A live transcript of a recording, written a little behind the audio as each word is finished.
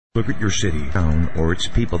Look at your city, town, or its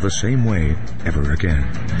people the same way ever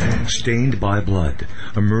again. Stained by Blood,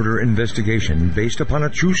 a murder investigation based upon a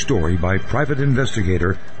true story by private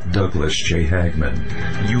investigator Douglas J.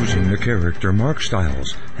 Hagman. Using the character Mark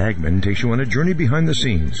Stiles, Hagman takes you on a journey behind the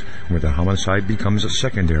scenes where the homicide becomes a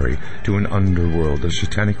secondary to an underworld of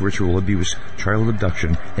satanic ritual abuse, child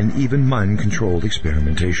abduction, and even mind-controlled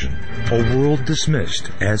experimentation. A world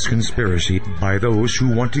dismissed as conspiracy by those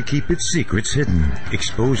who want to keep its secrets hidden,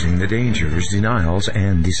 exposing the dangers, denials,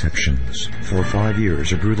 and deceptions. For 5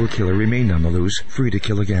 years, a brutal killer remained on the loose, free to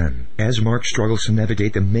kill again. As Mark struggles to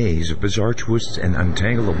navigate the maze of bizarre twists and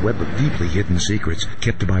untangle a web of deeply hidden secrets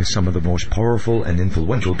kept by some of the most powerful and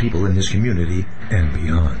influential people in his community and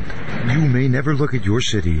beyond. You may never look at your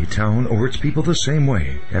city, town, or its people the same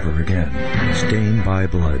way ever again. Stained by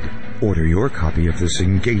Blood. Order your copy of this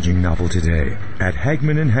engaging novel today at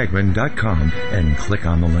HagmanandHagman.com and click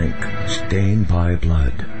on the link. Stained by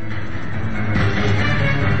Blood.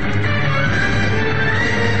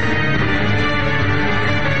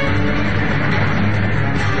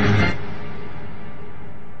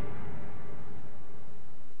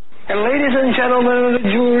 And ladies and gentlemen of the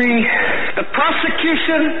jury, the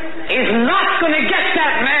prosecution is not going to get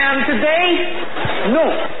that man today. No,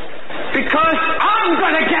 because I'm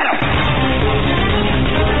going to get him.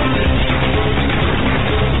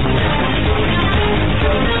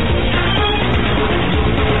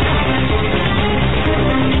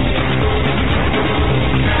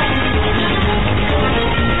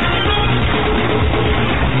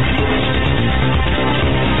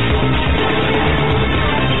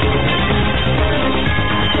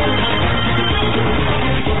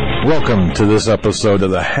 Welcome to this episode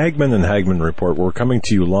of the Hagman and Hagman Report. We're coming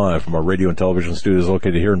to you live from our radio and television studios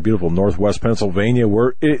located here in beautiful Northwest Pennsylvania,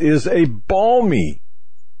 where it is a balmy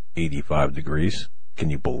 85 degrees. Can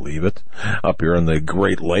you believe it? Up here in the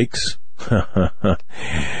Great Lakes.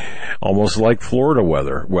 Almost like Florida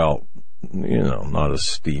weather. Well, you know, not as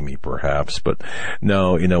steamy perhaps, but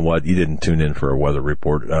no, you know what? You didn't tune in for a weather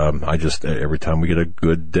report. I just, every time we get a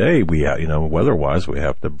good day, we have, you know, weather-wise, we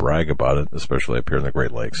have to brag about it, especially up here in the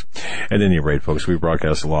Great Lakes. At any rate, folks, we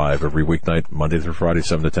broadcast live every weeknight, Monday through Friday,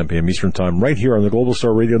 7 to 10 p.m. Eastern Time, right here on the Global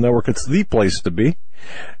Star Radio Network. It's the place to be.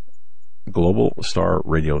 Global Star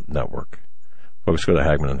Radio Network. Folks, go to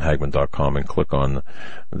HagmanandHagman.com and click on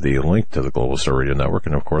the link to the Global Star Radio Network,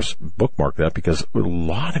 and of course, bookmark that because a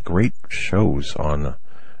lot of great shows on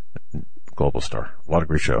Global Star. A lot of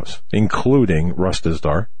great shows, including Russ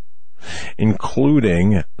Dizdar,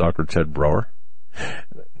 including Dr. Ted Brower,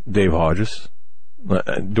 Dave Hodges.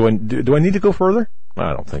 Do I need to go further?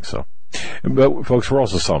 I don't think so. But folks, we're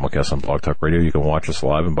also simulcast on Blog Talk Radio. You can watch us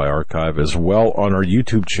live and by archive as well on our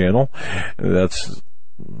YouTube channel. That's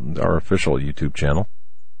our official YouTube channel.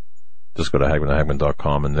 Just go to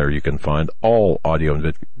HagmanandHagman.com, and there you can find all audio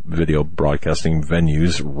and video broadcasting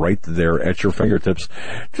venues right there at your fingertips.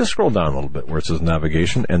 Just scroll down a little bit where it says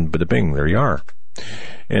navigation, and bada-bing, there you are.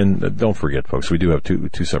 And don't forget, folks, we do have two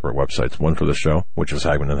separate websites. One for the show, which is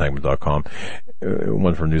HagmanandHagman.com.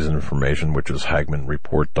 One for news and information, which is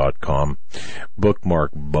HagmanReport.com.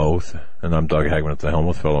 Bookmark both. And I'm Doug Hagman at the helm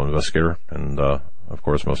with fellow investigator, and of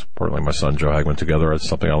course, most importantly, my son, Joe Hagman, together as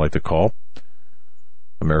something I like to call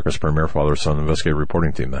America's premier father-son investigative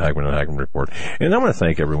reporting team, the Hagman and Hagman Report. And I want to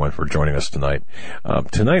thank everyone for joining us tonight.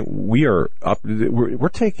 Tonight, we're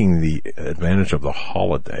taking the advantage of the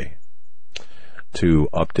holiday to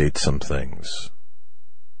update some things.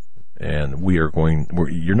 And you're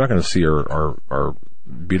not going to see our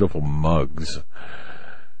beautiful mugs.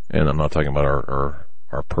 And I'm not talking about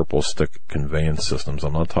our purple stick conveyance systems.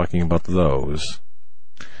 I'm not talking about those.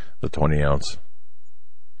 The 20-ounce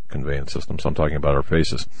conveyance systems. I'm talking about our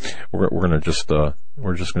faces. We're going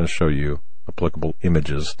to show you applicable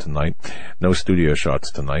images tonight. No studio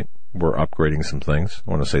shots tonight. We're upgrading some things.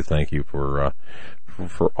 I want to say thank you for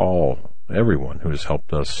everyone who has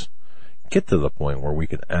helped us get to the point where we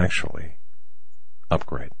can actually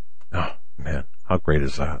upgrade. Oh man, how great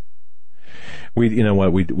is that? We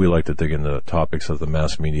like to dig into topics that the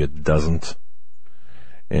mass media doesn't.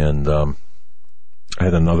 And I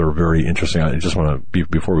had another very interesting. I just want to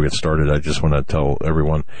before we get started, I just want to tell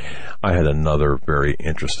everyone I had another very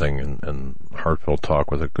interesting and heartfelt talk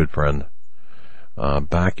with a good friend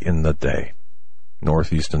back in the day,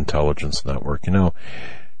 Northeast Intelligence Network. You know,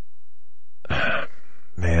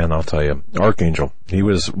 man, I'll tell you, Archangel. He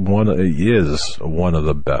is one of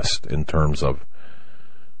the best in terms of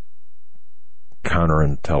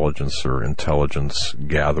counterintelligence or intelligence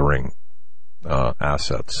gathering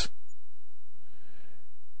assets.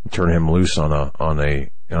 Turn him loose on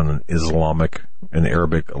an Islamic and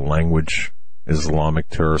Arabic language Islamic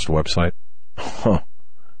terrorist website?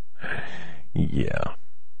 Yeah.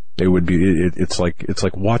 It would be, it's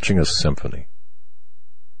like watching a symphony.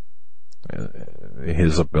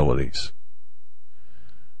 His abilities.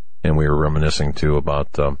 And we were reminiscing too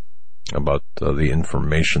about the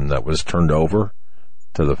information that was turned over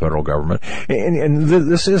to the federal government. And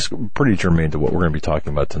this is pretty germane to what we're going to be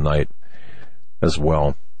talking about tonight as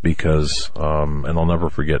well, because, and I'll never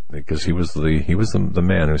forget, because he was the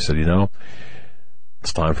man who said,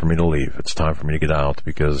 it's time for me to leave. It's time for me to get out,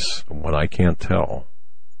 because when I can't tell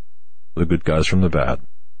the good guys from the bad,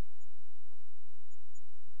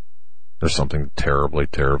 there's something terribly,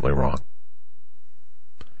 terribly wrong.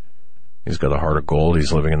 He's got a heart of gold.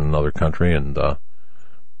 He's living in another country, but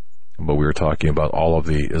we were talking about all of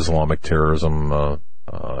the Islamic terrorism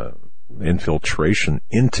infiltration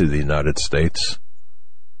into the United States,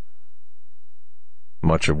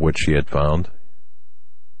 much of which he had found.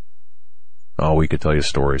 Oh, we could tell you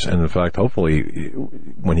stories. And in fact, hopefully,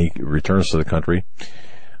 when he returns to the country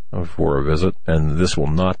for a visit, and this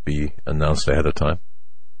will not be announced ahead of time,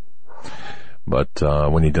 but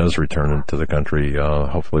when he does return to the country,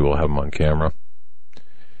 hopefully we'll have him on camera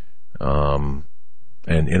and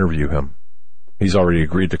interview him. He's already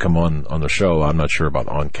agreed to come on the show. I'm not sure about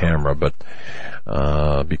on camera, but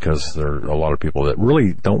because there are a lot of people that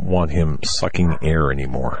really don't want him sucking air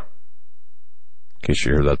anymore. In case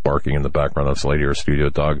you hear that barking in the background, that's Lady, our studio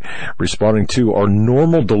dog, responding to our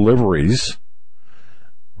normal deliveries.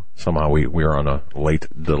 Somehow we are on a late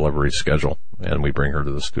delivery schedule, and we bring her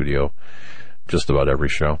to the studio just about every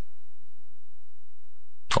show.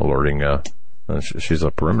 Alerting, she's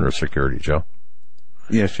a perimeter security, Joe.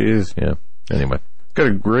 Yeah, she is. Yeah. Anyway. Got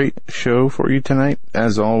a great show for you tonight.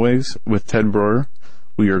 As always, with Ted Broer,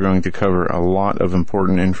 we are going to cover a lot of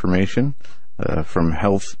important information, from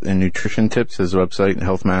health and nutrition tips, his website,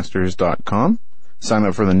 healthmasters.com. Sign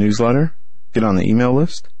up for the newsletter. Get on the email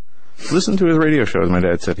list. Listen to his radio show, as my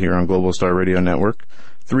dad said, here on Global Star Radio Network,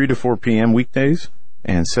 3 to 4 p.m. weekdays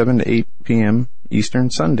and 7 to 8 p.m. Eastern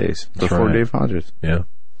Sundays, before right. Dave Hodges. Yeah.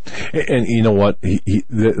 And you know what?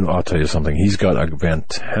 I'll tell you something. He's got a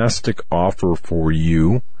fantastic offer for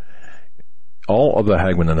you. All of the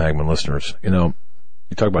Hagmann and Hagmann listeners, you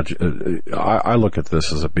talk about, I look at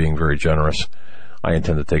this as being very generous. I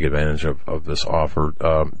intend to take advantage of this offer.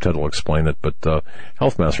 Ted will explain it, but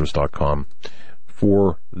healthmasters.com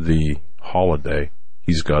for the holiday,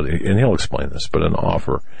 he's got, and he'll explain this, but an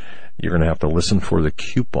offer. You're going to have to listen for the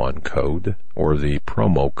coupon code or the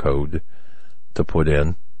promo code to put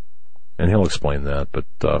in, and he'll explain that. But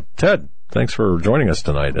Ted, thanks for joining us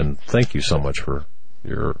tonight, and thank you so much for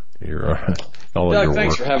your all Doug, of your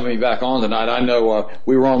thanks work. for having me back on tonight. I know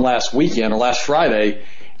we were on last weekend or last Friday,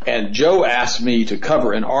 and Joe asked me to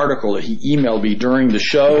cover an article that he emailed me during the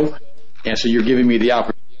show, and so you're giving me the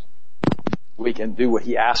opportunity we can do what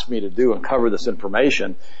he asked me to do and cover this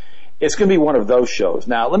information. It's going to be one of those shows.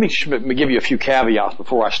 Now, let me give you a few caveats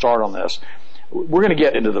before I start on this. We're going to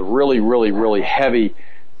get into the really, really, really heavy,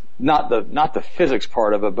 not the physics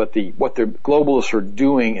part of it, but what the globalists are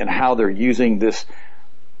doing and how they're using this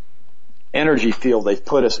energy field they've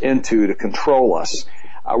put us into to control us.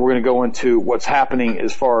 We're going to go into what's happening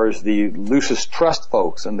as far as the Lucis Trust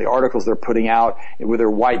folks and the articles they're putting out with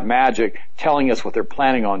their white magic telling us what they're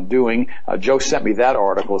planning on doing. Joe sent me that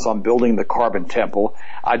article. It's on building the carbon temple.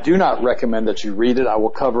 I do not recommend that you read it. I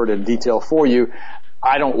will cover it in detail for you.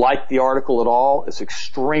 I don't like the article at all. It's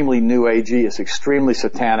extremely new agey. It's extremely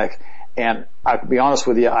satanic. And I can be honest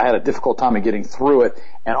with you, I had a difficult time in getting through it,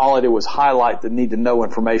 and all I did was highlight the need to know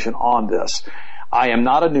information on this. I am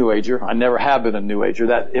not a New Ager. I never have been a New Ager.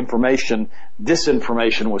 That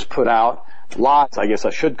disinformation was put out, lies, I guess I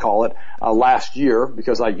should call it, last year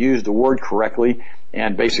because I used the word correctly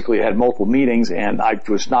and basically had multiple meetings, and I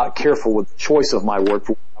was not careful with the choice of my word.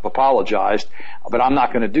 I've apologized, but I'm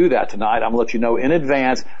not going to do that tonight. I'm going to let you know in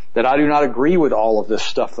advance that I do not agree with all of this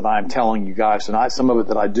stuff that I'm telling you guys tonight. Some of it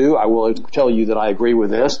that I do, I will tell you that I agree with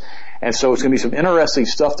this. And so it's going to be some interesting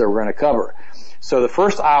stuff that we're going to cover. So the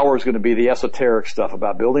first hour is going to be the esoteric stuff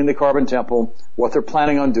about building the carbon temple, what they're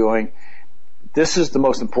planning on doing. This is the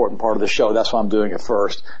most important part of the show. That's why I'm doing it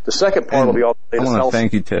first. The second part will be all the I want to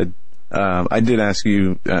thank you, Ted. I did ask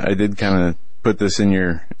you, I did kind of put this in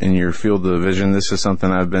your field of vision. This is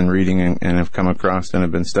something I've been reading and have come across and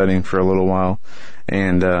have been studying for a little while.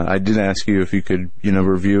 And I did ask you if you could,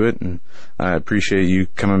 review it, and I appreciate you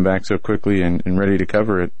coming back so quickly and ready to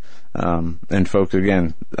cover it. And folks,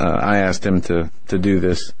 again, I asked him to do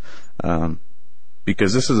this.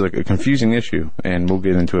 because this is a confusing issue, and we'll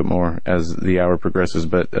get into it more as the hour progresses.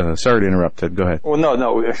 But sorry to interrupt, Ted. Go ahead. Well,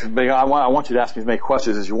 no. I want you to ask me as many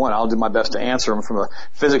questions as you want. I'll do my best to answer them from a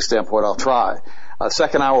physics standpoint. I'll try.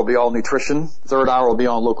 Second hour will be all nutrition. Third hour will be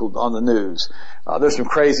on the news. There's some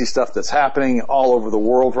crazy stuff that's happening all over the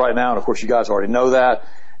world right now, and of course you guys already know that.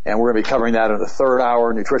 And we're going to be covering that in the third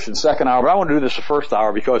hour, nutrition second hour. But I want to do this the first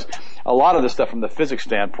hour because a lot of this stuff from the physics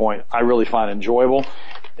standpoint I really find enjoyable.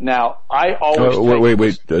 Now, I always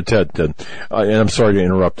wait, Ted, and I'm sorry to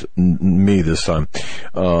interrupt me this time.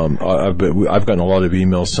 I've gotten a lot of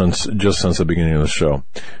emails since the beginning of the show.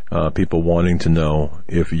 People wanting to know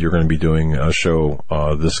if you're going to be doing a show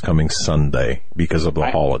this coming Sunday because of the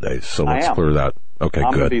holidays. So let's clear that. Okay,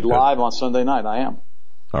 I'm good. going to be live on Sunday night. I am.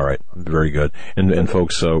 All right, very good. And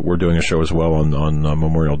folks, we're doing a show as well on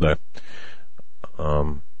Memorial Day.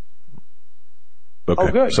 Okay. Oh,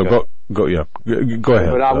 good. So good. go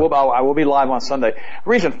ahead. But I will be live on Sunday. The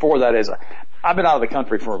reason for that is I've been out of the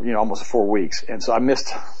country for almost 4 weeks, and so I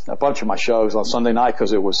missed a bunch of my shows on Sunday night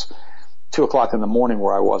because it was 2:00 in the morning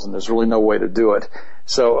where I was, and there's really no way to do it.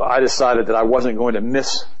 So I decided that I wasn't going to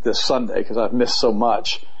miss this Sunday because I've missed so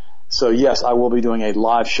much. So yes, I will be doing a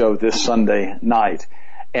live show this Sunday night.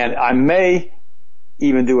 And I may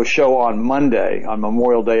even do a show on Monday, on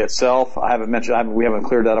Memorial Day itself. We haven't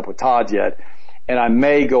cleared that up with Todd yet. And I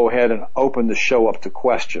may go ahead and open the show up to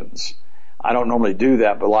questions. I don't normally do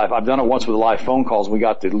that, but live. I've done it once with live phone calls. We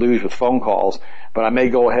got to lose with phone calls. But I may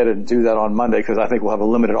go ahead and do that on Monday because I think we'll have a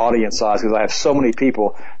limited audience size because I have so many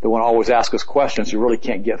people that want to always ask us questions who really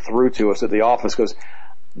can't get through to us at the office because,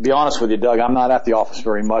 to be honest with you, Doug, I'm not at the office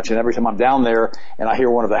very much, and every time I'm down there and I hear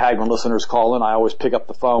one of the Hagmann listeners call in, I always pick up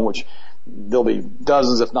the phone, which there'll be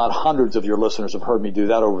dozens, if not hundreds of your listeners have heard me do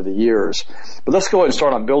that over the years. But let's go ahead and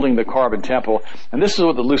start on building the carbon temple, and this is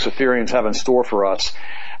what the Luciferians have in store for us.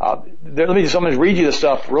 I'm going to read you the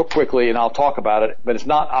stuff real quickly, and I'll talk about it, but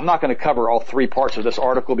I'm not going to cover all 3 parts of this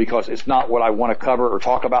article because it's not what I want to cover or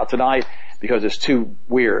talk about tonight because it's too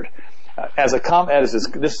weird.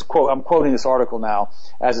 I'm quoting this article now.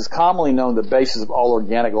 As is commonly known, the basis of all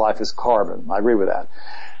organic life is carbon. I agree with that.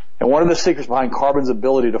 And one of the secrets behind carbon's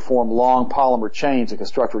ability to form long polymer chains and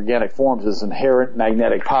construct organic forms is inherent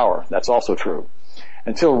magnetic power. That's also true.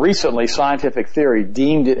 Until recently, scientific theory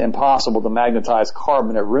deemed it impossible to magnetize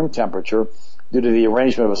carbon at room temperature due to the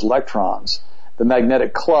arrangement of its electrons. The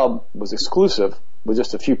magnetic club was exclusive with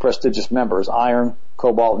just a few prestigious members, iron,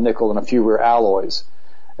 cobalt, nickel, and a few rare alloys.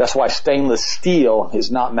 That's why stainless steel is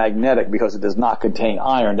not magnetic because it does not contain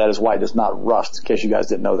iron. That is why it does not rust, in case you guys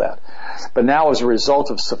didn't know that. But now, as a result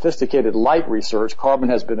of sophisticated light research, carbon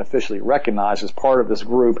has been officially recognized as part of this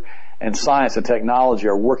group, and science and technology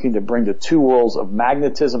are working to bring the two worlds of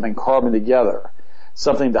magnetism and carbon together,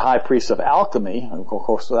 something the high priests of alchemy, and of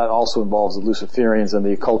course that also involves the Luciferians and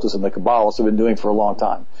the occultists and the Kabbalists, have been doing for a long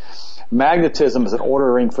time. Magnetism is an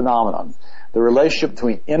ordering phenomenon. The relationship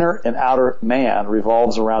between inner and outer man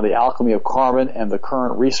revolves around the alchemy of carbon, and the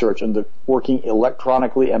current research into working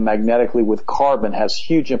electronically and magnetically with carbon has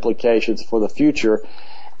huge implications for the future.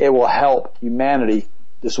 It will help humanity,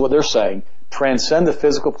 this is what they're saying, transcend the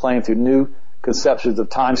physical plane through new conceptions of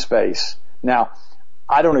time-space. Now,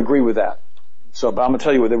 I don't agree with that. But I'm going to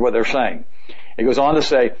tell you what they're saying. It goes on to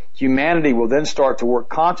say, humanity will then start to work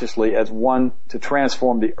consciously as one to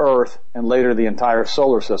transform the Earth and later the entire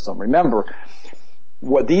solar system. Remember,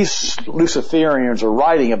 what these Luciferians are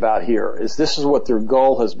writing about here is this is what their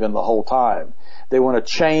goal has been the whole time. They want to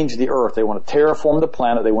change the Earth. They want to terraform the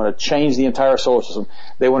planet. They want to change the entire solar system.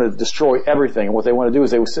 They want to destroy everything. And what they want to do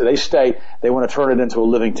is they want to turn it into a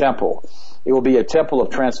living temple. It will be a temple of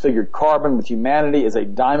transfigured carbon with humanity as a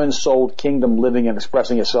diamond-souled kingdom living and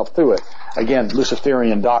expressing itself through it. Again,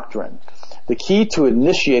 Luciferian doctrine. The key to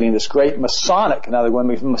initiating this great Masonic, now they're going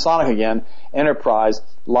to be Masonic again, enterprise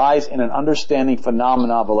lies in an understanding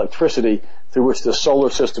phenomena of electricity through which the solar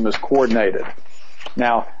system is coordinated.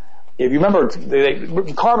 Now, if you remember,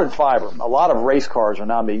 carbon fiber, a lot of race cars are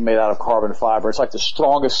now being made out of carbon fiber. It's like the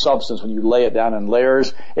strongest substance when you lay it down in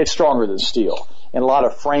layers. It's stronger than steel. And a lot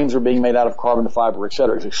of frames are being made out of carbon fiber,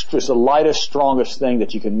 etc. It's the lightest, strongest thing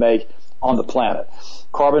that you can make on the planet.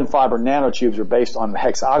 Carbon fiber nanotubes are based on the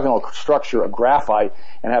hexagonal structure of graphite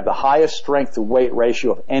and have the highest strength to weight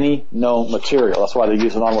ratio of any known material. That's why they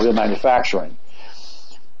use it in automobile manufacturing.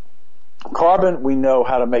 Carbon, we know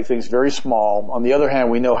how to make things very small. On the other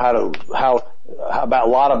hand, we know a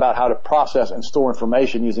lot about how to process and store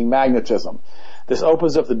information using magnetism. This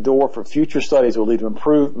opens up the door for future studies that will lead to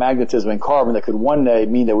improved magnetism in carbon that could one day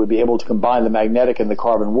mean that we'd be able to combine the magnetic and the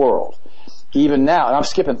carbon world. Even now, and I'm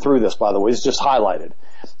skipping through this, by the way, it's just highlighted.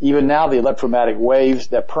 Even now, the electromagnetic waves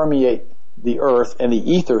that permeate the earth and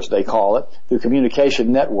the ethers, they call it, through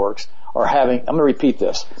communication networks are having, I'm going to repeat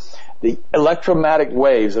this, the electromagnetic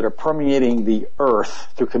waves that are permeating the earth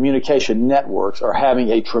through communication networks are having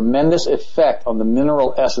a tremendous effect on the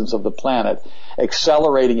mineral essence of the planet,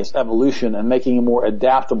 accelerating its evolution and making it more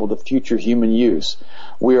adaptable to future human use.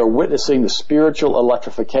 We are witnessing the spiritual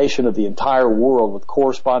electrification of the entire world with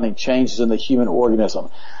corresponding changes in the human organism.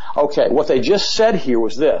 Okay, what they just said here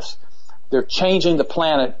was this. They're changing the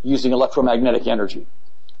planet using electromagnetic energy.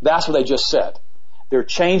 That's what they just said. They're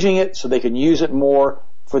changing it so they can use it more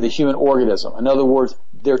for the human organism. In other words,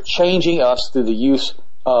 they're changing us through the use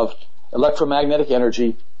of electromagnetic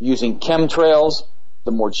energy, using chemtrails,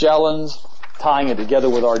 the Morgellons, tying it together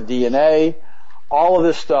with our DNA. All of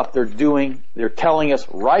this stuff they're doing, they're telling us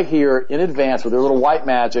right here in advance with their little white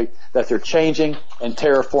magic that they're changing and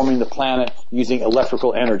terraforming the planet using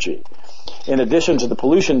electrical energy. In addition to the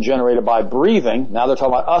pollution generated by breathing, now they're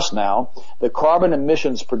talking about us now, the carbon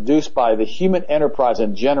emissions produced by the human enterprise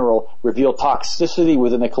in general reveal toxicity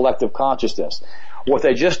within the collective consciousness. What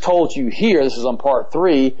they just told you here, this is on part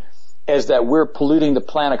 3, is that we're polluting the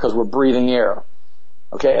planet because we're breathing air.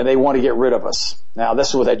 Okay, and they want to get rid of us. Now, this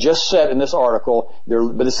is what they just said in this article,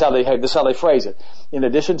 but this is how they phrase it. In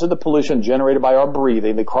addition to the pollution generated by our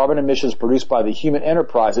breathing, the carbon emissions produced by the human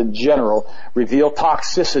enterprise in general reveal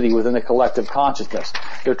toxicity within the collective consciousness.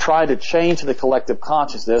 They're trying to change the collective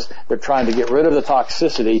consciousness. They're trying to get rid of the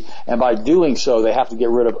toxicity, and by doing so, they have to get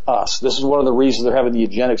rid of us. This is one of the reasons they're having the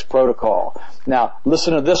eugenics protocol. Now,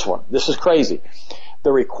 listen to this one. This is crazy.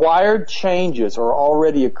 The required changes are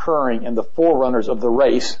already occurring in the forerunners of the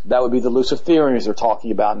race. That would be the Luciferians they're talking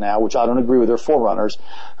about now, which I don't agree with their forerunners,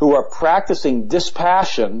 who are practicing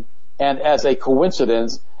dispassion and, as a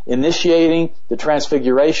coincidence, initiating the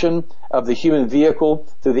transfiguration of the human vehicle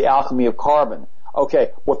through the alchemy of carbon. Okay,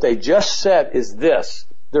 what they just said is this.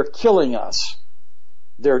 They're killing us.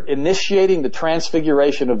 They're initiating the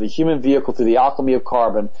transfiguration of the human vehicle through the alchemy of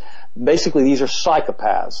carbon. Basically, these are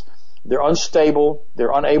psychopaths. They're unstable.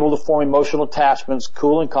 They're unable to form emotional attachments,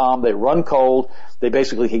 cool and calm. They run cold. They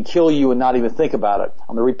basically can kill you and not even think about it.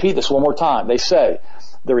 I'm going to repeat this one more time. They say,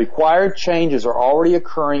 the required changes are already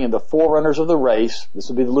occurring in the forerunners of the race. This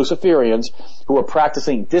would be the Luciferians, who are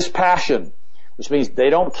practicing dispassion, which means they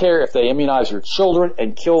don't care if they immunize your children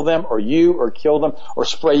and kill them, or you, or kill them, or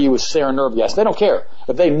spray you with sarin nerve gas. They don't care.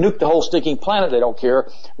 If they nuke the whole stinking planet, they don't care.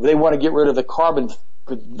 If they want to get rid of the carbon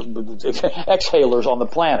exhalers on the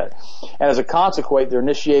planet. And as a consequence, they're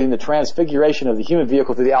initiating the transfiguration of the human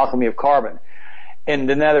vehicle through the alchemy of carbon. And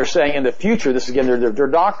then now they're saying in the future, this is again their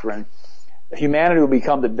doctrine, humanity will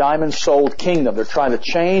become the diamond-souled kingdom. They're trying to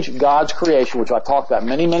change God's creation, which I talked about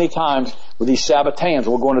many, many times with these Sabbateans.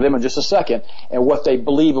 We'll go into them in just a second, and what they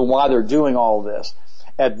believe and why they're doing all of this.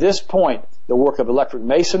 At this point, the work of electric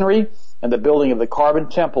masonry and the building of the carbon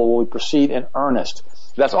temple will proceed in earnest.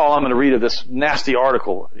 That's all I'm going to read of this nasty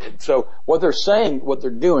article. So what they're saying, what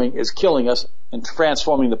they're doing is killing us and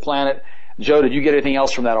transforming the planet. Joe, did you get anything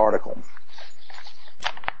else from that article?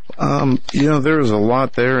 There was a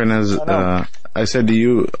lot there, and as I said to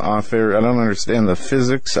you off air, I don't understand the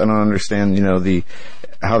physics. I don't understand,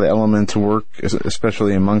 how the elements work,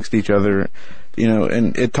 especially amongst each other.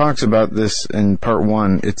 And it talks about this in part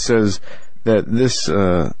 1. It says that this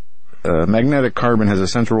magnetic carbon has a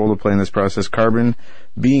central role to play in this process. Carbon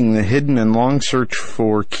being the hidden and long search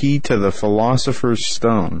for key to the Philosopher's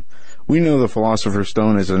Stone. We know the Philosopher's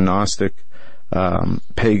Stone is a Gnostic,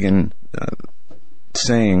 pagan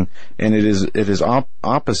saying, and it is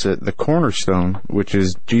opposite the cornerstone, which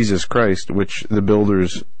is Jesus Christ, which the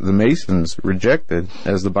builders, the Masons, rejected,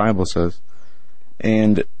 as the Bible says.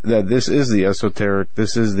 And that this is the esoteric,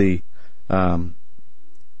 this is the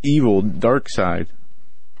evil, dark side,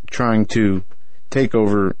 trying to take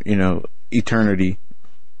over, eternity,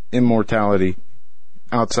 immortality,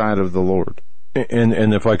 outside of the Lord.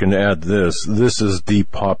 And if I can add this is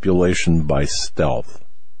depopulation by stealth.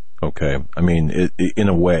 Okay, I mean, in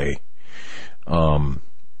a way, and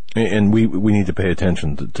we need to pay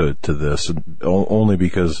attention to this only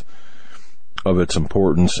because of its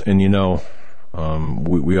importance. And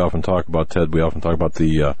we often talk about, Ted. We often talk about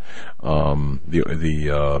a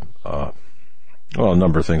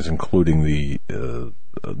number of things, including the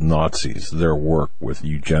Nazis, their work with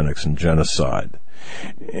eugenics and genocide.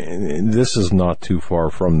 And this is not too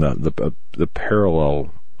far from that. The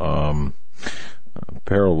parallel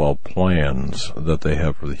plans that they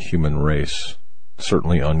have for the human race,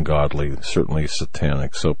 certainly ungodly, certainly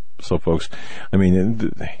satanic. So folks, I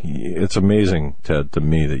mean, it's amazing, Ted, to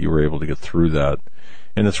me that you were able to get through that.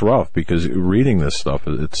 And it's rough because reading this stuff,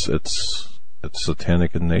 it's It's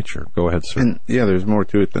satanic in nature. Go ahead, sir. And yeah, there's more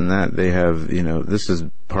to it than that. They have, this is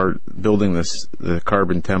building the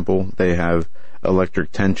carbon temple. They have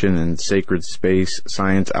electric tension and sacred space,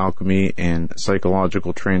 science, alchemy, and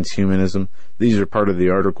psychological transhumanism. These are part of the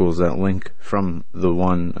articles that link from the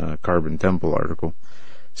one carbon temple article.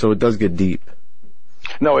 So it does get deep.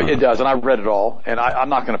 No, it does, and I've read it all, and I'm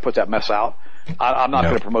not going to put that mess out. I'm not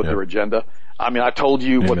going to promote their agenda. I mean, I told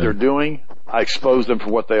you what they're doing. I exposed them for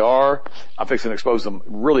what they are. I'm fixing to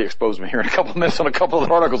really expose them here in a couple of minutes on a couple of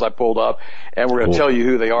the articles I pulled up, and we're going to tell you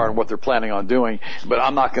who they are and what they're planning on doing. But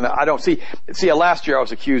I'm not going to, I don't see, last year I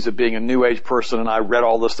was accused of being a New Age person, and I read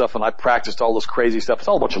all this stuff, and I practiced all this crazy stuff. It's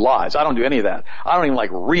all a bunch of lies. I don't do any of that. I don't even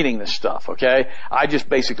like reading this stuff, okay? I just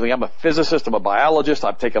basically, I'm a physicist, I'm a biologist,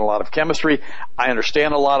 I've taken a lot of chemistry, I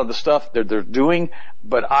understand a lot of the stuff that they're doing,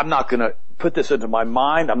 but I'm not going to put this into my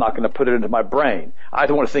mind. I'm not going to put it into my brain. I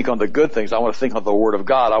don't want to think on the good things. I want to think on the Word of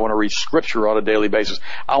God. I want to read Scripture on a daily basis.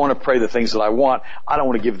 I want to pray the things that I want. I don't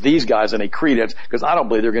want to give these guys any credence because I don't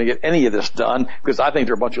believe they're going to get any of this done because I think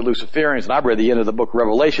they're a bunch of Luciferians. And I've read the end of the book of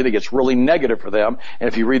Revelation. It gets really negative for them. And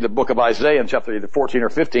if you read the book of Isaiah in chapter either 14 or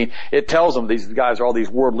 15, it tells them these guys are all these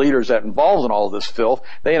world leaders that involved in all of this filth.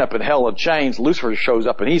 They end up in hell in chains. Lucifer shows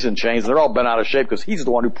up and he's in chains. They're all bent out of shape because he's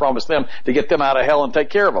the one who promised them to get them out of hell and take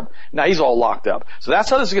care of them. Now he's all locked up. So that's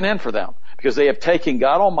how this is going to end for them because they have taken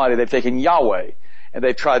God Almighty, they've taken Yahweh, and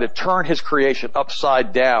they've tried to turn His creation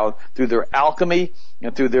upside down through their alchemy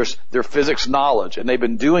and through their physics knowledge. And they've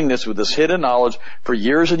been doing this with this hidden knowledge for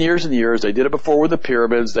years and years and years. They did it before with the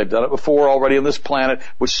pyramids. They've done it before already on this planet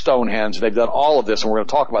with Stonehenge. They've done all of this, and we're going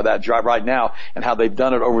to talk about that right now and how they've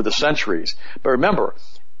done it over the centuries. But remember,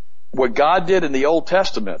 what God did in the Old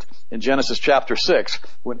Testament, in Genesis chapter 6,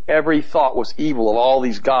 when every thought was evil of all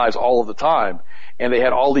these guys all of the time, and they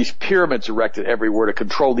had all these pyramids erected everywhere to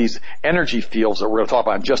control these energy fields that we're going to talk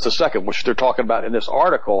about in just a second, which they're talking about in this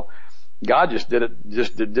article. God just did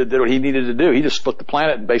what He needed to do. He just split the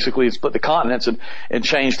planet and basically split the continents and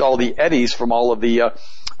changed all the eddies from all of the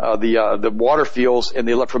water fields and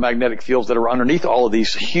the electromagnetic fields that are underneath all of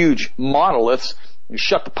these huge monoliths and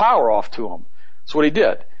shut the power off to them. That's what He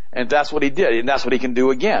did. And that's what He did, and that's what He can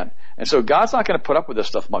do again. And so God's not going to put up with this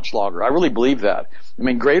stuff much longer. I really believe that. I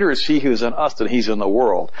mean, greater is He who is in us than He's in the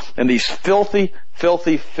world. And these filthy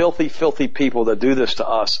people that do this to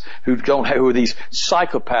us, who are these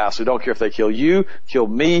psychopaths who don't care if they kill you, kill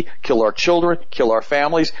me, kill our children, kill our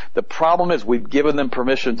families. The problem is we've given them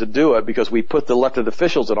permission to do it because we put the elected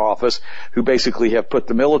officials in office who basically have put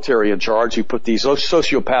the military in charge, who put these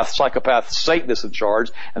sociopath, psychopath, Satanists in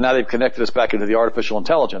charge, and now they've connected us back into the artificial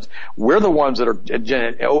intelligence. We're the ones that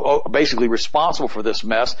are basically responsible for this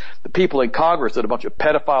mess. The people in Congress that are a bunch of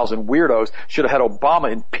pedophiles and weirdos should have had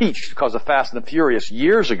Obama impeached because of Fast and the Furious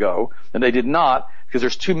years ago, and they did not because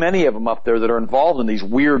there's too many of them up there that are involved in these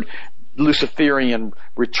weird Luciferian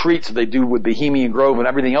retreats that they do with Bohemian Grove and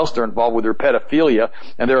everything else. They're involved with their pedophilia,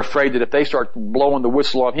 and they're afraid that if they start blowing the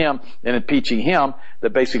whistle on him and impeaching him,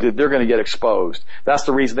 that basically they're going to get exposed. That's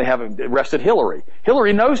the reason they haven't arrested Hillary.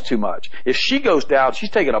 Hillary knows too much. If she goes down, she's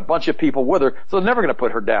taking a bunch of people with her, so they're never going to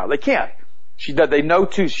put her down. They can't. She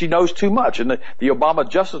knows too much, and the Obama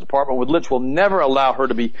Justice Department with Lynch will never allow her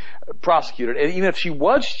to be prosecuted. And even if she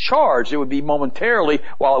was charged, it would be momentarily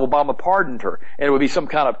while Obama pardoned her, and it would be some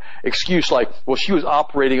kind of excuse like, well, she was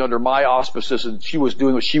operating under my auspices and she was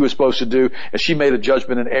doing what she was supposed to do, and she made a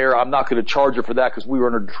judgment in error. I'm not going to charge her for that because we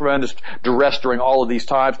were under tremendous duress during all of these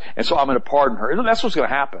times, and so I'm going to pardon her. And that's what's going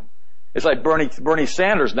to happen. It's like Bernie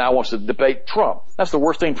Sanders now wants to debate Trump. That's the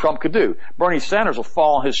worst thing Trump could do. Bernie Sanders will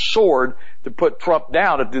fall on his sword to put Trump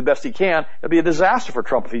down to do the best he can. It'd be a disaster for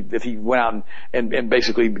Trump if he went out and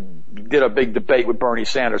basically did a big debate with Bernie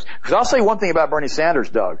Sanders. Because I'll say one thing about Bernie Sanders,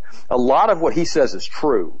 Doug. A lot of what he says is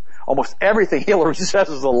true. Almost everything Hillary says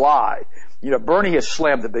is a lie. You know, Bernie has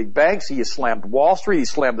slammed the big banks. He has slammed Wall Street. He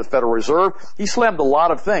slammed the Federal Reserve. He slammed a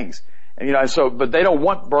lot of things. And, you know, but they don't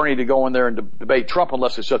want Bernie to go in there and debate Trump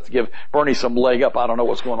unless it's just to give Bernie some leg up. I don't know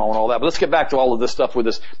what's going on with all that. But let's get back to all of this stuff with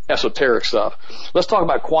this esoteric stuff. Let's talk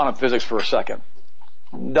about quantum physics for a second.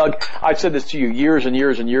 Doug, I said this to you years and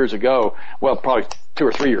years and years ago. Well, probably 2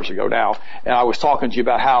 or 3 years ago now. And I was talking to you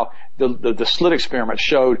about how the slit experiment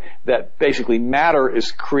showed that basically matter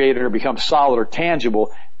is created or becomes solid or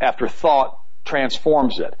tangible after thought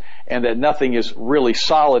transforms it, and that nothing is really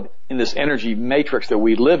solid in this energy matrix that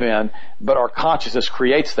we live in, but our consciousness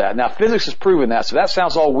creates that. Now, physics has proven that, so that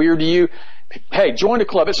sounds all weird to you. Hey, join the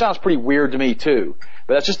club. It sounds pretty weird to me too,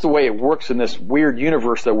 but that's just the way it works in this weird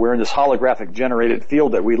universe that we're in, this holographic generated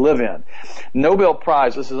field that we live in. Nobel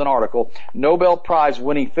Prize, this is an article, Nobel Prize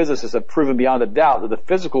winning physicists have proven beyond a doubt that the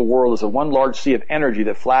physical world is a one large sea of energy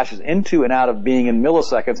that flashes into and out of being in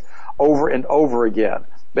milliseconds over and over again.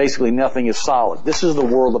 Basically, nothing is solid. This is the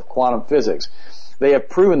world of quantum physics. They have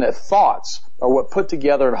proven that thoughts are what put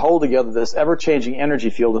together and hold together this ever-changing energy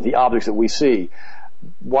field of the objects that we see.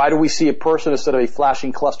 Why do we see a person instead of a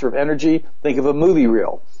flashing cluster of energy? Think of a movie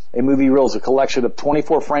reel. A movie reel is a collection of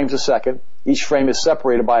 24 frames a second. Each frame is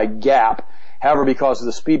separated by a gap. However, because of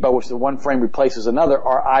the speed by which the one frame replaces another,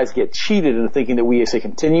 our eyes get cheated into thinking that we see a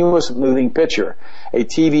continuous moving picture. A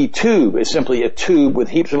TV tube is simply a tube with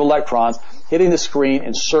heaps of electrons hitting the screen in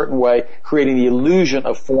a certain way, creating the illusion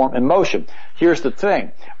of form and motion. Here's the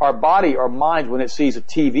thing. Our body, our mind, when it sees a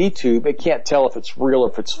TV tube, it can't tell if it's real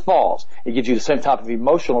or if it's false. It gives you the same type of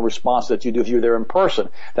emotional response that you do if you're there in person.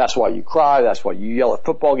 That's why you cry. That's why you yell at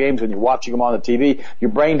football games when you're watching them on the TV.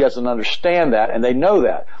 Your brain doesn't understand that, and they know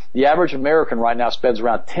that. The average American right now spends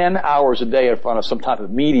around 10 hours a day in front of some type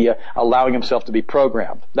of media, allowing himself to be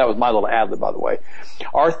programmed. That was my little ad-lib, by the way.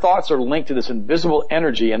 Our thoughts are linked to this invisible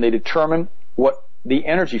energy, and they determine what the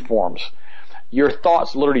energy forms. Your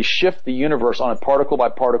thoughts literally shift the universe on a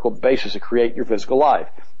particle-by-particle basis to create your physical life.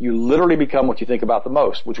 You literally become what you think about the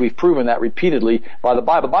most, which we've proven that repeatedly by the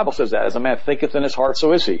Bible. The Bible says that, as a man thinketh in his heart,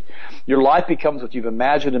 so is he. Your life becomes what you've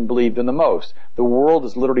imagined and believed in the most. The world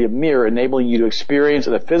is literally a mirror enabling you to experience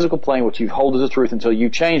in the physical plane what you hold as the truth until you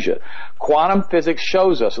change it. Quantum physics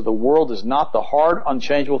shows us that the world is not the hard,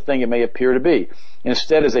 unchangeable thing it may appear to be.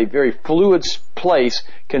 Instead, is a very fluid place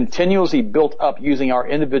continuously built up using our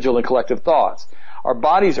individual and collective thoughts. Our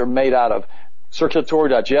bodies are made out of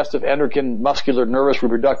circulatory, digestive, endocrine, muscular, nervous,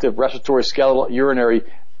 reproductive, respiratory, skeletal, urinary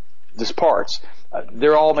parts.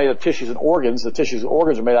 They're all made of tissues and organs. The tissues and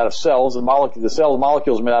organs are made out of cells, and the cell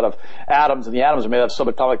molecules are made out of atoms, and the atoms are made out of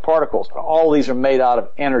subatomic particles. All these are made out of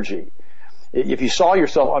energy. If you saw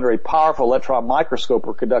yourself under a powerful electron microscope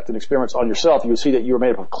or conducted experiments on yourself, you would see that you are made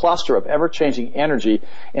up of a cluster of ever-changing energy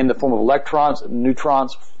in the form of electrons,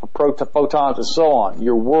 neutrons, photons, and so on.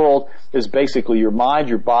 Your world is basically your mind,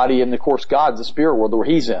 your body, and of course God's the spirit world where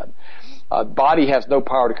He's in. Body has no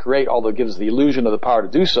power to create, although it gives the illusion of the power to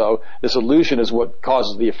do so. This illusion is what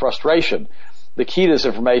causes the frustration. The key to this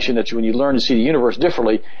information that when you learn to see the universe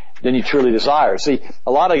differently than you truly desire. See,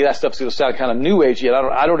 a lot of that stuff's going to sound kind of new agey,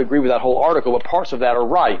 and I don't agree with that whole article, but parts of that are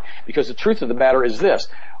right. Because the truth of the matter is this.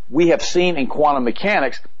 We have seen in quantum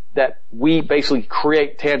mechanics that we basically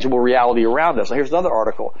create tangible reality around us. Now, here's another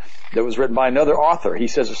article that was written by another author. He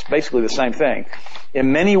says it's basically the same thing.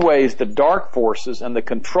 In many ways, the dark forces and the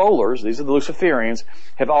controllers, these are the Luciferians,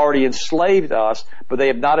 have already enslaved us, but they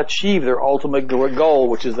have not achieved their ultimate goal,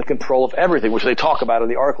 which is the control of everything, which they talk about in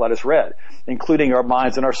the article I just read, including our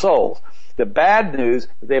minds and our souls. The bad news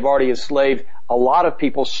is they've already enslaved a lot of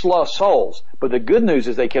people's souls, but the good news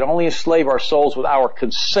is they can only enslave our souls with our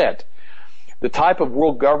consent. The type of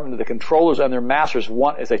world government that the controllers and their masters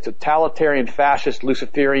want is a totalitarian, fascist,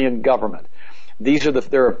 Luciferian government.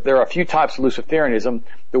 There are a few types of Luciferianism.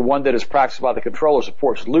 The one that is practiced by the controller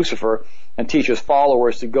supports Lucifer and teaches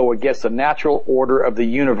followers to go against the natural order of the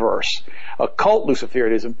universe. Occult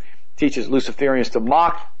Luciferianism teaches Luciferians to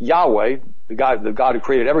mock Yahweh, the God who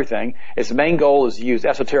created everything. Its main goal is to use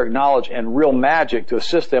esoteric knowledge and real magic to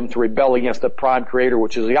assist them to rebel against the prime creator,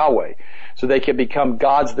 which is Yahweh. So they can become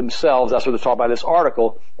gods themselves, that's what they're talking about in this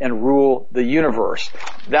article, and rule the universe.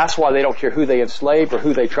 That's why they don't care who they enslave or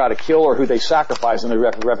who they try to kill or who they sacrifice, and they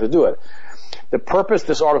have to do it. The purpose,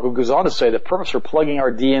 this article goes on to say, the purpose for plugging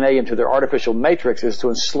our DNA into their artificial matrix is to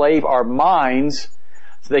enslave our minds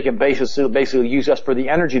so they can basically use us for the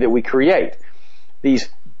energy that we create. These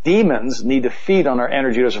demons need to feed on our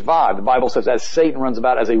energy to survive. The Bible says, as Satan runs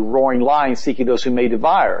about as a roaring lion seeking those who may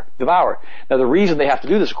devour. Now the reason they have to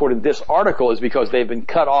do this, according to this article, is because they've been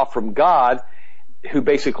cut off from God, who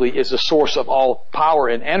basically is the source of all power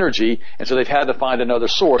and energy, and so they've had to find another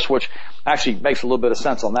source, which actually makes a little bit of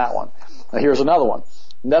sense on that one. Now here's another one.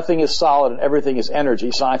 Nothing is solid and everything is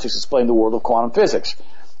energy. Scientists explain the world of quantum physics.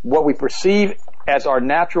 What we perceive as our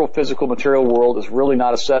natural physical material world is really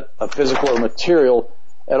not a set of physical or material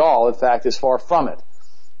at all. In fact, it's far from it.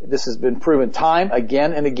 This has been proven time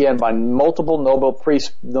again and again by multiple Nobel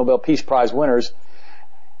Peace Prize winners,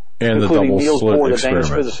 and including the Niels double Bohr, the slit Danish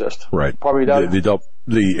experiment. physicist. Right. Pardon me, Doug?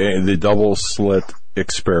 The double slit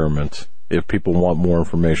experiment if people want more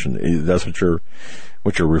information. That's what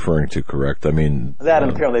you're referring to, correct? I mean, that,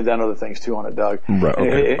 and apparently they've done other things too on it, Doug. Right.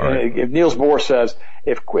 Okay. Right. If Niels Bohr says,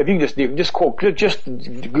 if you just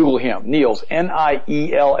Google him, Niels,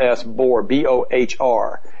 Niels Bohr,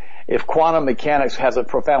 B-O-H-R. If quantum mechanics hasn't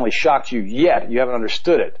profoundly shocked you yet, you haven't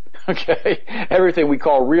understood it. Okay? Everything we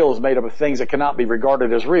call real is made up of things that cannot be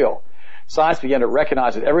regarded as real. Science began to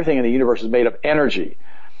recognize that everything in the universe is made of energy.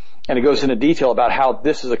 And it goes into detail about how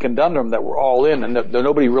this is a conundrum that we're all in, and that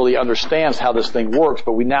nobody really understands how this thing works,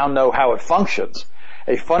 but we now know how it functions.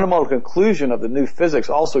 A fundamental conclusion of the new physics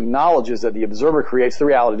also acknowledges that the observer creates the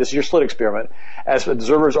reality. This is your slit experiment. As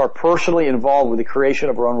observers are personally involved with the creation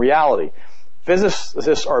of our own reality.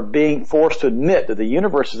 Physicists are being forced to admit that the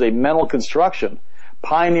universe is a mental construction.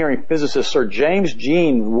 Pioneering physicist Sir James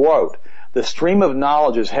Jean wrote, "The stream of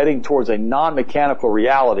knowledge is heading towards a non-mechanical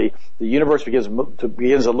reality. The universe begins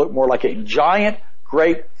to look more like a giant,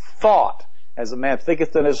 great thought. As a man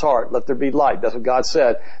thinketh in his heart, let there be light." That's what God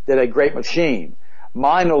said. Than a great machine. The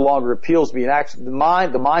mind no longer appears to be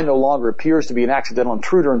an accidental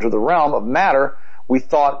intruder into the realm of matter. We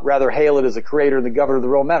thought rather hail it as the creator and the governor of the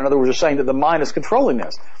realm of matter. In other words, they're saying that the mind is controlling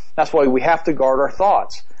this. That's why we have to guard our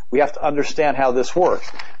thoughts. We have to understand how this works.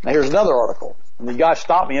 Now here's another article. And you guys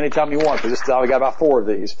stop me anytime you want, because I got about 4 of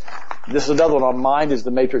these. This is another one on Mind is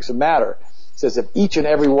the Matrix of Matter. It says if each and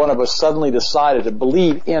every one of us suddenly decided to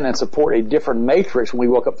believe in and support a different matrix when we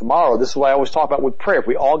woke up tomorrow, this is what I always talk about with prayer. If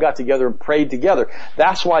we all got together and prayed together,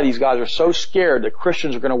 that's why these guys are so scared that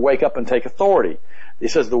Christians are going to wake up and take authority. He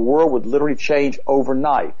says the world would literally change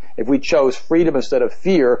overnight if we chose freedom instead of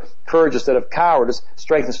fear, courage instead of cowardice,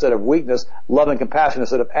 strength instead of weakness, love and compassion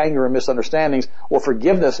instead of anger and misunderstandings, or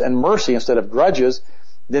forgiveness and mercy instead of grudges.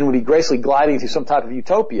 Then we'd be gracefully gliding through some type of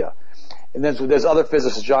utopia. And then there's other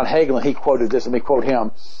physicist, John Hagelin, he quoted this, let me quote him.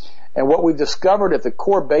 And what we've discovered at the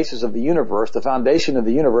core basis of the universe, the foundation of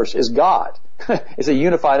the universe, is God. It's a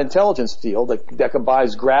unified intelligence field that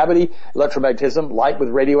combines gravity, electromagnetism, light with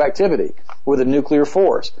radioactivity, with a nuclear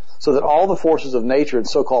force, so that all the forces of nature and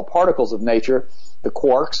so-called particles of nature, the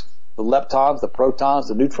quarks, the leptons, the protons,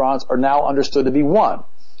 the neutrons, are now understood to be one.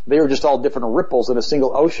 They are just all different ripples in a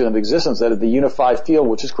single ocean of existence that is the unified field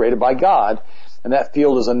which is created by God. And that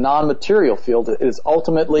field is a non-material field. It is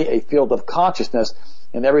ultimately a field of consciousness,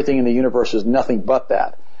 and everything in the universe is nothing but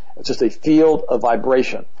that. It's just a field of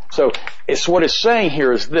vibration. So it's what it's saying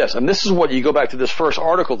here is this, and this is what you go back to this first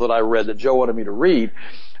article that I read that Joe wanted me to read.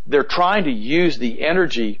 They're trying to use the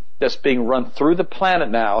energy that's being run through the planet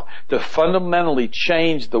now to fundamentally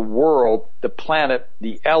change the world, the planet,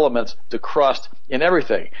 the elements, the crust, and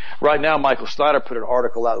everything. Right now, Michael Snyder put an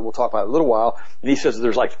article out that we'll talk about in a little while, and he says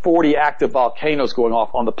there's like 40 active volcanoes going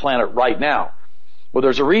off on the planet right now. Well,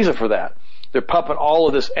 there's a reason for that. They're pumping all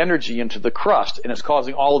of this energy into the crust, and it's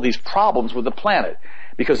causing all of these problems with the planet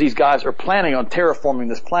because these guys are planning on terraforming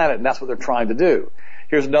this planet, and that's what they're trying to do.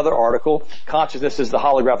 Here's another article, Consciousness is the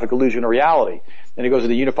Holographic Illusion of Reality. And it goes to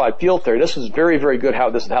the unified field theory. This is very, very good how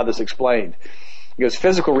this is explained. Because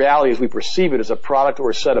physical reality as we perceive it is a product or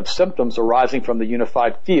a set of symptoms arising from the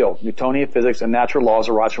unified field. Newtonian physics and natural laws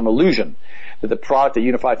arise from illusion. That the product, the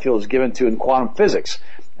unified field, is given to in quantum physics.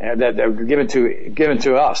 That are given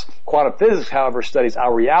to us. Quantum physics, however, studies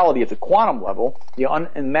our reality at the quantum level, the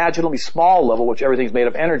unimaginably small level, which everything's made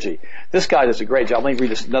of energy. This guy does a great job. Let me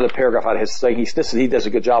read this another paragraph out of his thing. He does a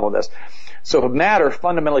good job on this. So matter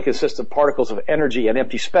fundamentally consists of particles of energy and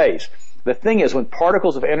empty space. The thing is, when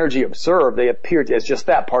particles of energy are observed, they appear as just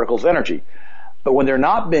that, particles of energy. But when they're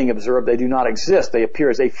not being observed, they do not exist. They appear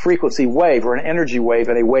as a frequency wave or an energy wave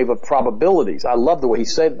and a wave of probabilities. I love the way he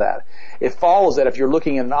said that. It follows that if you're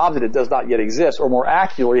looking at an object that does not yet exist, or more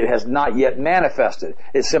accurately, it has not yet manifested.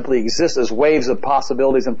 It simply exists as waves of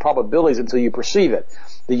possibilities and probabilities until you perceive it.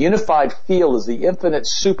 The unified field is the infinite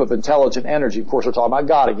soup of intelligent energy. Of course, we're talking about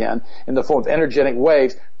God again, in the form of energetic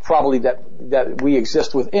waves, probably that we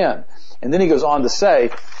exist within. And then he goes on to say,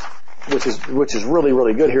 which is really,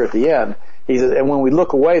 really good here at the end, he says, and when we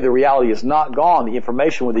look away, the reality is not gone. The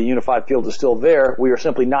information with the unified field is still there. We are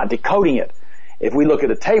simply not decoding it. If we look at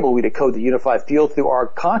a table, we decode the unified field through our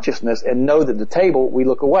consciousness and know that the table, we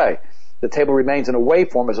look away. The table remains in a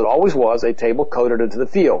waveform as it always was, a table coded into the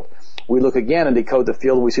field. We look again and decode the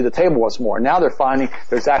field and we see the table once more. Now they're finding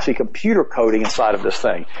there's actually computer coding inside of this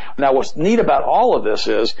thing. Now what's neat about all of this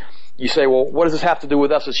is, you say, well, what does this have to do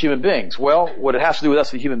with us as human beings? Well, what it has to do with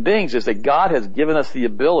us as human beings is that God has given us the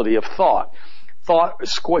ability of thought. Thought is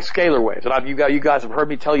scalar waves. And you guys have heard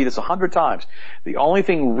me tell you this 100 times. The only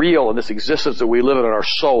thing real in this existence that we live in are our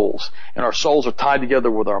souls. And our souls are tied together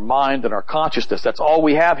with our mind and our consciousness. That's all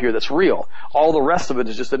we have here that's real. All the rest of it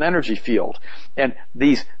is just an energy field. And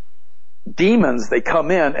these demons, they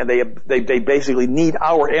come in and they basically need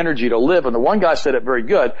our energy to live. And the one guy said it very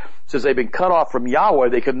good. Says they've been cut off from Yahweh.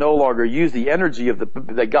 They can no longer use the energy of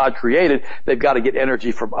that God created. They've got to get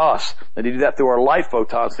energy from us. And they do that through our life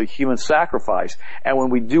photons, through human sacrifice. And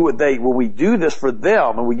when we do this for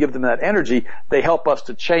them and we give them that energy, they help us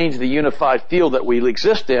to change the unified field that we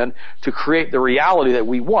exist in to create the reality that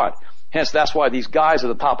we want. Hence, that's why these guys at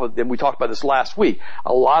the top of them, we talked about this last week,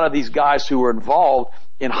 a lot of these guys who are involved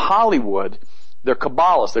in Hollywood, they're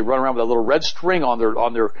Kabbalists. They run around with a little red string on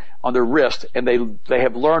their wrist, and they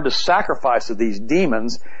have learned to sacrifice to these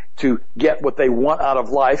demons to get what they want out of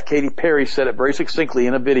life. Katy Perry said it very succinctly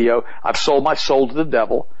in a video, I've sold my soul to the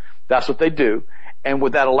devil. That's what they do. And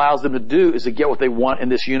what that allows them to do is to get what they want in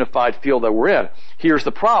this unified field that we're in. Here's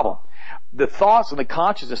the problem. The thoughts and the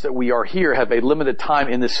consciousness that we are here have a limited time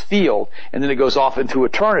in this field, and then it goes off into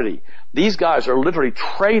eternity. These guys are literally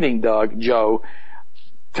trading, Joe,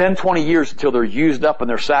 10, 20 years until they're used up in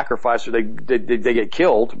their sacrifice or they get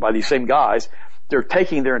killed by these same guys. They're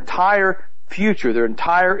taking their entire future, their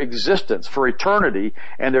entire existence for eternity,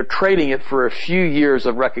 and they're trading it for a few years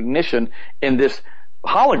of recognition in this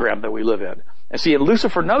hologram that we live in. And see, and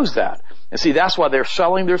Lucifer knows that. And see, that's why they're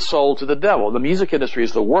selling their soul to the devil. The music industry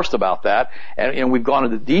is the worst about that. And we've gone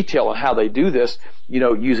into detail on how they do this,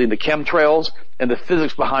 using the chemtrails and the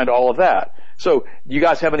physics behind all of that. So, do you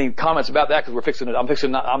guys have any comments about that? Because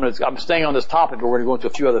I'm staying on this topic, but we're going to go into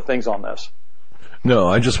a few other things on this. No,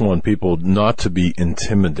 I just want people not to be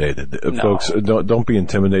intimidated. No. Folks, don't be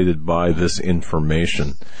intimidated by this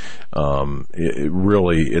information.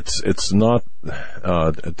 It's not,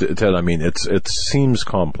 Ted, I mean, it seems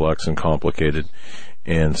complex and complicated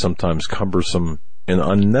and sometimes cumbersome and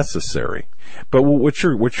unnecessary. But what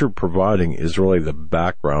you're providing is really the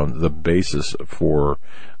background, the basis for,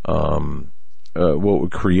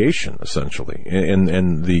 creation, essentially,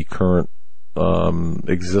 and the current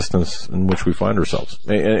existence in which we find ourselves.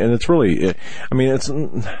 And it's really, I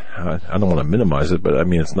don't want to minimize it, but I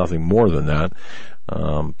mean, it's nothing more than that.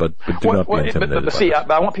 But do not be intimidated. But see,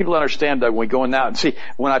 I want people to understand, Doug, when we go in now, and see,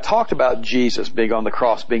 when I talked about Jesus being on the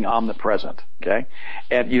cross, being omnipresent, okay,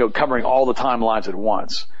 and, covering all the timelines at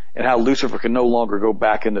once, and how Lucifer can no longer go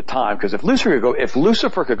back into time, because if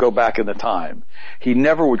Lucifer could go back into time, he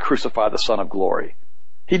never would crucify the Son of Glory.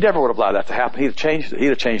 He never would have allowed that to happen. He'd have changed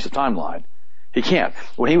the timeline. He can't.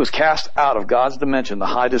 When he was cast out of God's dimension, the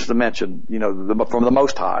highest dimension, from the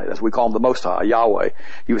Most High, as we call him, the Most High, Yahweh,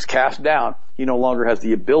 he was cast down. He no longer has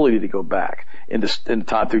the ability to go back in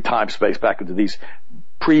time, through time, space, back into these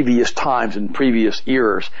previous times and previous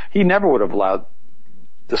eras. He never would have allowed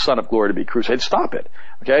the Son of Glory to be crucified. Stop it.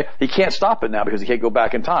 Okay? He can't stop it now because he can't go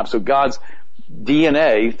back in time. So God's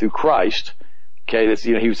DNA through Christ, okay, that's,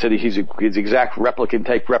 he said he's exact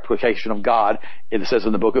replication of God. It says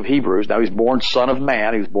in the book of Hebrews. Now he's born Son of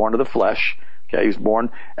Man. He was born of the flesh. Okay, he was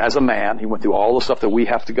born as a man. He went through all the stuff that we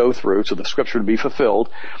have to go through so the scripture would be fulfilled.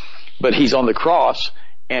 But he's on the cross,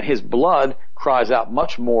 and his blood cries out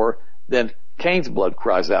much more than Cain's blood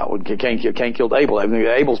cries out. When Cain killed Abel,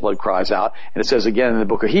 Abel's blood cries out, and it says again in the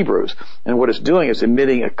book of Hebrews. And what it's doing is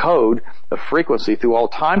emitting a code, a frequency through all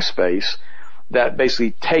time-space that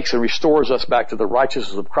basically takes and restores us back to the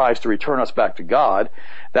righteousness of Christ to return us back to God.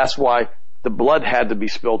 That's why the blood had to be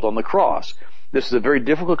spilled on the cross. This is a very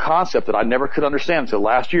difficult concept that I never could understand until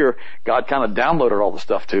last year. God kind of downloaded all the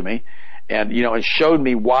stuff to me. And, and showed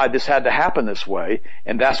me why this had to happen this way,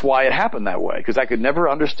 and that's why it happened that way, because I could never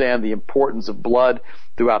understand the importance of blood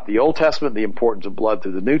throughout the Old Testament, the importance of blood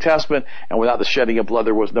through the New Testament, and without the shedding of blood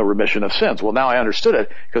there was no remission of sins. Well, now I understood it,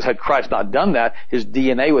 because had Christ not done that, his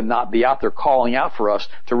DNA would not be out there calling out for us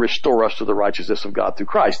to restore us to the righteousness of God through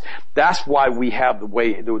Christ. That's why we have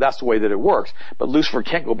that's the way that it works. But Lucifer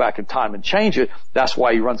can't go back in time and change it. That's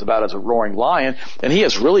why he runs about as a roaring lion, and he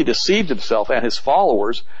has really deceived himself and his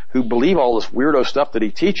followers who believe all this weirdo stuff that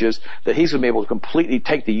he teaches, that he's going to be able to completely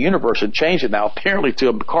take the universe and change it now, apparently to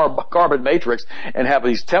a carbon matrix, and have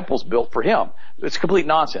these temples built for him. It's complete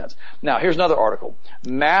nonsense. Now, here's another article.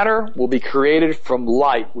 Matter will be created from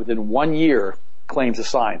light within 1 year, claims a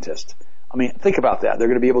scientist. I mean, think about that. They're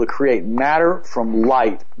going to be able to create matter from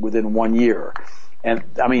light within 1 year. And,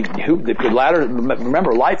 I mean,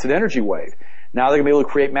 remember, light's an energy wave. Now they're going to be able to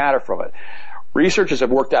create matter from it. Researchers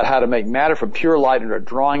have worked out how to make matter from pure light and are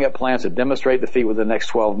drawing up plans to demonstrate the feat within the next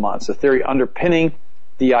 12 months. The theory underpinning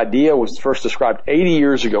The idea was first described 80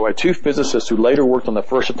 years ago by two physicists who later worked on the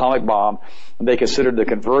first atomic bomb, and they considered the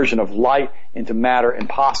conversion of light into matter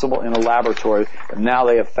impossible in a laboratory, and now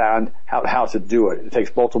they have found how to do it. It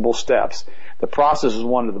takes multiple steps. The process is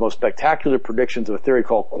one of the most spectacular predictions of a theory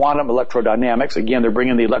called quantum electrodynamics. Again, they're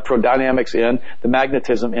bringing the electrodynamics in, the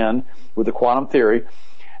magnetism in, with the quantum theory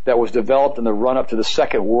that was developed in the run-up to the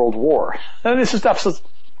Second World War. And this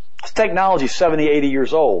technology is 70, 80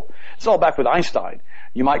 years old. It's all back with Einstein.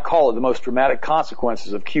 You might call it the most dramatic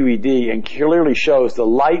consequences of QED, and clearly shows the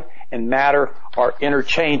light and matter are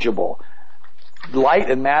interchangeable. Light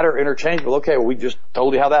and matter interchangeable. Okay, well, we just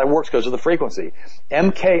told you how that works because of the frequency.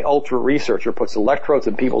 MK Ultra researcher puts electrodes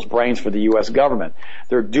in people's brains for the U.S. government.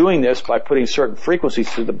 They're doing this by putting certain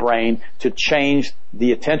frequencies through the brain to change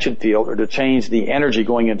the attention field, or to change the energy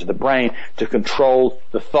going into the brain, to control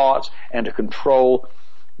the thoughts and to control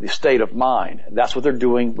the state of mind. That's what they're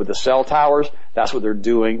doing with the cell towers. That's what they're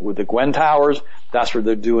doing with the Gwen towers. That's what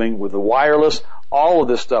they're doing with the wireless. All of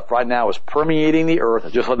this stuff right now is permeating the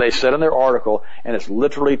earth, just like they said in their article, and it's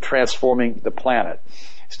literally transforming the planet.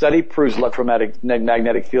 Study proves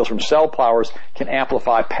electromagnetic fields from cell towers can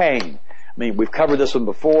amplify pain. I mean, we've covered this one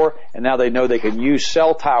before, and now they know they can use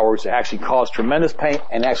cell towers to actually cause tremendous pain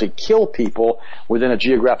and actually kill people within a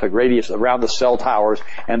geographic radius around the cell towers,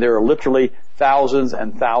 and there are literally thousands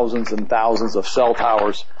and thousands and thousands of cell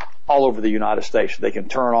towers all over the United States they can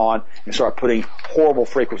turn on and start putting horrible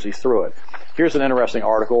frequencies through it. Here's an interesting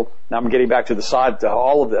article. Now I'm getting back to the side to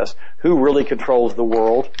all of this. Who really controls the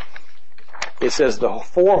world? It says the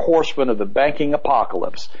four horsemen of the banking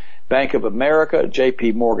apocalypse. Bank of America,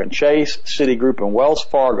 J.P. Morgan Chase, Citigroup, and Wells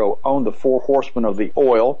Fargo own the four horsemen of the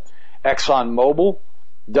oil. ExxonMobil,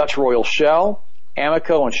 Dutch Royal Shell,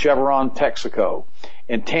 Amoco, and Chevron Texaco,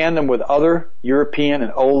 in tandem with other European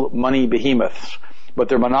and old money behemoths. But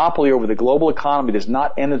their monopoly over the global economy does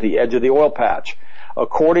not end at the edge of the oil patch.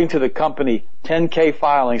 According to the company 10K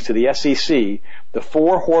filings to the SEC, the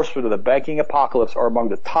four horsemen of the banking apocalypse are among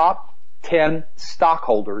the top 10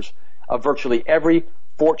 stockholders of virtually every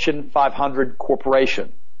Fortune 500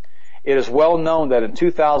 corporation. It is well known that in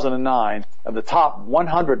 2009, of the top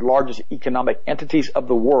 100 largest economic entities of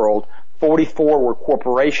the world, 44 were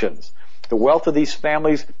corporations. The wealth of these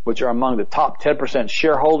families, which are among the top 10%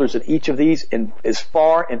 shareholders in each of these, is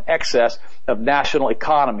far in excess of national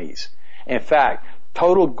economies. In fact,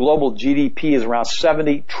 total global GDP is around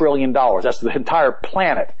 $70 trillion. That's the entire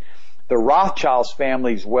planet. The Rothschilds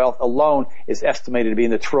family's wealth alone is estimated to be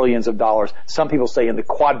in the trillions of dollars. Some people say in the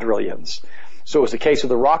quadrillions. So it's the case of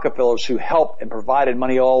the Rockefellers, who helped and provided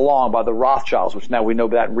money all along by the Rothschilds, which now we know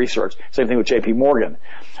that in research. Same thing with J.P. Morgan.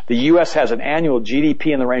 The U.S. has an annual GDP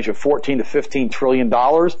in the range of $14 to $15 trillion,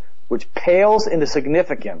 which pales into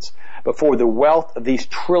significance before the wealth of these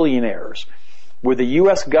trillionaires. With the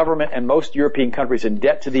U.S. government and most European countries in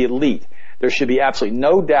debt to the elite, there should be absolutely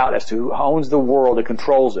no doubt as to who owns the world and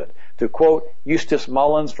controls it. To quote Eustace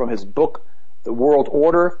Mullins from his book, The World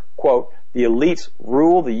Order, quote, the elites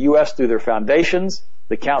rule the U.S. through their foundations,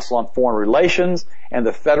 the Council on Foreign Relations, and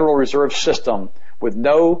the Federal Reserve System, with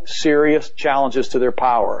no serious challenges to their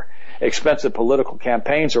power. Expensive political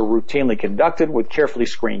campaigns are routinely conducted with carefully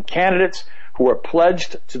screened candidates who are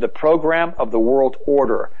pledged to the program of the world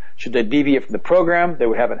order. Should they deviate from the program, they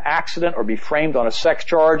would have an accident or be framed on a sex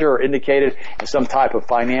charge or indicated in some type of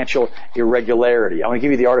financial irregularity. I'm going to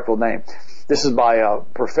give you the article name. This is by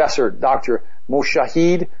Professor Dr.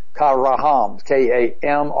 Moshahid Kamran,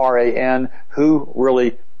 Kamran, Who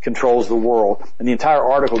Really Controls the World. And the entire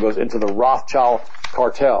article goes into the Rothschild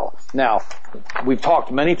cartel. Now, we've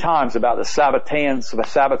talked many times about the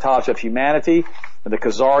sabotage of humanity, the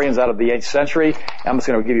Khazarians out of the 8th century. I'm just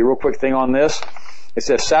going to give you a real quick thing on this. It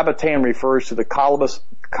says Sabbatean refers to the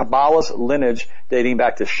Kabbalist lineage dating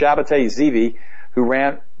back to Shabbatai Zevi, who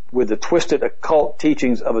ran with the twisted occult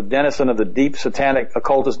teachings of a denizen of the deep satanic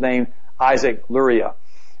occultist named Isaac Luria.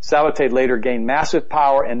 Sabbatai later gained massive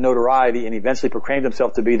power and notoriety and eventually proclaimed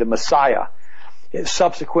himself to be the Messiah. His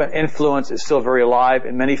subsequent influence is still very alive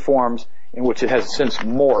in many forms in which it has since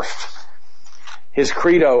morphed. His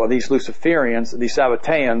credo of these Luciferians, these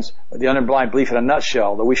Sabbateans, the underlying belief in a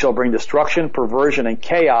nutshell, that we shall bring destruction, perversion, and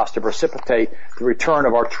chaos to precipitate the return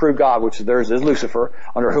of our true God, which theirs is Lucifer,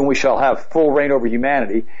 under whom we shall have full reign over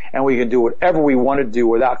humanity, and we can do whatever we want to do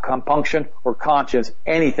without compunction or conscience,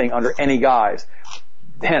 anything under any guise.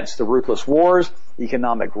 Hence the ruthless wars,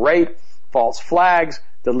 economic rape, false flags,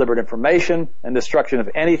 deliberate information, and destruction of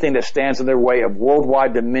anything that stands in their way of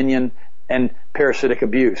worldwide dominion and parasitic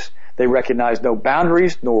abuse. They recognize no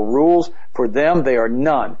boundaries, nor rules. For them, they are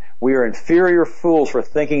none. We are inferior fools for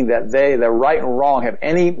thinking that the right and wrong have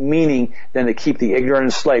any meaning than to keep the ignorant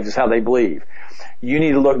enslaved, is how they believe. You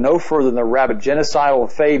need to look no further than the rabid genocidal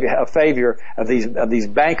behavior of these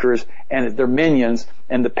bankers and their minions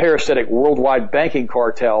and the parasitic worldwide banking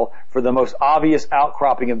cartel for the most obvious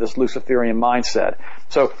outcropping of this Luciferian mindset.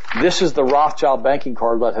 So this is the Rothschild banking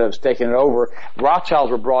cartel that has taken it over.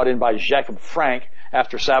 Rothschilds were brought in by Jacob Frank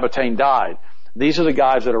after Sabbatain died. These are the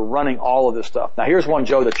guys that are running all of this stuff. Now here's one,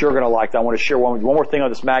 Joe, that you're going to like. I want to share one more thing on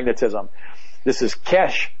this magnetism. This is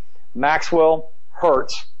Kesh, Maxwell,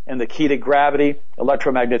 Hertz, and the key to gravity,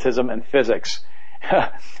 electromagnetism, and physics.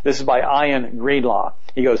 This is by Ian Greenlaw.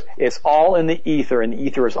 He goes, it's all in the ether, and the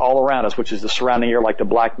ether is all around us, which is the surrounding air, like the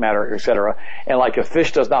black matter, etc. And like a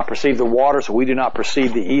fish does not perceive the water, so we do not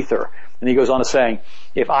perceive the ether. And he goes on to saying,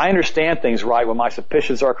 if I understand things right, when my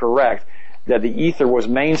suspicions are correct, that the ether was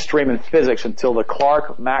mainstream in physics until the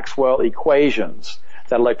Clark-Maxwell equations,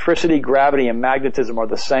 that electricity, gravity, and magnetism are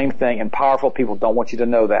the same thing, and powerful people don't want you to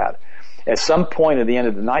know that. At some point at the end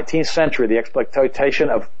of the 19th century, the exploitation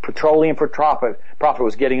of petroleum for profit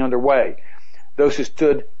was getting underway. Those who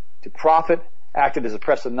stood to profit acted as a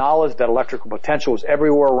press of knowledge that electrical potential was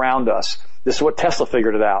everywhere around us. This is what Tesla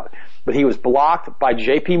figured it out. But he was blocked by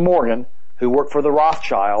J.P. Morgan, who worked for the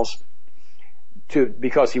Rothschilds,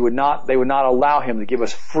 because they would not allow him to give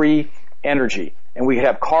us free energy. And we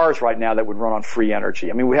have cars right now that would run on free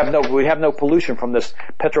energy. I mean, we have no pollution from this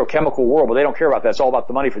petrochemical world, but they don't care about that. It's all about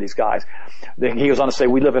the money for these guys. Then he goes on to say,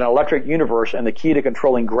 we live in an electric universe, and the key to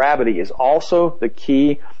controlling gravity is also the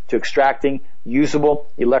key to extracting usable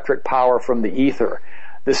electric power from the ether.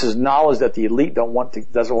 This is knowledge that the elite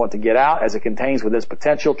doesn't want to get out, as it contains with its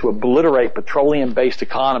potential to obliterate petroleum-based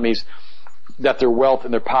economies that their wealth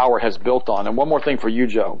and their power has built on. And one more thing for you,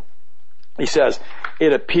 Joe. He says,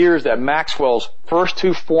 it appears that Maxwell's first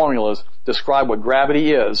two formulas describe what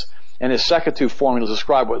gravity is, and his second two formulas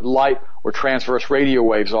describe what light or transverse radio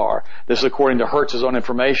waves are. This is according to Hertz's own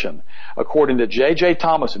information. According to J.J.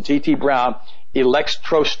 Thomas and T.T. Brown,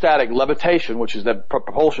 electrostatic levitation, which is the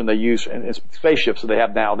propulsion they use in spaceships that they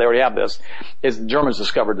have now, they already have this, the Germans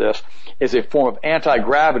discovered this, is a form of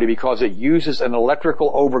anti-gravity because it uses an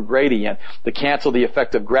electrical overgradient to cancel the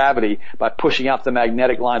effect of gravity by pushing out the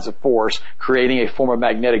magnetic lines of force, creating a form of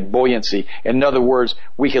magnetic buoyancy. In other words,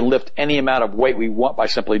 we can lift any amount of weight we want by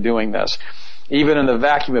simply doing this. Even in the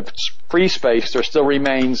vacuum of free space, there still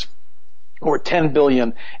remains over 10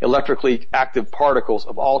 billion electrically active particles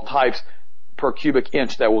of all types per cubic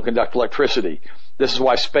inch that will conduct electricity. This is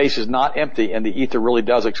why space is not empty and the ether really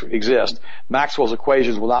does exist. Maxwell's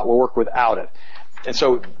equations will work without it. And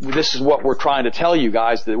so this is what we're trying to tell you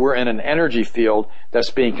guys, that we're in an energy field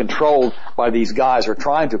that's being controlled by these guys who are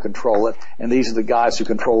trying to control it, and these are the guys who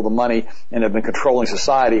control the money and have been controlling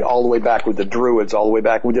society all the way back with the Druids, all the way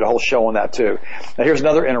back. We did a whole show on that too. Now here's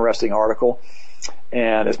another interesting article,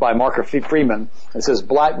 and it's by Mark Freeman. It says,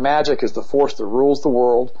 black magic is the force that rules the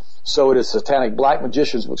world. So it is satanic black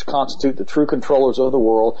magicians which constitute the true controllers of the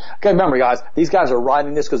world. Okay, remember guys, these guys are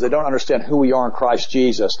writing this because they don't understand who we are in Christ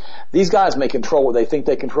Jesus. These guys may control what they think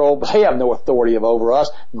they control, but they have no authority over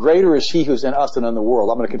us. Greater is he who's in us than in the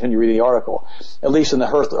world. I'm going to continue reading the article. At least in the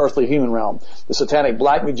earthly human realm. The satanic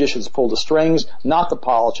black magicians pull the strings, not the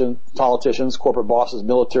politicians, corporate bosses,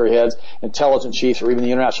 military heads, intelligence chiefs, or even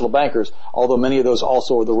the international bankers, although many of those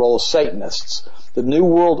also are the role of Satanists. The New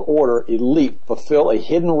World Order elite fulfill a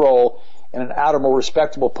hidden role and an outer, more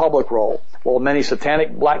respectable public role, while many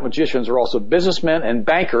satanic black magicians are also businessmen and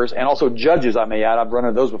bankers and also judges, I may add. I've run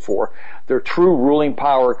into those before. Their true ruling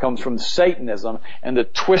power comes from Satanism and the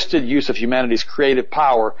twisted use of humanity's creative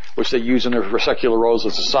power, which they use in their secular roles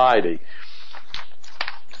of society.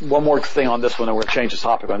 One more thing on this one, and we're going to change the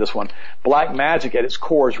topic on this one. Black magic at its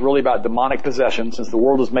core is really about demonic possession, since the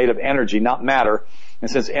world is made of energy, not matter. And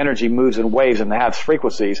since energy moves in waves and has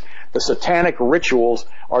frequencies, the satanic rituals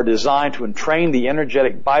are designed to entrain the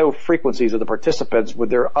energetic biofrequencies of the participants with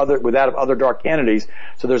that of other dark entities,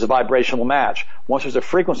 so there's a vibrational match. Once there's a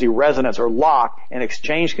frequency resonance or lock, an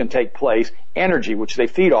exchange can take place. Energy, which they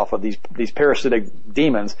feed off of, these parasitic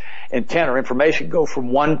demons, intent or information go from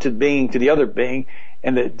one being to the other being,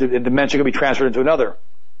 and the dimension can be transferred into another.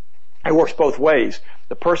 It works both ways.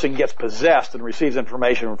 The person gets possessed and receives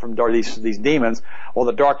information from these demons, while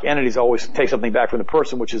the dark entities always take something back from the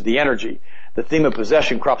person, which is the energy. The theme of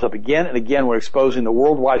possession crops up again and again when exposing the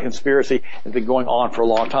worldwide conspiracy has been going on for a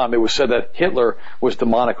long time. It was said that Hitler was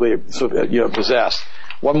demonically possessed.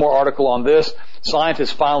 One more article on this.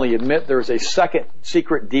 Scientists finally admit there's a second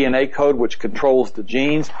secret DNA code which controls the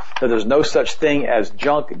genes, that there's no such thing as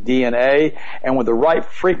junk DNA, and when the right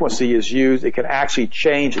frequency is used, it can actually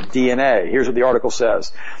change DNA. Here's what the article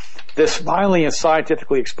says. This finally and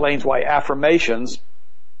scientifically explains why affirmations,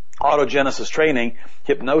 autogenesis training,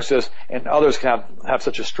 hypnosis, and others can have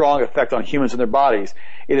such a strong effect on humans and their bodies.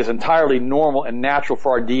 It is entirely normal and natural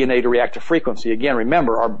for our DNA to react to frequency. Again,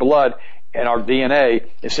 remember, our blood and our DNA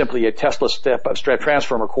is simply a Tesla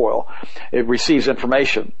transformer coil. It receives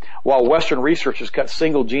information. While Western researchers cut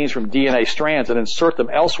single genes from DNA strands and insert them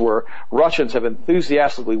elsewhere, Russians have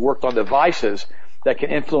enthusiastically worked on devices that can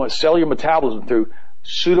influence cellular metabolism through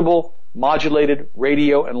suitable modulated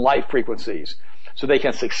radio and light frequencies. So they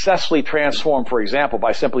can successfully transform, for example,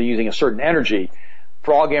 by simply using a certain energy,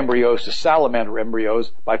 frog embryos to salamander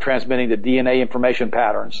embryos by transmitting the DNA information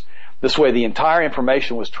patterns. This way, the entire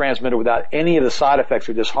information was transmitted without any of the side effects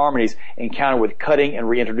or disharmonies encountered with cutting and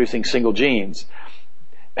reintroducing single genes.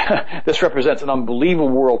 This represents an unbelievable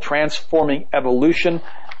world, transforming evolution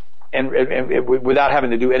and without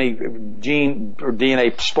having to do any gene or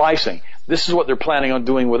DNA splicing. This is what they're planning on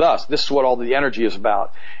doing with us. This is what all the energy is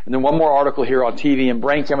about. And then one more article here on TV and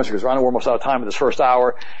brain chemistry, because I know we're almost out of time in this first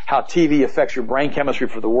hour, how TV affects your brain chemistry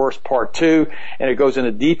for the worst, part 2. And it goes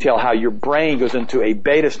into detail how your brain goes into a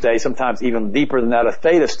beta state, sometimes even deeper than that, a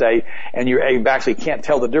theta state, and you actually can't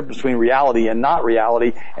tell the difference between reality and not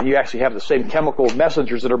reality, and you actually have the same chemical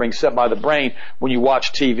messengers that are being sent by the brain when you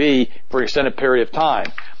watch TV for an extended period of time.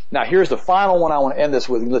 Now, here's the final one I want to end this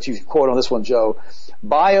with, and let you quote on this one, Joe.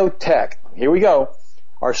 Biotech, here we go,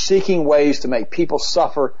 are seeking ways to make people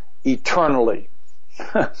suffer eternally.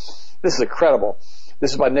 This is incredible.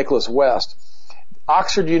 This is by Nicholas West.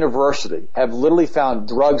 Oxford University have literally found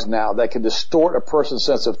drugs now that can distort a person's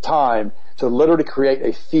sense of time to literally create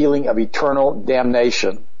a feeling of eternal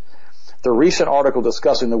damnation. The recent article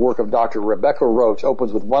discussing the work of Dr. Rebecca Roach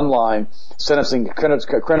opens with one line, sentencing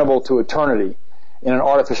criminal to eternity in an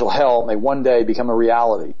artificial hell may one day become a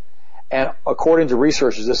reality. And according to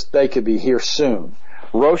researchers, this day could be here soon.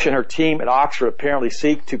 Roach and her team at Oxford apparently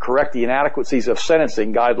seek to correct the inadequacies of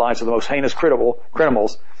sentencing guidelines for the most heinous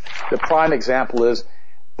criminals. The prime example is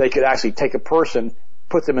they could actually take a person,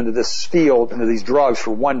 put them into this field, into these drugs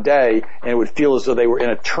for one day, and it would feel as though they were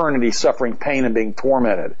in eternity suffering pain and being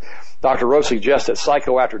tormented. Dr. Roach suggests that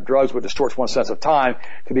psychoactive drugs, which distorts one's sense of time,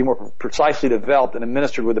 could be more precisely developed and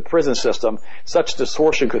administered with the prison system. Such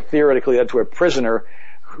distortion could theoretically lead to a prisoner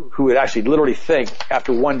who would actually literally think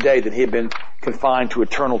after one day that he had been confined to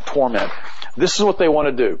eternal torment. This is what they want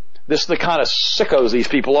to do. This is the kind of sickos these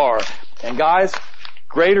people are. And guys,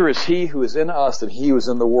 greater is he who is in us than he who is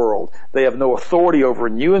in the world. They have no authority over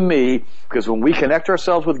you and me, because when we connect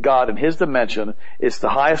ourselves with God in his dimension, it's the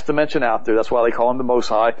highest dimension out there. That's why they call him the Most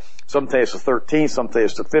High. Some say it's the 13th, some say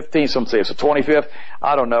it's the 15th, some say it's the 25th.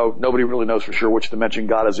 I don't know. Nobody really knows for sure which dimension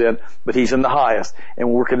God is in, but he's in the highest. And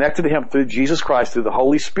when we're connected to him through Jesus Christ, through the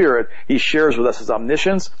Holy Spirit, he shares with us his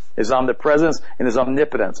omniscience, his omnipresence, and his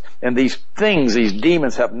omnipotence. And these things, these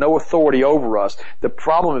demons, have no authority over us. The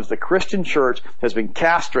problem is the Christian church has been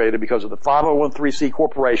castrated because of the 501(c)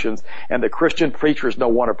 corporations, and the Christian preachers no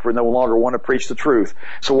longer want to preach the truth.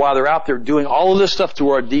 So while they're out there doing all of this stuff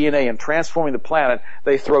to our DNA and transforming the planet,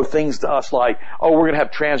 they throw things to us like, oh, we're going to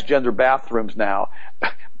have transgender bathrooms now.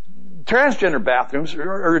 Transgender bathrooms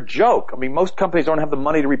are a joke. I mean, most companies don't have the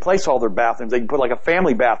money to replace all their bathrooms. They can put like a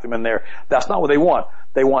family bathroom in there. That's not what they want.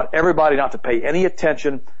 They want everybody not to pay any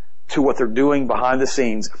attention to what they're doing behind the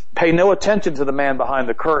scenes. Pay no attention to the man behind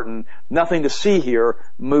the curtain. Nothing to see here.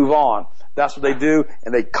 Move on. That's what they do,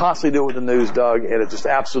 and they constantly do it with the news, Doug, and it just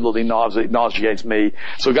absolutely nauseates me.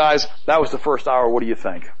 So guys, that was the first hour. What do you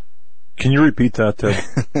think? Can you repeat that, Ted?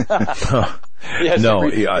 Yes, no,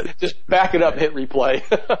 just back it up, hit replay.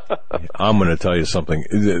 I'm going to tell you something.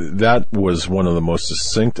 That was one of the most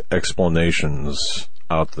succinct explanations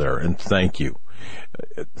out there, and thank you.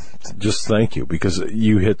 Just thank you, because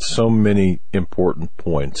you hit so many important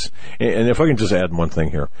points. And if I can just add one thing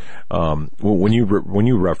here, when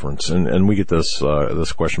you reference, and we get this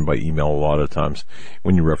question by email a lot of times,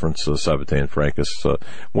 when you reference Sabbatai and Frankus,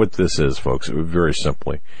 what this is, folks, very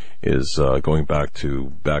simply, is going back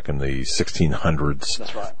in the 1600s.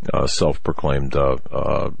 That's right. Self-proclaimed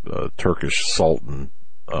Turkish Sultan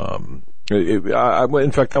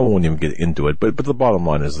In fact, I won't even get into it, but the bottom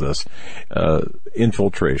line is this.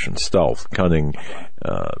 Infiltration, stealth, cunning,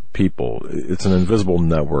 people. It's an invisible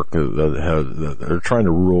network that they're trying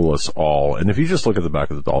to rule us all. And if you just look at the back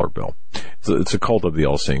of the dollar bill, it's a cult of the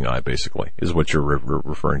all-seeing eye, basically, is what you're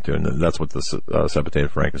referring to. And that's what the Sabbatai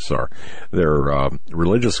and Frankists are. They're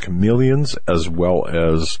religious chameleons as well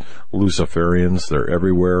as Luciferians. They're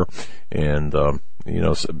everywhere. And,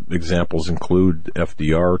 examples include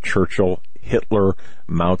FDR, Churchill, Hitler,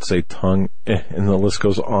 Mao Zedong, and the list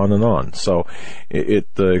goes on and on. So it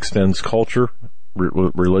extends culture,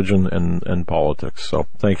 religion, and politics. So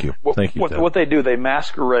thank you. Thank you, Ted. What they do, they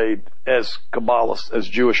masquerade as Kabbalists, as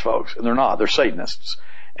Jewish folks, and they're not. They're Satanists.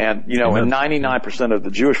 And, and 99% of the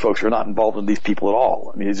Jewish folks are not involved in these people at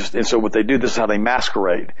all. I mean, and so what they do, this is how they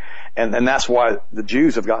masquerade. And that's why the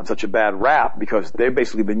Jews have gotten such a bad rap, because they've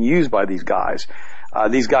basically been used by these guys.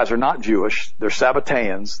 These guys are not Jewish. They're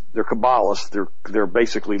Sabbateans. They're Kabbalists. They're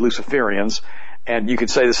basically Luciferians. And you could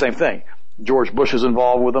say the same thing. George Bush is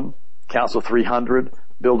involved with them. Council 300,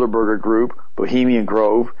 Bilderberger Group, Bohemian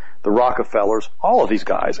Grove, the Rockefellers, all of these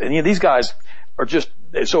guys. And these guys are just,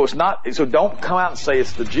 so don't come out and say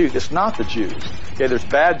it's the Jews. It's not the Jews. Okay, there's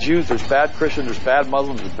bad Jews, there's bad Christians, there's bad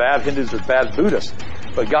Muslims, there's bad Hindus, there's bad Buddhists.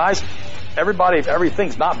 But guys,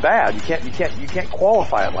 everything's not bad. You can't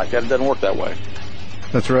qualify it like that. It doesn't work that way.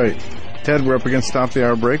 That's right. Ted, we're up against top of the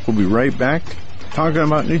hour break. We'll be right back talking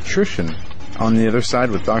about nutrition on the other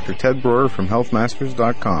side with Dr. Ted Broer from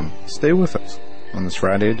healthmasters.com. Stay with us on this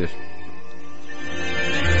Friday edition.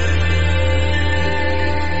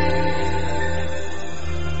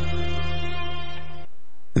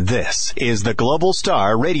 This is the Global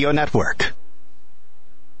Star Radio Network.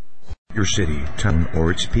 Your city, town,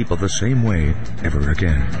 or its people the same way ever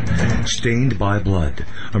again. Stained by Blood,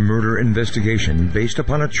 a murder investigation based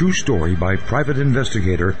upon a true story by private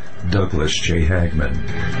investigator Douglas J. Hagman.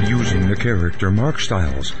 Using the character Mark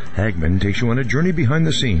Stiles, Hagman takes you on a journey behind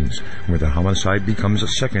the scenes where the homicide becomes a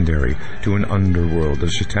secondary to an underworld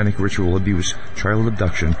of satanic ritual abuse, child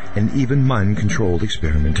abduction, and even mind-controlled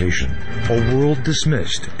experimentation. A world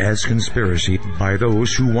dismissed as conspiracy by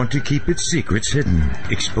those who want to keep its secrets hidden,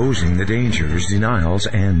 exposing the dangers, denials,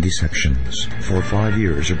 and deceptions. For 5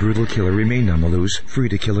 years, a brutal killer remained on the loose, free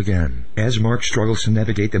to kill again. As Mark struggles to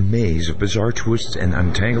navigate the maze of bizarre twists and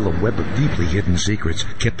untangle a web of deeply hidden secrets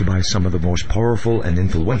kept by some of the most powerful and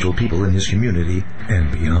influential people in his community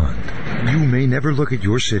and beyond. You may never look at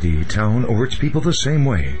your city, town, or its people the same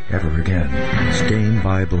way ever again. Stained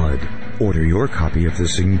by Blood. Order your copy of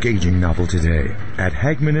this engaging novel today at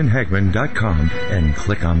HagmanandHagman.com and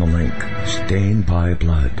click on the link. Stained by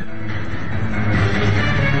Blood.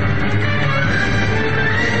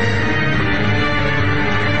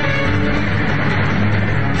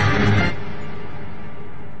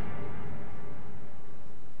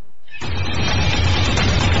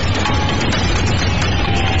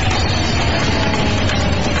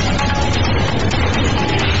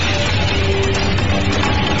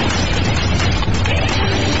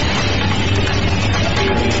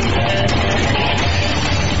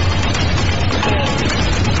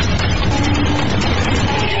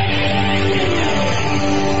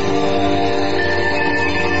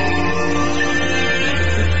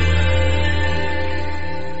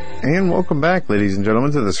 Welcome back, ladies and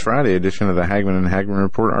gentlemen, to this Friday edition of the Hagman and Hagman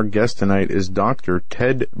Report. Our guest tonight is Dr.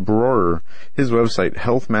 Ted Broer. His website,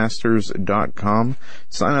 healthmasters.com.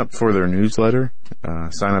 Sign up for their newsletter.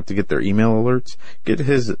 Sign up to get their email alerts. Get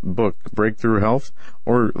his book, Breakthrough Health,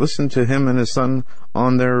 or listen to him and his son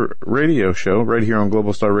on their radio show right here on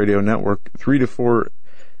Global Star Radio Network, 3 to 4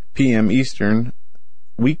 p.m. Eastern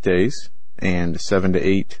weekdays and 7 to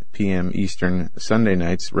 8 p.m. Eastern Sunday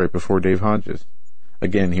nights right before Dave Hodges.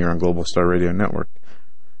 Again, here on Global Star Radio Network.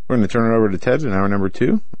 We're going to turn it over to Ted in hour number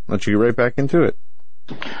 2. Let you get right back into it.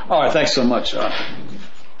 All right, thanks so much,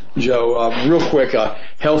 Joe. Real quick,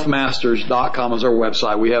 healthmasters.com is our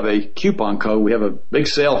website. We have a coupon code. We have a big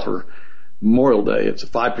sale for Memorial Day. It's a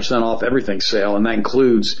 5% off everything sale, and that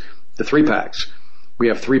includes the 3-packs. We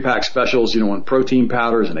have 3-pack specials, on protein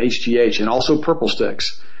powders and HGH, and also purple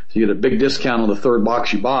sticks. So you get a big discount on the third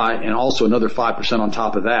box you buy, and also another 5% on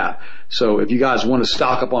top of that. So if you guys want to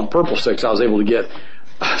stock up on purple sticks, I was able to get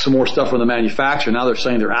some more stuff from the manufacturer. Now they're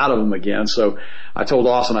saying they're out of them again. So I told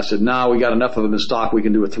Austin, I said, no, we got enough of them in stock. We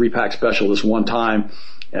can do a 3-pack special this one time,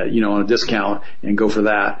 on a discount and go for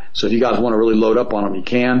that. So if you guys want to really load up on them, you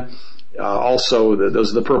can. Also,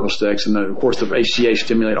 those are the purple sticks, and then, of course, the HGH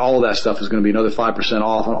Stimulate. All of that stuff is going to be another 5%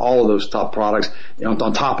 off on all of those top products, on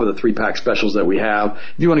top of the 3-pack specials that we have.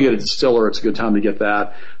 If you want to get a distiller, it's a good time to get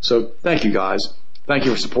that. So, thank you guys. Thank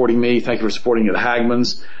you for supporting me. Thank you for supporting the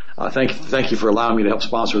Hagmans. Thank you for allowing me to help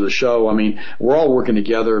sponsor the show. I mean, we're all working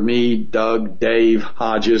together. Me, Doug, Dave,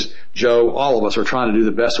 Hodges, Joe, all of us are trying to do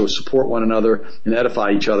the best to support one another and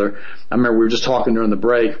edify each other. I remember we were just talking during the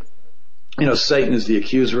break. You know, Satan is the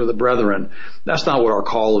accuser of the brethren. That's not what our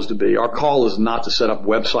call is to be. Our call is not to set up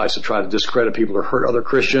websites to try to discredit people or hurt other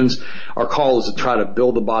Christians. Our call is to try to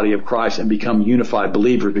build the body of Christ and become unified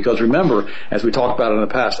believers. Because remember, as we talked about in the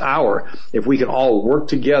past hour, if we can all work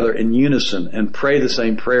together in unison and pray the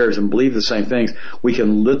same prayers and believe the same things, we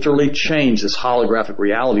can literally change this holographic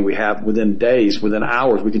reality we have within days, within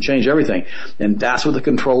hours. We can change everything. And that's what the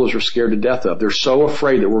controllers are scared to death of. They're so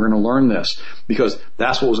afraid that we're going to learn this because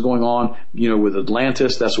that's what was going on, you know, with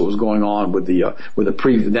Atlantis. That's what was going on with the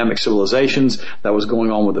pre-Adamic civilizations. That was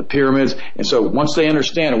going on with the pyramids. And so once they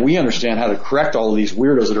understand and we understand how to correct all of these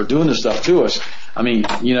weirdos that are doing this stuff to us, I mean,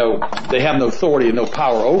 you know, they have no authority and no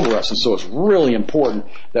power over us. And so it's really important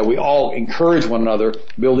that we all encourage one another,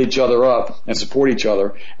 build each other up, and support each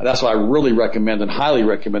other. And that's why I really recommend and highly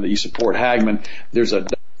recommend that you support Hagmann. There's a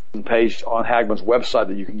page on Hagmann's website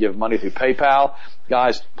that you can give money through PayPal.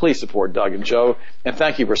 Guys, please support Doug and Joe, and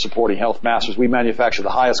thank you for supporting Health Masters. We manufacture the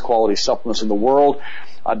highest quality supplements in the world.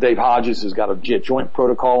 Dave Hodges has got a joint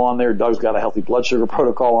protocol on there. Doug's got a healthy blood sugar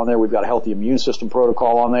protocol on there. We've got a healthy immune system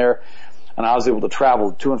protocol on there. And I was able to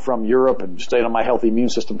travel to and from Europe and stay on my healthy immune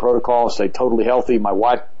system protocol and stay totally healthy. My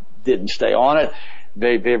wife didn't stay on it.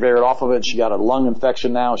 They veered off of it. She got a lung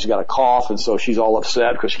infection now. She got a cough, and so she's all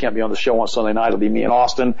upset because she can't be on the show on Sunday night. It'll be me in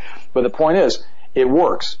Austin. But the point is, it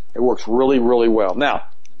works. It works really, really well. Now,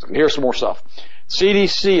 here's some more stuff.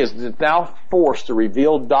 CDC is now forced to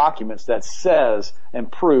reveal documents that says and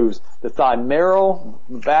proves the thimerosal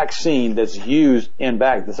vaccine that's used in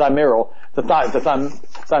thimerosal,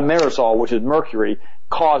 which is mercury,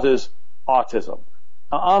 causes autism.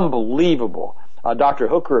 Unbelievable. Dr.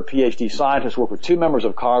 Hooker, a PhD scientist, worked with two members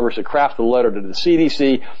of Congress to craft a letter to the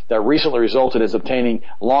CDC that recently resulted in obtaining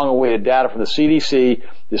long-awaited data from the CDC.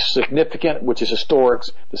 The significant, which is historic,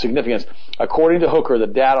 the significance. According to Hooker, the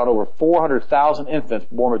data on over 400,000 infants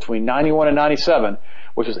born between 91 and 97,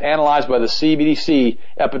 which was analyzed by the CDC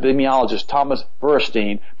epidemiologist Thomas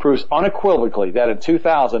Verstein, proves unequivocally that in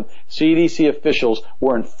 2000, CDC officials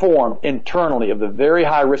were informed internally of the very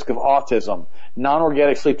high risk of autism,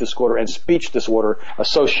 non-organic sleep disorder, and speech disorder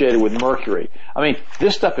associated with mercury. I mean,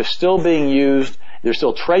 this stuff is still being used. There's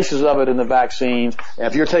still traces of it in the vaccines. And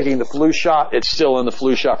if you're taking the flu shot, it's still in the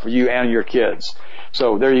flu shot for you and your kids.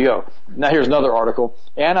 So there you go. Now here's another article.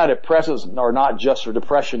 Antidepressants are not just for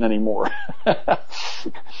depression anymore.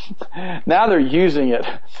 Now they're using it.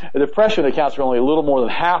 Depression accounts for only a little more than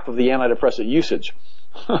half of the antidepressant usage.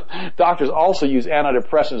 Doctors also use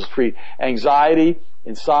antidepressants to treat anxiety,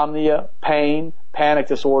 insomnia, pain, panic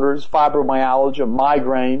disorders, fibromyalgia,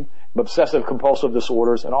 migraine, obsessive compulsive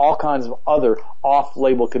disorders, and all kinds of other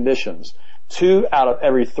off-label conditions. 2 out of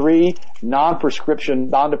every 3 non-depression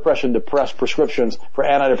depressed prescriptions for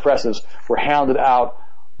antidepressants were handed out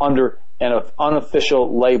under an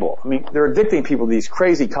unofficial label. I mean, they're addicting people to these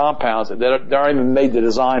crazy compounds that aren't even made to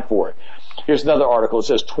design for it. Here's another article. It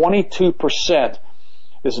says 22%,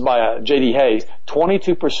 this is by J.D. Hayes,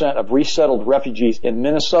 22% of resettled refugees in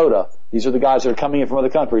Minnesota, these are the guys that are coming in from other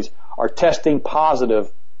countries, are testing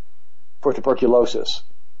positive for tuberculosis.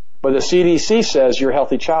 But the CDC says your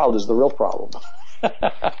healthy child is the real problem.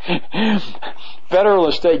 Federal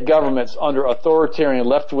and state governments under authoritarian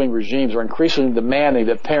left-wing regimes are increasingly demanding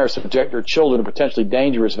that parents subject their children to potentially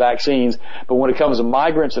dangerous vaccines. But when it comes to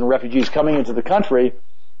migrants and refugees coming into the country,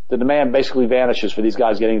 the demand basically vanishes for these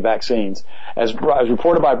guys getting vaccines. As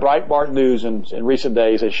reported by Breitbart News in recent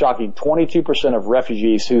days, a shocking 22% of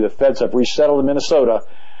refugees who the feds have resettled in Minnesota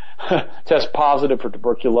test positive for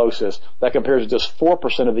tuberculosis. That compares to just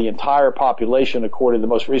 4% of the entire population, according to the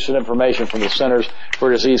most recent information from the Centers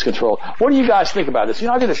for Disease Control. What do you guys think about this? You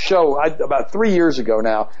know, I did a show about 3 years ago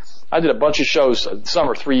now. I did a bunch of shows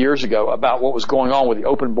summer 3 years ago about what was going on with the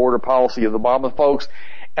open border policy of the Obama folks.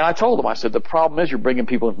 And I told them, I said, the problem is you're bringing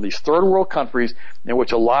people in from these third world countries in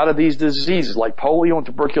which a lot of these diseases like polio and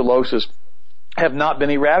tuberculosis have not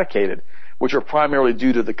been eradicated, which are primarily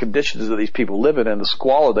due to the conditions that these people live in and the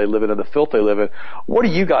squalor they live in and the filth they live in. What do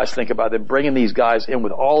you guys think about them bringing these guys in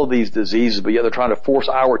with all of these diseases, but yet they're trying to force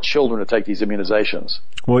our children to take these immunizations?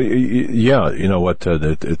 Well, yeah, you know what,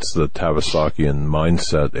 it's the Tavistokian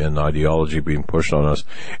mindset and ideology being pushed on us.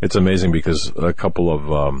 It's amazing because a couple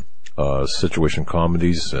of situation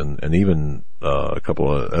comedies and even a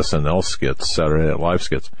couple of SNL skits, Saturday Night Live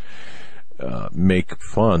skits, make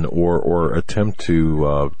fun or attempt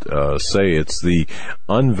to say it's the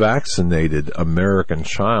unvaccinated American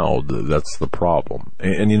child that's the problem.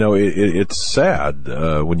 And it's sad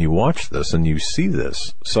when you watch this and you see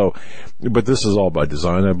this. So, but this is all by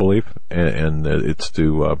design, I believe, and it's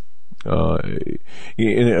to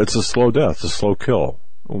it's a slow death, a slow kill.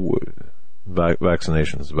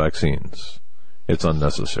 Vaccinations, vaccines, it's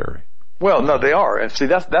unnecessary. Well, no, they are. And see,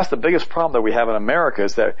 that's the biggest problem that we have in America,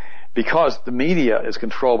 is that because the media is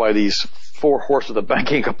controlled by these four horses of the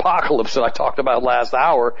banking apocalypse that I talked about last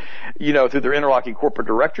hour, through their interlocking corporate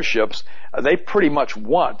directorships, they pretty much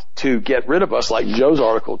want to get rid of us, like Joe's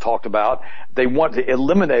article talked about. They want to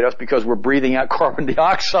eliminate us because we're breathing out carbon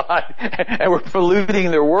dioxide and we're polluting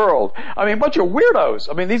their world. I mean, a bunch of weirdos.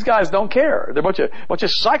 I mean, these guys don't care. They're a bunch of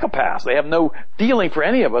psychopaths. They have no feeling for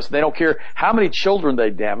any of us. They don't care how many children they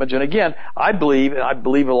damage. And again, I believe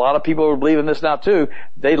a lot of people believe in this now too,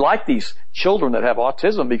 they like these children that have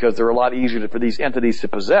autism because they're a lot easier for these entities to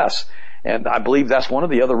possess. And I believe that's one of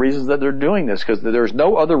the other reasons that they're doing this, because there's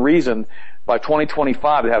no other reason by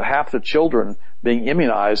 2025 to have half the children being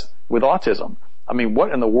immunized with autism. I mean,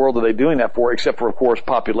 what in the world are they doing that for, except for, of course,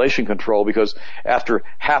 population control, because after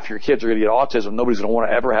half your kids are going to get autism, nobody's going to want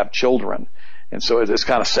to ever have children. And so it's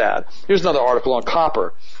kind of sad. Here's another article on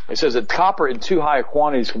copper. It says that copper in too high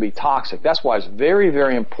quantities can be toxic. That's why it's very,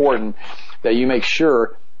 very important that you make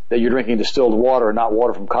sure that you're drinking distilled water and not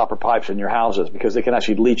water from copper pipes in your houses, because they can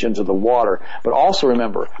actually leach into the water. But also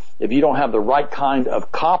remember, if you don't have the right kind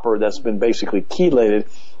of copper that's been basically chelated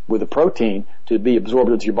with a protein to be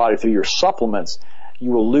absorbed into your body through your supplements, you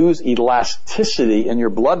will lose elasticity in your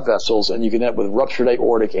blood vessels, and you can end up with ruptured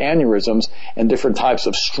aortic aneurysms and different types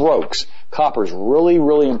of strokes. Copper is really,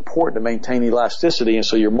 really important to maintain elasticity, and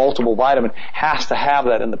so your multiple vitamin has to have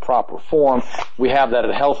that in the proper form. We have that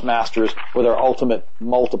at Health Masters with our Ultimate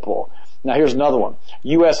Multiple. Now here's another one.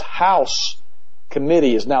 U.S. House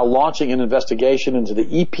Committee is now launching an investigation into the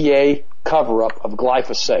EPA cover-up of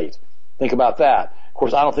glyphosate. Think about that. Of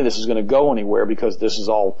course, I don't think this is going to go anywhere, because this is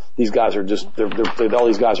all, these guys are just, all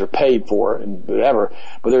these guys are paid for and whatever.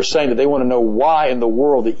 But they're saying that they want to know why in the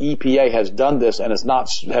world the EPA has done this and has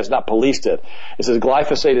not policed it. It says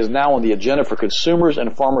glyphosate is now on the agenda for consumers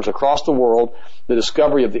and farmers across the world. The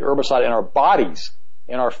discovery of the herbicide in our bodies,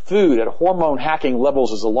 in our food, at hormone hacking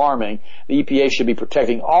levels is alarming. The EPA should be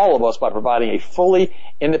protecting all of us by providing a fully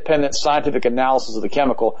independent scientific analysis of the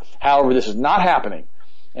chemical. However, this is not happening.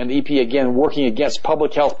 And the EPA, again, working against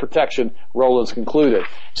public health protection, Rowland's concluded.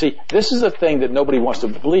 See, this is a thing that nobody wants to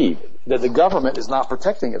believe, that the government is not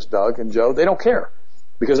protecting us, Doug and Joe. They don't care.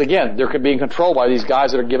 Because, again, they're being controlled by these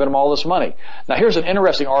guys that are giving them all this money. Now, here's an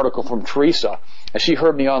interesting article from Teresa, and she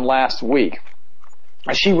heard me on last week.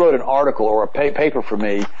 And she wrote an article or a paper for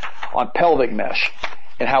me on pelvic mesh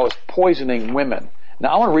and how it's poisoning women.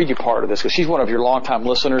 Now, I want to read you part of this, because she's one of your longtime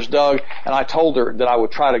listeners, Doug, and I told her that I would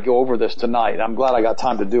try to go over this tonight, and I'm glad I got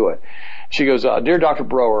time to do it. She goes, Dear Dr.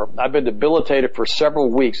 Broer, I've been debilitated for several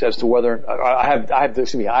weeks as to whether, I have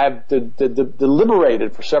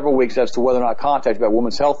deliberated for several weeks as to whether or not contact about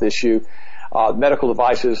women's health issue, medical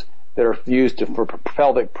devices that are used for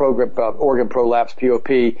pelvic organ prolapse,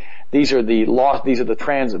 POP. These are the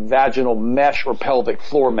transvaginal mesh or pelvic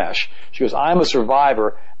floor mesh. She goes, I'm a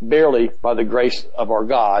survivor, barely by the grace of our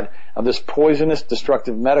God, of this poisonous,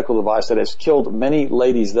 destructive medical device that has killed many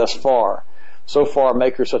ladies thus far. So far,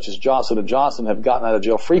 makers such as Johnson & Johnson have gotten out of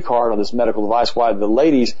jail free card on this medical device, while the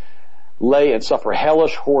ladies lay and suffer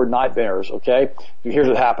hellish, horrid nightmares, okay? Here's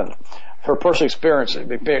what happened. Her personal experience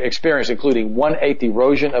including 1/8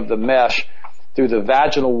 erosion of the mesh through the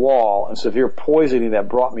vaginal wall and severe poisoning that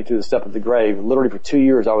brought me to the step of the grave. Literally for 2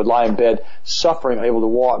 years I would lie in bed suffering, unable to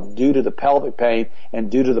walk due to the pelvic pain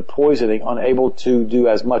and due to the poisoning, unable to do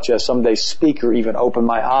as much as some days speak or even open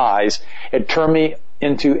my eyes. It turned me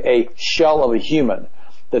into a shell of a human.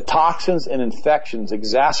 The toxins and infections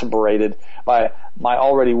exacerbated by my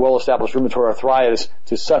already well-established rheumatoid arthritis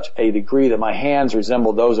to such a degree that my hands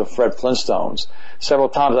resembled those of Fred Flintstone's. Several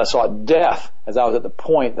times I saw death as I was at the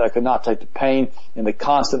point that I could not take the pain and the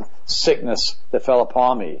constant sickness that fell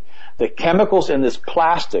upon me. The chemicals in this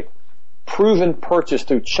plastic, proven purchased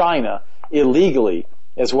through China illegally,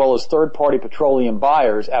 as well as third-party petroleum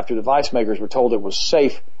buyers after device makers were told it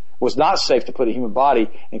was not safe to put in a human body,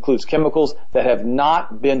 includes chemicals that have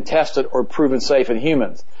not been tested or proven safe in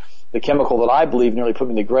humans. The chemical that I believe nearly put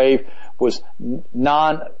me in the grave was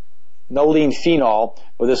nonylene phenol,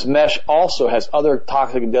 but this mesh also has other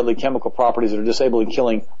toxic and deadly chemical properties that are disabling and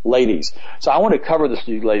killing ladies. So I want to cover this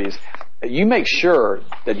to you ladies. You make sure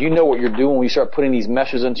that you know what you're doing when you start putting these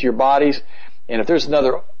meshes into your bodies. And if there's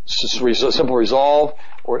another simple resolve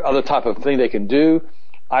or other type of thing they can do,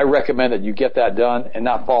 I recommend that you get that done and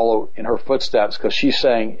not follow in her footsteps, because she's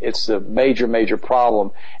saying it's a major, major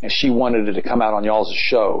problem, and she wanted it to come out on y'all's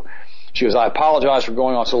show. She goes, I apologize for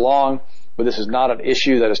going on so long, but this is not an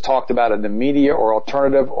issue that is talked about in the media or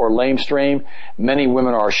alternative or lamestream. Many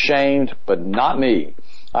women are ashamed, but not me.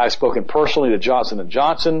 I've spoken personally to Johnson &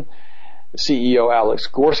 Johnson, the CEO Alex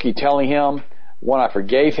Gorski, telling him, one, I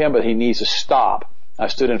forgave him, but he needs to stop. I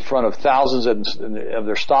stood in front of thousands of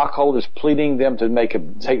their stockholders pleading them to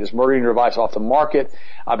take this murdering device off the market.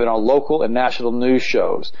 I've been on local and national news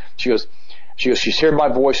shows. She goes, she's heard my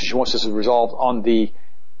voice and she wants this resolved on the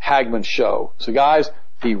Hagmann show. So guys,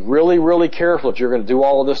 be really, really careful if you're going to do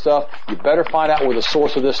all of this stuff. You better find out where the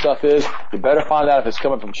source of this stuff is. You better find out if it's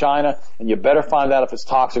coming from China, and you better find out if it's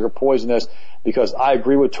toxic or poisonous, because I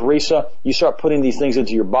agree with Teresa. You start putting these things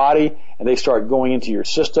into your body, and they start going into your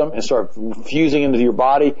system and start fusing into your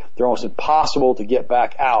body. They're almost impossible to get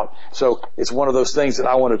back out. So it's one of those things that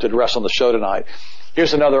I wanted to address on the show tonight.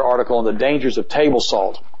 Here's another article on the dangers of table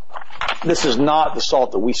salt. This is not the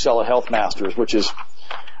salt that we sell at Health Masters, which is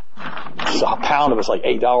a pound of it's like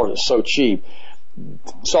 $8. It's so cheap.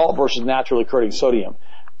 Salt versus naturally occurring sodium.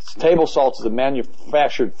 Table salt is a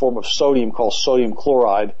manufactured form of sodium called sodium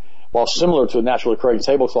chloride. While similar to a naturally occurring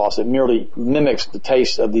table salt, it merely mimics the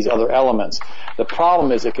taste of these other elements. The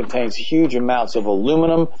problem is it contains huge amounts of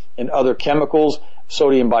aluminum and other chemicals,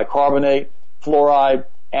 sodium bicarbonate, fluoride,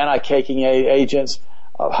 anti-caking agents,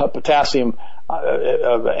 potassium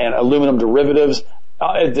and aluminum derivatives.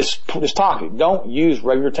 This toxic. Don't use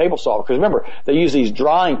regular table salt, because remember, they use these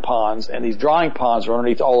drying ponds, and these drying ponds are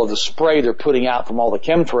underneath all of the spray they're putting out from all the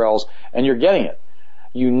chemtrails, and you're getting it.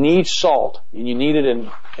 You need salt, and you need it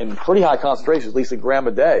in pretty high concentrations, at least a gram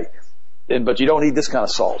a day. But you don't need this kind of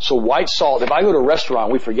salt. So white salt, if I go to a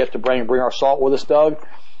restaurant, we forget to bring our salt with us, Doug.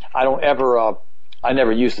 I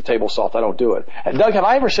never use the table salt. I don't do it. And Doug, have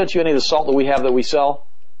I ever sent you any of the salt that we have that we sell?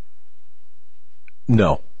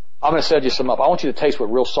 No. I'm going to send you some up. I want you to taste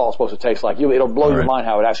what real salt is supposed to taste like. It'll blow your mind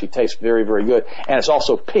how it actually tastes very, very good. And it's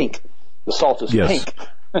also pink. The salt is pink.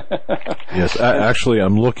 Yes, actually,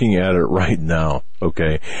 I'm looking at it right now.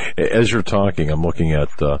 Okay, as you're talking, I'm looking at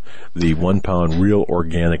the 1 pound real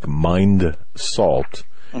organic mined salt,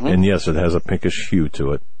 and yes, it has a pinkish hue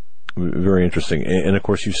to it. Very interesting. And of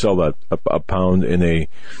course, you sell that a pound in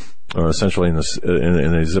essentially in a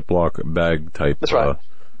Ziploc bag type. That's right.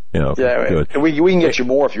 Yeah, good. We can get you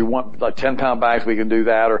more if you want, like 10-pound bags. We can do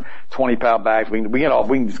that, or 20-pound bags. We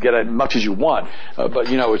can just get as much as you want. But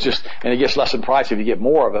it's just, and it gets less in price if you get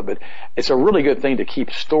more of it. But it's a really good thing to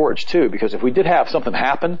keep storage too, because if we did have something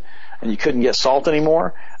happen and you couldn't get salt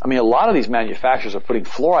anymore, I mean, a lot of these manufacturers are putting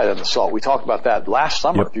fluoride in the salt. We talked about that last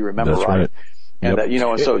summer, if you remember right. And that,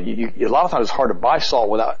 and so a lot of times it's hard to buy salt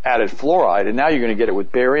without added fluoride, and now you're going to get it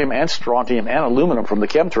with barium and strontium and aluminum from the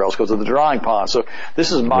chemtrails because of the drying pond. So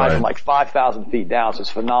this is buying from like 5,000 feet down, so it's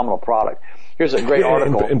a phenomenal product. Here's a great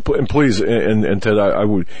article. And please, and Ted, I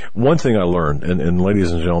would, one thing I learned, and ladies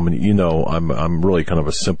and gentlemen, I'm really kind of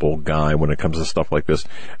a simple guy when it comes to stuff like this.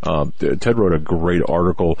 Ted wrote a great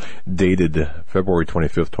article dated February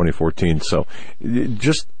 25th, 2014. So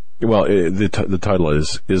the title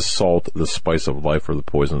is Salt the Spice of Life or the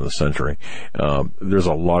Poison of the Century? There's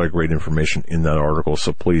a lot of great information in that article,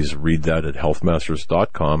 so please read that at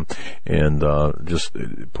healthmasters.com and just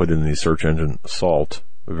put in the search engine salt,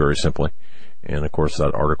 very simply. And of course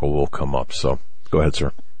that article will come up. So go ahead,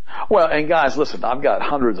 sir. Well, and guys, listen, I've got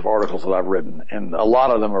hundreds of articles that I've written, and a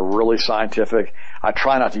lot of them are really scientific. I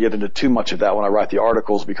try not to get into too much of that when I write the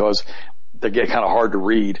articles because they get kind of hard to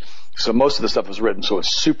read. So most of the stuff is written, so it's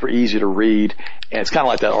super easy to read. And it's kind of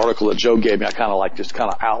like that article that Joe gave me. I kind of just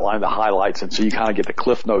outline the highlights, and so you kind of get the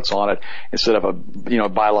cliff notes on it instead of a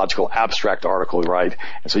biological abstract article, right?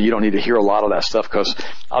 And so you don't need to hear a lot of that stuff, because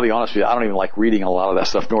I'll be honest with you, I don't even like reading a lot of that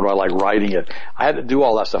stuff, nor do I like writing it. I had to do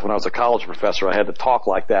all that stuff when I was a college professor. I had to talk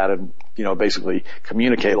like that and basically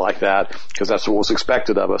communicate like that, because that's what was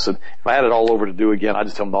expected of us. And if I had it all over to do again, I'd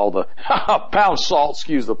just tell them all the pound salt,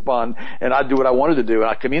 excuse the pun, and I'd do what I wanted to do, and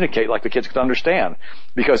I'd communicate like the kids could understand.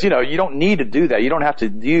 Because, you don't need to do that. You don't have to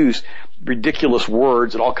use ridiculous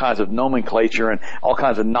words and all kinds of nomenclature and all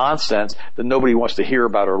kinds of nonsense that nobody wants to hear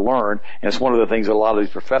about or learn. And it's one of the things that a lot of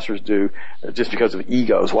these professors do just because of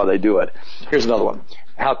egos while they do it. Here's another one.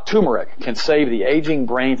 How turmeric can save the aging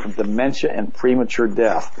brain from dementia and premature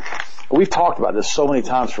death. We've talked about this so many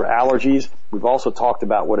times for allergies. We've also talked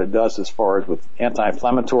about what it does as far as with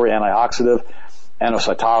anti-inflammatory, antioxidant,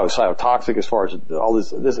 cytotoxic, as far as all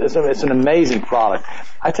this. It's an amazing product.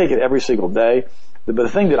 I take it every single day. But the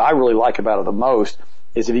thing that I really like about it the most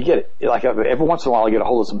is if you get it, like every once in a while I get a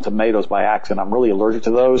hold of some tomatoes by accident. I'm really allergic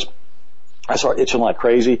to those. I start itching like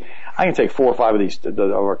crazy. I can take 4 or 5 of these of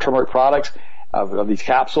our turmeric products, of these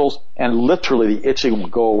capsules, and literally the itching will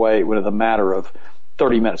go away within a matter of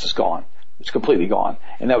 30 minutes. It's gone. It's completely gone.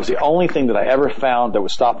 And that was the only thing that I ever found that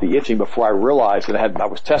would stop the itching before I realized that I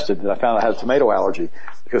was tested, that I found I had a tomato allergy,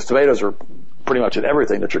 because tomatoes are pretty much in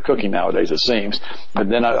everything that you're cooking nowadays, it seems. But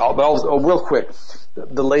then real quick,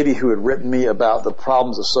 the lady who had written me about the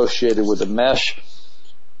problems associated with the mesh,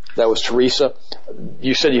 that was Teresa.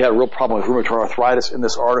 You said you had a real problem with rheumatoid arthritis in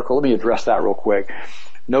this article. Let me address that real quick.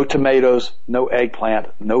 No tomatoes, no eggplant,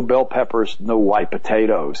 no bell peppers, no white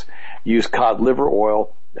potatoes. Use cod liver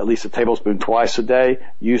oil, at least a tablespoon twice a day.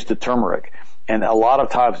 Use the turmeric. And a lot of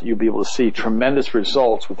times you'll be able to see tremendous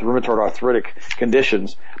results with rheumatoid arthritic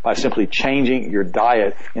conditions by simply changing your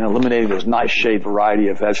diet and eliminating those nightshade variety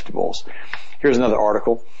of vegetables. Here's another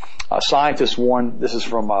article. Scientists warn, this is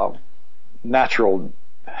from Natural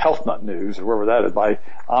Health Nut News, or wherever that is, by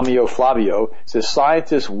Amio Flavio. It says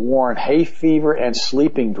scientists warn hay fever and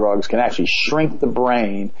sleeping drugs can actually shrink the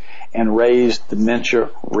brain and raise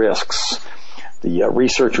dementia risks. The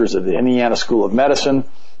researchers at the Indiana School of Medicine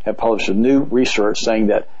have published a new research saying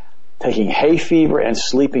that taking hay fever and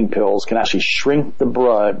sleeping pills can actually shrink the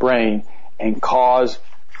brain and cause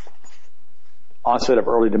onset of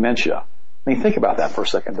early dementia. I mean, think about that for a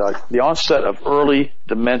second, Doug. The onset of early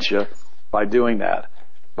dementia by doing that,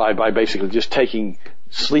 by basically just taking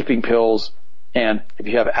sleeping pills, and if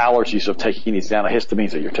you have allergies of taking these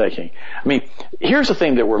antihistamines that you're taking. I mean, here's the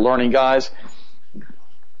thing that we're learning, guys.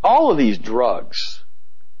 All of these drugs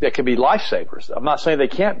that can be lifesavers, I'm not saying they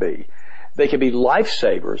can't be. They can be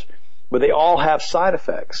lifesavers, but they all have side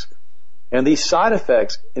effects. And these side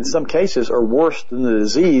effects, in some cases, are worse than the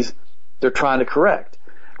disease they're trying to correct.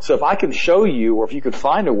 So if I can show you, or if you could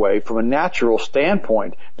find a way from a natural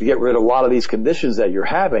standpoint to get rid of a lot of these conditions that you're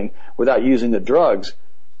having without using the drugs,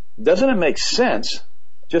 doesn't it make sense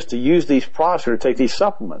just to use these products or to take these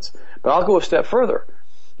supplements? But I'll go a step further.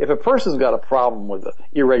 If a person's got a problem with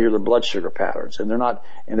irregular blood sugar patterns and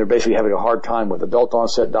they're basically having a hard time with adult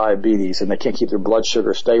onset diabetes and they can't keep their blood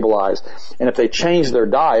sugar stabilized, and if they change their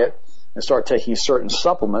diet and start taking certain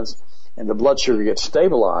supplements and the blood sugar gets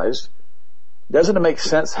stabilized, doesn't it make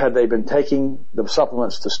sense, had they been taking the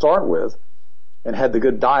supplements to start with and had the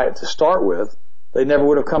good diet to start with, they never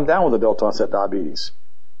would have come down with adult onset diabetes?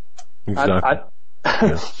 Exactly.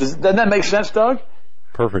 Doesn't that make sense, Doug?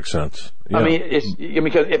 Perfect sense. Yeah. I mean,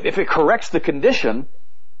 because if it corrects the condition,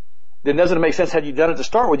 then doesn't it make sense, had you done it to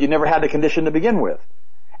start with, you never had the condition to begin with?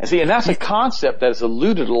 And see, and that's a concept that has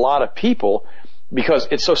eluded a lot of people because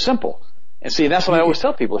it's so simple. And see, and that's what I always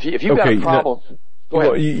tell people. If you've got a problem... Go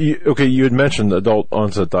ahead. You had mentioned adult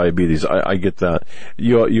onset diabetes. I get that.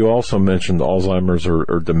 You also mentioned Alzheimer's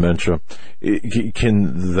or dementia.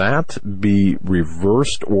 Can that be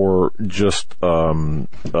reversed or just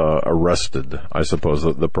arrested? I suppose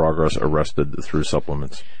the progress arrested through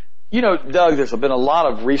supplements. You know, Doug, there's been a lot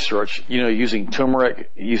of research, using turmeric,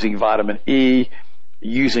 using vitamin E,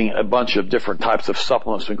 using a bunch of different types of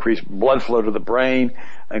supplements to increase blood flow to the brain,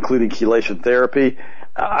 including chelation therapy.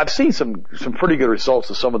 I've seen some pretty good results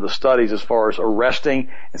of some of the studies as far as arresting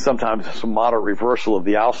and sometimes some moderate reversal of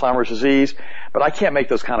the Alzheimer's disease, but I can't make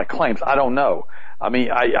those kind of claims. I don't know. I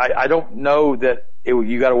mean, I don't know that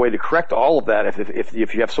you got a way to correct all of that if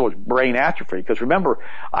you have so much brain atrophy. Because remember,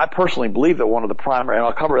 I personally believe that one of the primary, and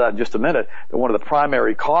I'll cover that in just a minute, that one of the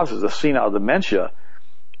primary causes of senile dementia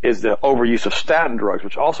is the overuse of statin drugs,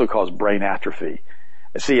 which also cause brain atrophy.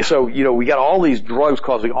 See, so, we got all these drugs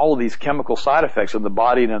causing all of these chemical side effects in the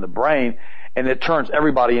body and in the brain, and it turns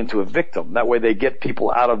everybody into a victim. That way they get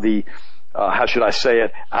people out of the,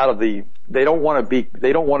 they don't want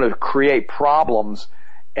to create problems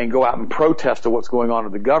and go out and protest to what's going on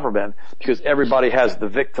in the government because everybody has the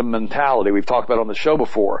victim mentality. We've talked about it on the show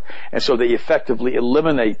before. And so they effectively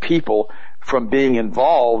eliminate people from being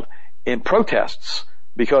involved in protests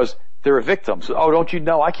because they're a victim. So, don't you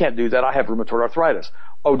know I can't do that? I have rheumatoid arthritis.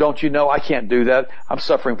 Oh, don't you know I can't do that? I'm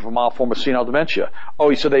suffering from a mild form of senile dementia.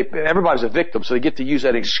 Oh, so everybody's a victim, so they get to use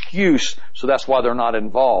that excuse, so that's why they're not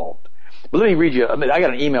involved. But let me read you, I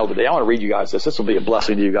got an email today. I want to read you guys this. This will be a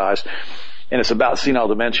blessing to you guys. And it's about senile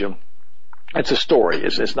dementia. It's a story.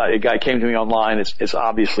 It's not, a guy came to me online. It's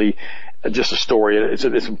obviously just a story. It's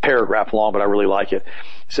a paragraph long, but I really like it.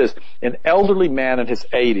 It says, an elderly man in his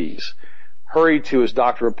 80s hurried to his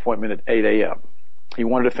doctor appointment at 8 a.m. He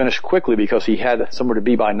wanted to finish quickly because he had somewhere to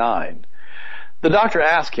be by 9. The doctor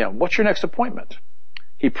asked him, what's your next appointment?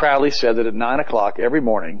 He proudly said that at 9 o'clock every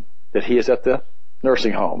morning that he is at the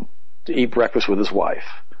nursing home to eat breakfast with his wife.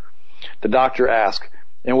 The doctor asked,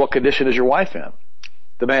 And what condition is your wife in?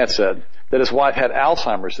 The man said that his wife had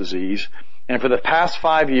Alzheimer's disease, and for the past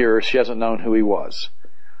 5 years, she hasn't known who he was.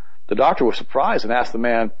 The doctor was surprised and asked the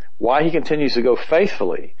man why he continues to go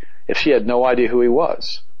faithfully if she had no idea who he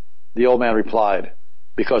was. The old man replied,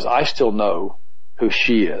 because I still know who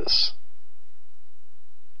she is.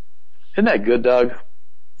 Isn't that good, Doug?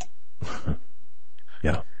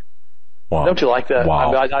 Yeah. Wow. Don't you like that?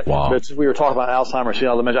 Wow. Wow. We were talking about Alzheimer's.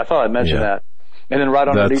 I thought I'd mention that. And then right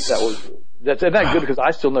underneath isn't that good? Because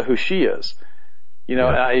I still know who she is.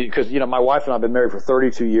 Because my wife and I have been married for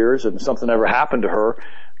 32 years, and if something ever happened to her,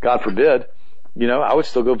 God forbid, I would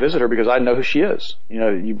still go visit her because I know who she is. You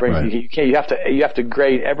have to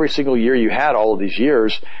grade every single year you had all of these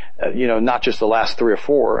years, not just the last 3 or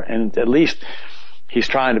 4, and at least he's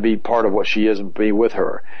trying to be part of what she is and be with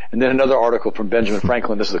her. And then another article from Benjamin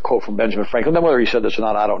Franklin. This is a quote from Benjamin Franklin. Then whether he said this or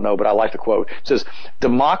not, I don't know, but I like the quote. It says,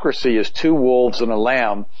 democracy is 2 wolves and a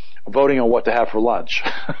lamb voting on what to have for lunch.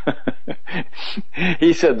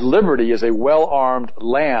 He said, liberty is a well-armed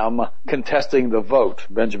lamb contesting the vote,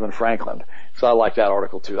 Benjamin Franklin. So I like that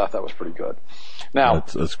article too. I thought that was pretty good. Now,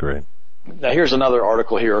 that's great. Now here's another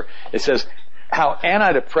article here. It says, how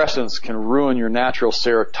antidepressants can ruin your natural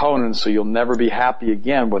serotonin so you'll never be happy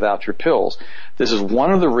again without your pills. This is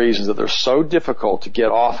one of the reasons that they're so difficult to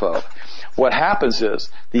get off of. What happens is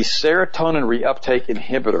these serotonin reuptake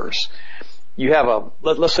inhibitors, you have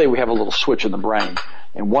let's say we have a little switch in the brain,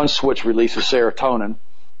 and one switch releases serotonin,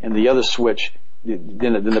 and the other switch,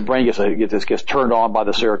 then the brain gets turned on by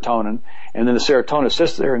the serotonin, and then the serotonin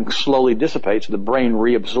sits there and slowly dissipates, and the brain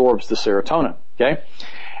reabsorbs the serotonin. Okay?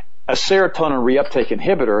 A serotonin reuptake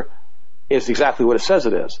inhibitor is exactly what it says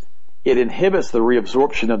it is. It inhibits the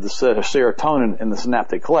reabsorption of the serotonin in the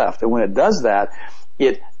synaptic cleft, and when it does that,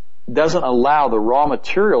 it doesn't allow the raw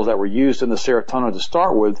materials that were used in the serotonin to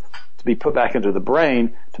start with to be put back into the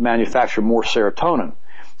brain to manufacture more serotonin.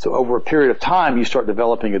 So over a period of time, you start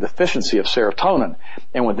developing a deficiency of serotonin.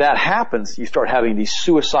 And when that happens, you start having these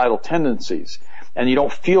suicidal tendencies, and you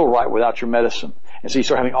don't feel right without your medicine. And so you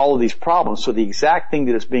start having all of these problems. So the exact thing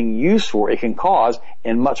that it's being used for, it can cause,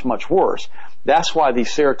 and much, much worse. That's why these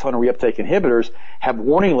serotonin reuptake inhibitors have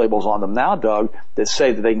warning labels on them now, Doug, that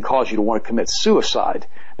say that they can cause you to want to commit suicide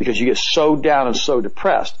because you get so down and so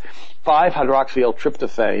depressed.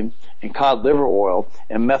 5-hydroxyl-tryptophan and cod liver oil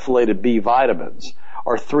and methylated B vitamins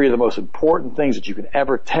are 3 of the most important things that you can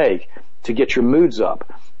ever take to get your moods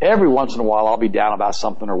up. Every once in a while I'll be down about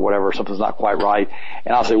something or whatever, something's not quite right,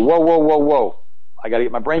 and I'll say, whoa, I gotta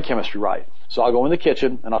get my brain chemistry right. So I'll go in the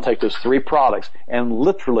kitchen and I'll take those 3 products, and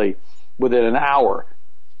literally within an hour,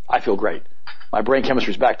 I feel great. My brain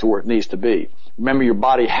chemistry is back to where it needs to be. Remember, your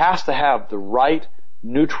body has to have the right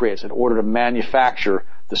nutrients in order to manufacture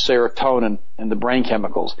the serotonin and the brain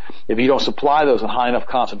chemicals. If you don't supply those in high enough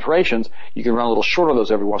concentrations, you can run a little short of those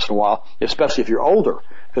every once in a while, especially if you're older.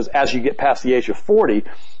 Because as you get past the age of 40,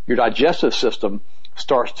 your digestive system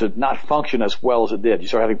starts to not function as well as it did. You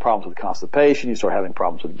start having problems with constipation, you start having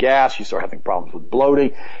problems with gas, you start having problems with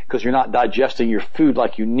bloating, because you're not digesting your food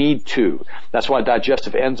like you need to. That's why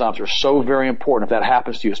digestive enzymes are so very important if that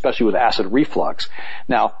happens to you, especially with acid reflux.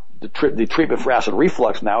 Now, the treatment for acid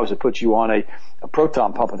reflux now is to put you on a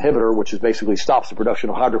proton pump inhibitor, which is basically stops the production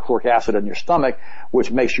of hydrochloric acid in your stomach,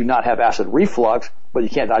 which makes you not have acid reflux, but you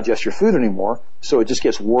can't digest your food anymore. So it just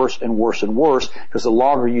gets worse and worse and worse, because the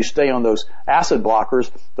longer you stay on those acid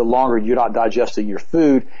blockers, the longer you're not digesting your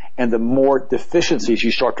food, and the more deficiencies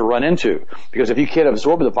you start to run into. Because if you can't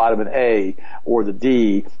absorb the vitamin A, or the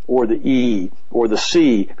D, or the E, or the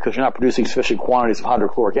C, because you're not producing sufficient quantities of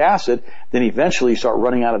hydrochloric acid, then eventually you start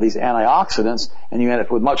running out of these antioxidants, and you end up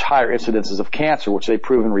with much higher incidences of cancer, which they've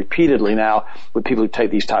proven repeatedly now with people who take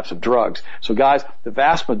these types of drugs. So guys, the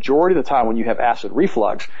vast majority of the time when you have acid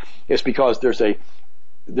reflux, it's because there's an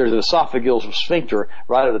esophageal sphincter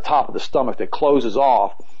right at the top of the stomach that closes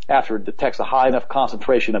off after it detects a high enough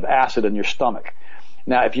concentration of acid in your stomach.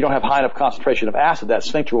 Now, if you don't have high enough concentration of acid, that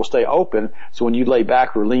sphincter will stay open, so when you lay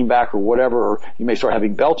back or lean back or whatever, or you may start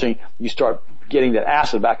having belching, you start getting that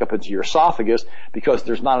acid back up into your esophagus because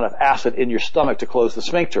there's not enough acid in your stomach to close the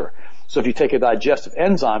sphincter. So if you take a digestive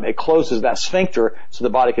enzyme, it closes that sphincter so the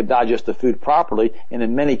body can digest the food properly, and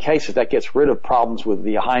in many cases that gets rid of problems with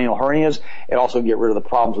the hiatal hernias. It also get rid of the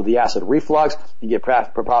problems with the acid reflux. You get rid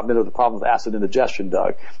of the problem with acid indigestion,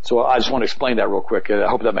 Doug. So I just want to explain that real quick. I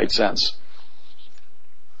hope that made sense.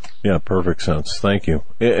 Yeah, perfect sense. Thank you.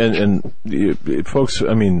 And folks,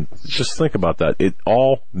 I mean, just think about that. It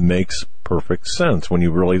all makes perfect sense when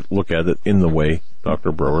you really look at it in the way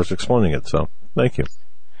Dr. Broer's explaining it. So, thank you.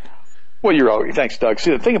 Well, thanks, Doug.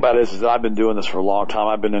 See, the thing about it is that I've been doing this for a long time.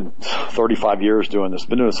 I've been in 35 years doing this.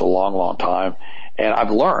 Been doing this a long, long time. And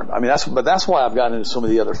I've learned. I mean, that's why I've gotten into some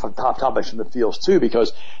of the other top topics in the fields too,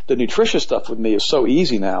 because the nutrition stuff with me is so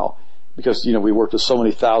easy now. Because, we worked with so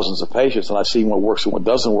many thousands of patients, and I've seen what works and what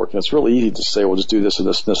doesn't work, and it's really easy to say, well, just do this and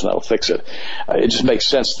this and this, and that'll fix it. It just makes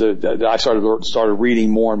sense that I started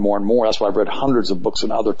reading more and more and more. That's why I've read hundreds of books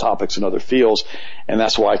on other topics in other fields, and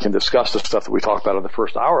that's why I can discuss the stuff that we talk about in the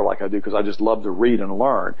first hour like I do, because I just love to read and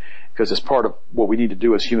learn, because it's part of what we need to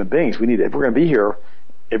do as human beings. If we're going to be here,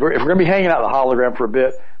 if we're going to be hanging out in the hologram for a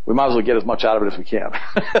bit, we might as well get as much out of it as we can.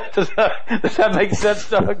 Does that make sense,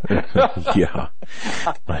 Doug? Yeah.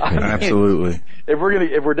 Absolutely. If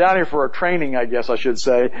we're down here for our training, I guess I should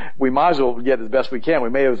say, we might as well get as best we can. We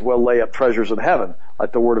may as well lay up treasures in heaven,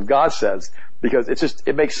 like the Word of God says, because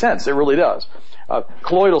it makes sense. It really does.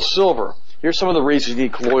 Colloidal silver. Here's some of the reasons you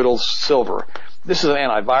need colloidal silver. This is an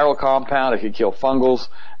antiviral compound. It can kill fungals,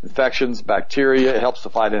 infections, bacteria. It helps to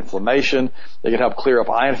fight inflammation. It can help clear up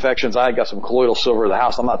eye infections. I got some colloidal silver in the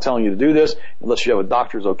house. I'm not telling you to do this unless you have a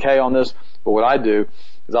doctor's okay on this. But what I do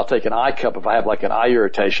is I'll take an eye cup if I have like an eye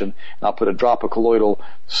irritation, and I'll put a drop of colloidal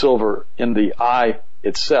silver in the eye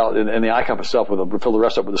itself, in the eye cup itself, fill the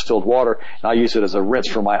rest up with distilled water, and I use it as a rinse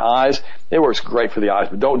for my eyes. It works great for the eyes,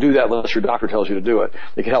 but don't do that unless your doctor tells you to do it.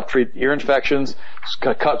 It can help treat ear infections,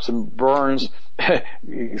 cuts and burns.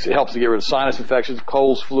 It helps to get rid of sinus infections,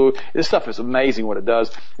 colds, flu. This stuff is amazing what it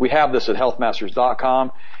does. We have this at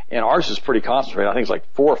healthmasters.com, and ours is pretty concentrated. I think it's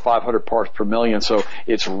like 400 or 500 parts per million, so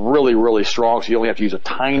it's really, really strong, so you only have to use a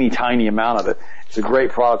tiny, tiny amount of it. It's a great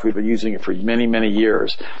product. We've been using it for many, many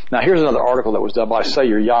years. Now, here's another article that was done by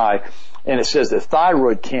Sayer Yai, and it says that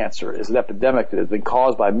thyroid cancer is an epidemic that has been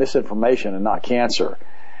caused by misinformation and not cancer.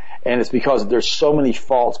 And it's because there's so many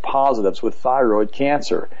false positives with thyroid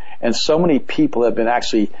cancer. And so many people have been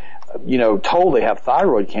actually, told they have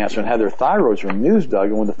thyroid cancer and had their thyroids removed, Doug.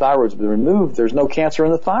 And when the thyroid's been removed, there's no cancer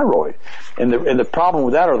in the thyroid. And the problem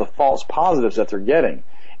with that are the false positives that they're getting.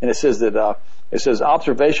 And it says that,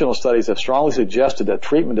 observational studies have strongly suggested that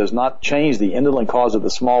treatment does not change the indolent cause of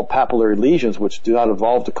the small papillary lesions, which do not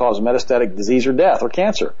evolve to cause metastatic disease or death or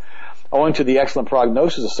cancer. Owing to the excellent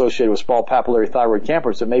prognosis associated with small papillary thyroid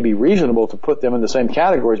cancers, it may be reasonable to put them in the same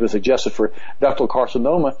categories as suggested for ductal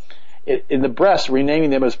carcinoma in the breast, renaming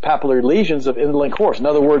them as papillary lesions of indolent course. In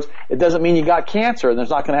other words, it doesn't mean you got cancer and there's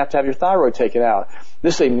not going to have your thyroid taken out.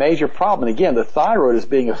 This is a major problem. And again, the thyroid is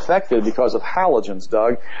being affected because of halogens,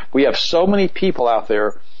 Doug. We have so many people out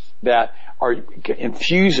there that are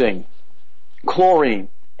infusing chlorine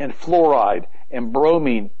and fluoride and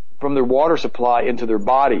bromine from their water supply into their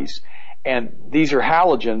bodies. And these are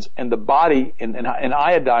halogens, and the body, and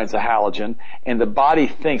iodine's a halogen, and the body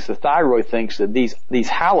thinks, the thyroid thinks that these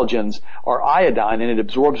halogens are iodine, and it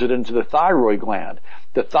absorbs it into the thyroid gland.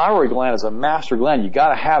 The thyroid gland is a master gland. You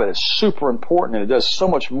gotta have it. It's super important, and it does so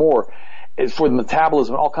much more for the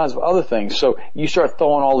metabolism and all kinds of other things. So you start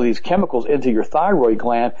throwing all of these chemicals into your thyroid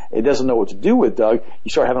gland, it doesn't know what to do with, Doug.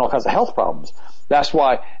 You start having all kinds of health problems. That's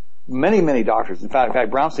why many, many doctors, in fact,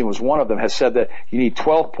 Brownstein was one of them, has said that you need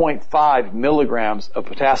 12.5 milligrams of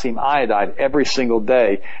potassium iodide every single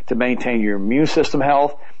day to maintain your immune system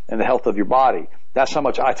health and the health of your body. That's how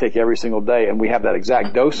much I take every single day, and we have that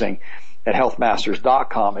exact dosing at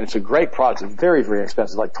healthmasters.com, and it's a great product. It's very, very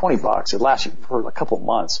expensive, like $20. It lasts you for a couple of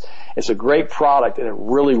months. It's a great product, and it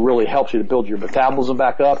really, really helps you to build your metabolism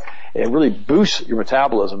back up. It really boosts your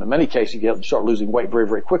metabolism. In many cases, you start losing weight very,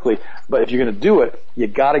 very quickly. But if you're going to do it, you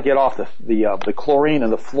got to get off the chlorine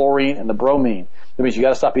and the fluorine and the bromine. That means you got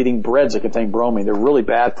to stop eating breads that contain bromine. They're really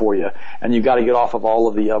bad for you, and you got to get off of all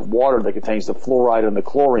of the water that contains the fluoride and the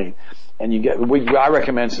chlorine. And I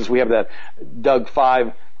recommend, since we have that Doug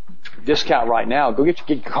 5 discount right now, go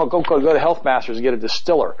to Health Masters and get a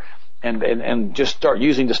distiller, and just start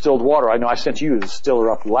using distilled water. I know I sent you a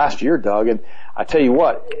distiller up last year, Doug, and I tell you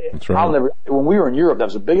what, that's right. When we were in Europe, that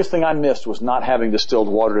was the biggest thing I missed, was not having distilled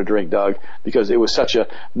water to drink, Doug, because it was such a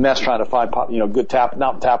mess trying to find, good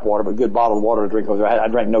not tap water, but good bottled water to drink. I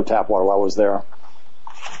drank no tap water while I was there.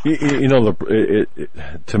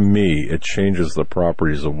 To me, it changes the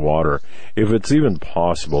properties of water. If it's even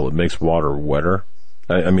possible, it makes water wetter.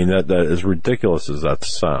 I mean, that as ridiculous as that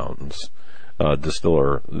sounds,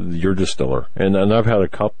 your distiller, and I've had a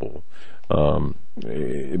couple,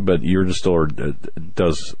 but your distiller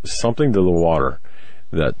does something to the water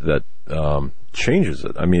that changes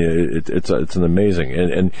it. I mean, it's an amazing,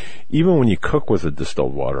 and even when you cook with the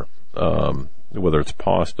distilled water, whether it's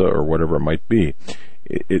pasta or whatever it might be,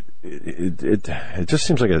 it just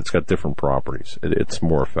seems like it's got different properties. It's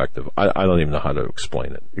more effective. I don't even know how to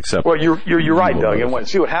explain it, except. Well, you're right, Doug. And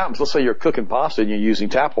see what happens. Let's say you're cooking pasta and you're using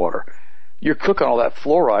tap water. You're cooking all that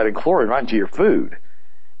fluoride and chlorine right into your food.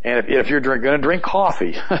 And if you're going to drink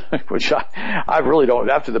coffee, which I really don't,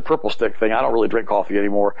 after the purple stick thing, I don't really drink coffee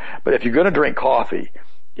anymore. But if you're going to drink coffee,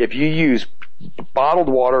 if you use bottled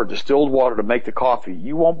water or distilled water to make the coffee,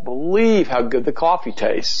 you won't believe how good the coffee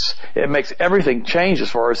tastes. It makes everything change as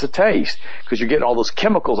far as the taste, because you're getting all those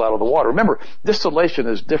chemicals out of the water. Remember, distillation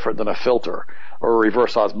is different than a filter or a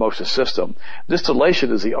reverse osmosis system.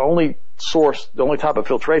 Distillation is the only source, the only type of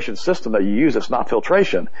filtration system that you use that's not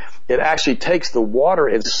filtration. It actually takes the water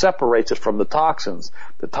and separates it from the toxins.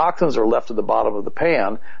 The toxins are left at the bottom of the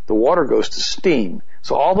pan. The water goes to steam.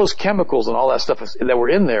 So all those chemicals and all that stuff that were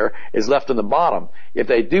in there is left in the bottom. If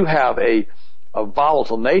they do have a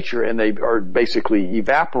volatile nature and they are basically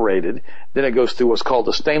evaporated, then it goes through what's called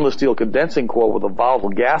the stainless steel condensing coil with a volatile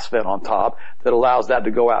gas vent on top that allows that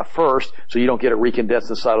to go out first so you don't get it recondensed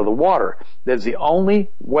inside of the water. That's the only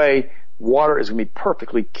way water is going to be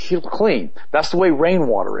perfectly clean. That's the way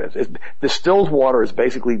rainwater is. Distilled water is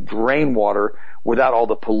basically rainwater without all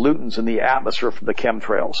the pollutants in the atmosphere from the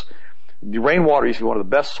chemtrails. The rainwater used to be one of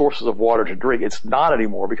the best sources of water to drink. It's not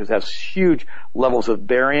anymore because it has huge levels of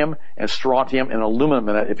barium and strontium and aluminum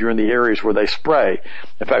in it if you're in the areas where they spray.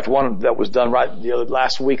 In fact, one that was done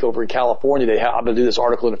last week over in California, I'm going to do this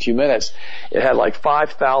article in a few minutes. It had like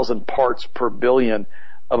 5,000 parts per billion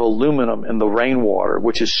of aluminum in the rainwater,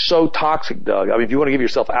 which is so toxic, Doug. I mean, if you want to give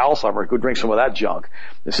yourself Alzheimer's, go drink some of that junk.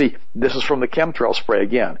 You see, this is from the chemtrail spray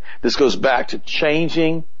again. This goes back to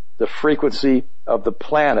changing the frequency of the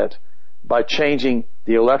planet by changing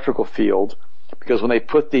the electrical field, because when they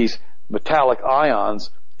put these metallic ions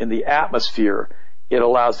in the atmosphere, it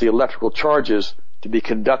allows the electrical charges to be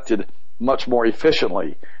conducted much more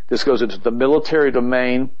efficiently. This goes into the military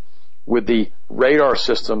domain with the radar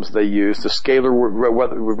systems they use, the scalar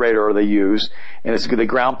radar they use, and it's the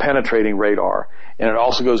ground penetrating radar. And it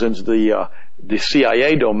also goes into the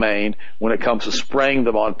CIA domain when it comes to spraying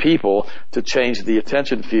them on people to change the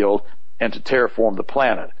attention field and to terraform the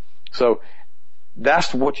planet. So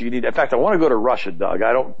that's what you need. In fact, I want to go to Russia, Doug.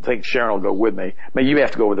 I don't think Sharon will go with me. I mean, you may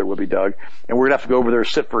have to go over there with me, Doug. And we're going to have to go over there,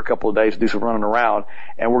 sit for a couple of days, do some running around.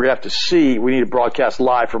 And we're going to have to see, we need to broadcast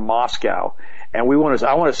live from Moscow. And I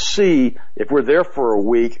want to see if we're there for a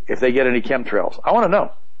week, if they get any chemtrails. I want to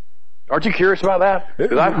know. Aren't you curious about that?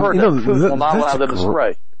 Because I've heard that Putin will not allow them to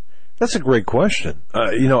spray. That's a great question.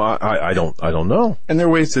 I don't know. And there are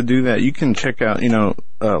ways to do that. You can check out,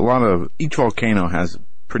 each volcano has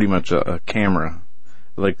pretty much a camera.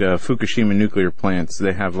 Like the Fukushima nuclear plants,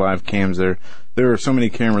 they have live cams there. There are so many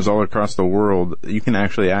cameras all across the world that you can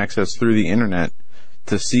actually access through the internet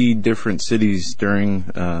to see different cities during,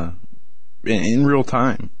 in real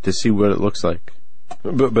time, to see what it looks like.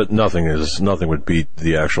 But nothing would beat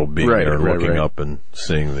the actual being there and looking up and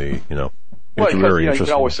seeing the, Well, it's very you interesting.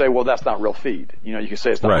 can always say, well, that's not real feed. You can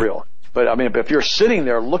say it's not real. But I mean, if you're sitting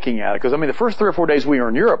there looking at it, because I mean, the first 3 or 4 days we were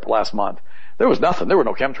in Europe last month, there was nothing. There were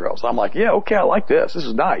no chemtrails. I'm like, yeah, okay, I like this. This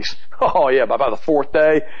is nice. Oh yeah, by about the 4th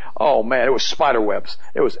day, oh man, it was spider webs.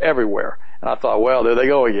 It was everywhere. And I thought, well, there they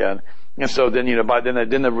go again. And so then, then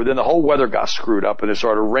the whole weather got screwed up and it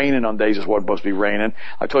started raining on days it wasn't supposed to be raining.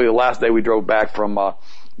 I told you the last day we drove back from,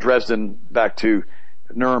 Dresden back to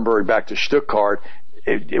Nuremberg back to Stuttgart.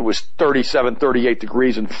 It was 37, 38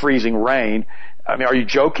 degrees and freezing rain. I mean, are you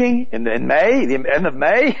joking? In May? The end of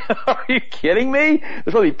May? Are you kidding me? They're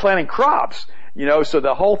supposed to be planting crops. So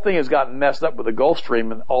the whole thing has gotten messed up with the Gulf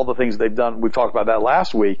Stream and all the things they've done. We talked about that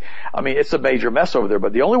last week. I mean, it's a major mess over there.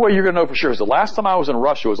 But the only way you're going to know for sure is the last time I was in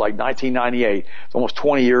Russia was like 1998. It's almost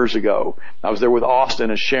 20 years ago. I was there with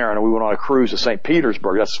Austin and Sharon, and we went on a cruise to St.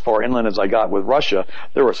 Petersburg. That's as far inland as I got with Russia.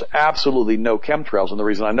 There was absolutely no chemtrails. And the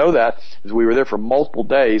reason I know that is we were there for multiple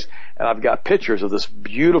days, and I've got pictures of this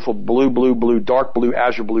beautiful blue, dark blue,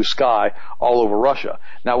 azure blue sky all over Russia.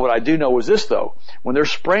 Now, what I do know is this, though. When they're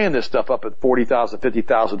spraying this stuff up at 40,000,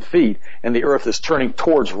 50,000 feet, and the Earth is turning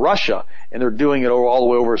towards Russia, and they're doing it all the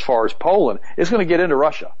way over as far as Poland, it's going to get into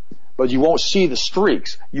Russia. But you won't see the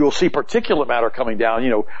streaks. You will see particulate matter coming down,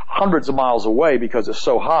 hundreds of miles away because it's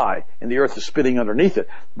so high, and the Earth is spinning underneath it.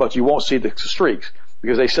 But you won't see the streaks,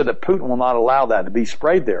 because they said that Putin will not allow that to be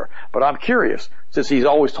sprayed there. But I'm curious, since he's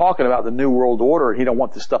always talking about the New World Order and he don't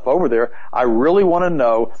want this stuff over there, I really want to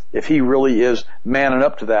know if he really is manning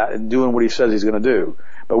up to that and doing what he says he's going to do.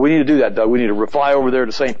 But we need to do that, Doug. We need to fly over there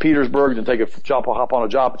to St. Petersburg and hop on a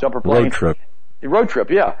jumper plane. Road trip. Road trip,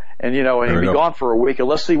 yeah. And, you know, and you'll be gone for a week, and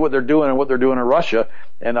let's see what they're doing and what they're doing in Russia.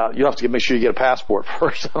 And, you'll have to make sure you get a passport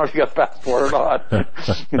first. I don't know if you got a passport or not.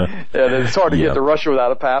 And it's hard to get to Russia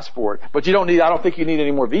without a passport. But I don't think you need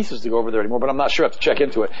any more visas to go over there anymore, but I'm not sure. I have to check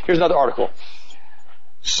into it. Here's another article.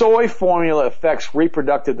 Soy formula affects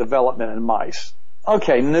reproductive development in mice.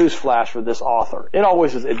 Okay, newsflash for this author.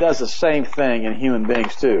 It does the same thing in human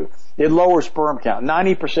beings too. It lowers sperm count.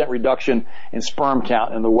 90% reduction in sperm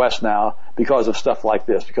count in the West now because of stuff like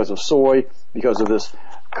this, because of soy, because of this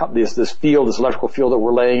electrical field that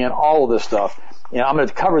we're laying in, all of this stuff. And I'm going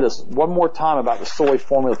to cover this one more time about the soy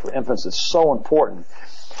formula for infants. It's so important.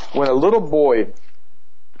 When a little boy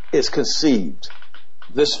is conceived,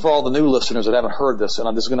 this for all the new listeners that haven't heard this, and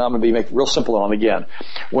I'm going to be make real simple on them again.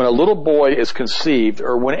 When a little boy is conceived,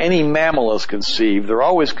 or when any mammal is conceived, they're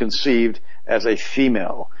always conceived as a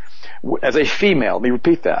female. As a female, let me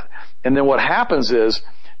repeat that. And then what happens is,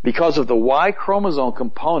 because of the Y chromosome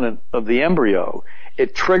component of the embryo,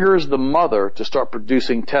 it triggers the mother to start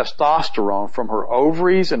producing testosterone from her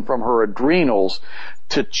ovaries and from her adrenals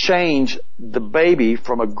to change the baby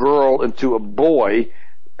from a girl into a boy,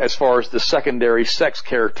 as far as the secondary sex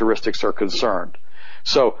characteristics are concerned.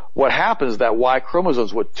 So what happens is that Y chromosome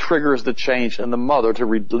is what triggers the change in the mother to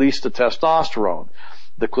release the testosterone.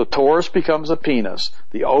 The clitoris becomes a penis.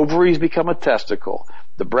 The ovaries become a testicle.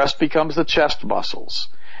 The breast becomes the chest muscles.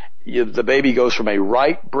 The baby goes from a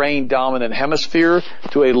right brain dominant hemisphere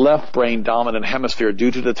to a left brain dominant hemisphere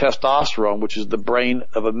due to the testosterone, which is the brain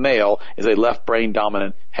of a male, is a left brain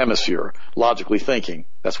dominant hemisphere, logically thinking.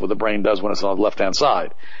 That's what the brain does when it's on the left-hand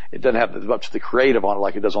side. It doesn't have much of the creative on it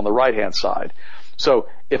like it does on the right-hand side. So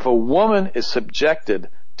if a woman is subjected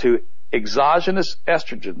to exogenous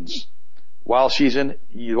estrogens while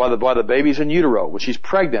the baby's in utero, when she's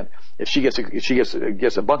pregnant, if she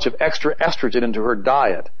gets a bunch of extra estrogen into her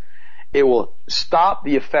diet, it will stop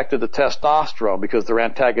the effect of the testosterone because they're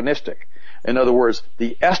antagonistic. In other words,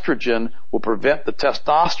 the estrogen will prevent the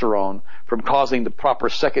testosterone from causing the proper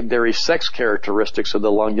secondary sex characteristics of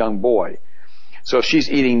the young boy. So if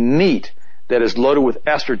she's eating meat that is loaded with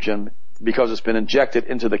estrogen because it's been injected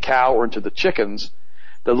into the cow or into the chickens,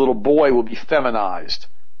 the little boy will be feminized,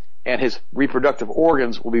 and his reproductive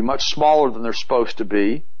organs will be much smaller than they're supposed to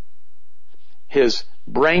be. His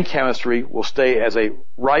brain chemistry will stay as a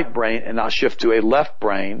right brain and not shift to a left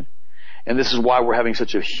brain. And this is why we're having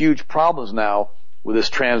such a huge problems now with this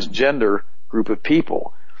transgender group of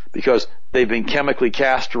people, because they've been chemically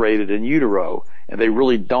castrated in utero and they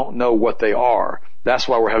really don't know what they are. That's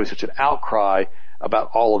why we're having such an outcry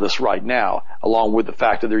about all of this right now, along with the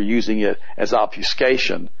fact that they're using it as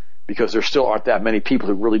obfuscation, because there still aren't that many people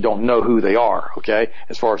who really don't know who they are, okay,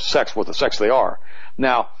 as far as sex, what the sex they are.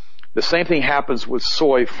 Now, the same thing happens with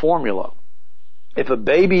soy formula. If a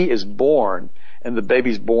baby is born and the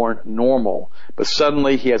baby's born normal, but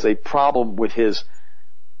suddenly he has a problem with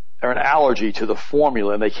or an allergy to the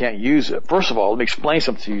formula and they can't use it. First of all, let me explain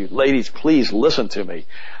something to you. Ladies, please listen to me.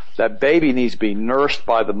 That baby needs to be nursed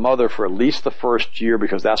by the mother for at least the first year,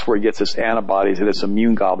 because that's where it gets its antibodies and its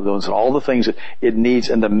immune globulins and all the things that it needs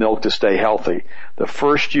in the milk to stay healthy. The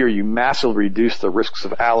first year you massively reduce the risks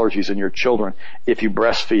of allergies in your children if you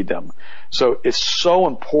breastfeed them. So it's so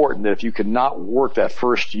important that if you cannot work that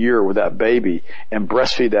first year with that baby and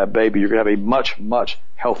breastfeed that baby, you're going to have a much, much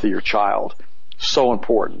healthier child. So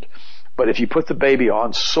important. But if you put the baby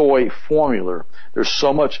on soy formula, there's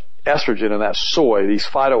so much estrogen in that soy, these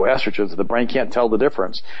phytoestrogens, the brain can't tell the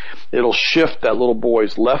difference. It'll shift that little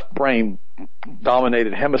boy's left brain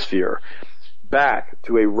dominated hemisphere back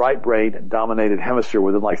to a right brain dominated hemisphere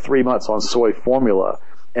within like 3 months on soy formula,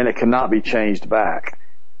 and it cannot be changed back.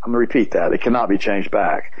 I'm going to repeat that. It cannot be changed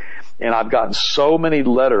back. And I've gotten so many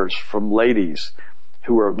letters from ladies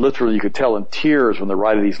who are literally, you could tell, in tears when they're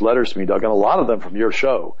writing these letters to me, Doug, and a lot of them from your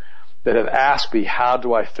show, that have asked me, how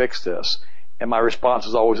do I fix this? And my response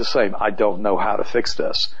is always the same. I don't know how to fix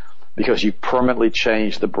this, because you permanently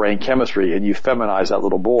change the brain chemistry and you feminize that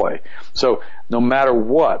little boy. So no matter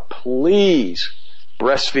what, please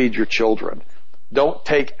breastfeed your children. Don't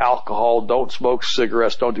take alcohol. Don't smoke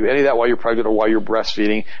cigarettes. Don't do any of that while you're pregnant or while you're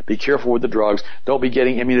breastfeeding. Be careful with the drugs. Don't be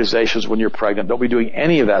getting immunizations when you're pregnant. Don't be doing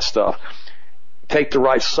any of that stuff. Take the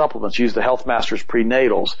right supplements. Use the Health Masters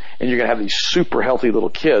prenatals, and you're going to have these super healthy little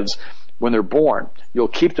kids when they're born. You'll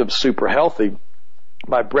keep them super healthy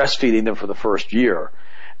by breastfeeding them for the first year.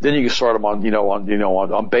 Then you can start them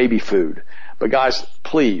on baby food. But guys,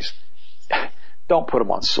 please don't put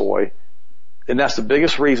them on soy. And that's the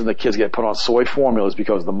biggest reason the kids get put on soy formula, is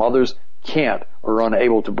because the mothers can't or are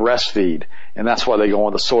unable to breastfeed. And that's why they go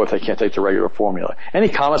on the soy if they can't take the regular formula. Any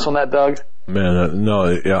comments on that, Doug? Man,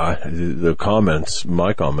 the comments,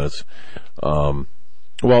 my comments.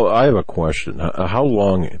 Well, I have a question. How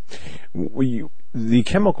long the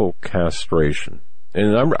chemical castration?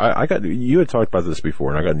 And I got, you had talked about this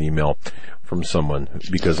before, and I got an email from someone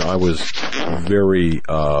because I was very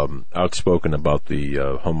outspoken about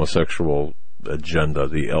the homosexual agenda,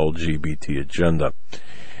 the LGBT agenda.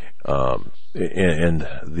 And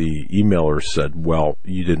the emailer said, well,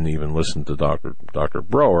 you didn't even listen to Dr.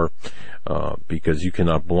 Broer, because you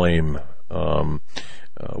cannot blame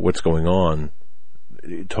what's going on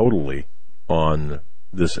totally on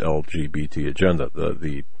this LGBT agenda,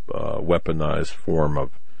 the weaponized form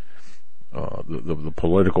of the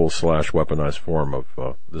political / weaponized form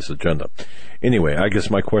of this agenda. Anyway, I guess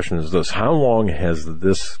my question is this: how long has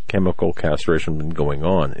this chemical castration been going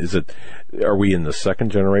on? Are we in the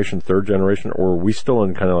second generation, third generation, or are we still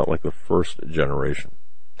in kind of like the first generation?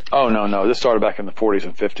 Oh, no. This started back in the 40s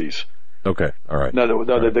and 50s. Okay, all right. No,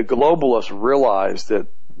 the globalists realized that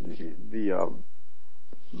the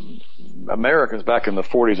Americans back in the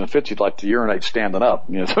 40s and 50s like to urinate standing up.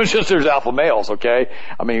 So it's just there's alpha males, okay?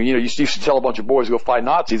 I mean, you used to tell a bunch of boys to go fight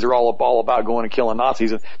Nazis. They're all about going and killing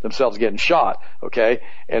Nazis and themselves getting shot, okay?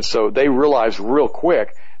 And so they realized real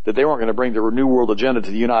quick that they weren't going to bring their New World agenda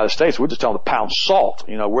to the United States. We're just telling them to pound salt,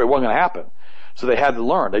 where it wasn't going to happen. So they had to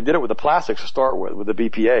learn. They did it with the plastics to start with the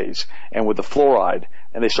BPAs and with the fluoride.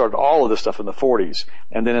 And they started all of this stuff in the 40s.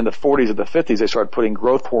 And then in the 40s and the 50s, they started putting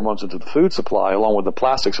growth hormones into the food supply along with the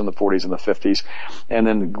plastics in the 40s and the 50s. And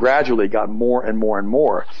then gradually got more and more and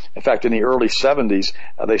more. In fact, in the early 70s,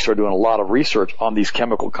 they started doing a lot of research on these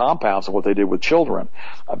chemical compounds and what they did with children.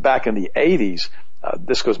 Back in the 80s,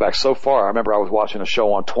 this goes back so far. I remember I was watching a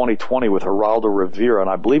show on 2020 with Geraldo Rivera,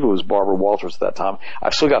 and I believe it was Barbara Walters at that time.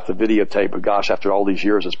 I've still got the videotape, but gosh, after all these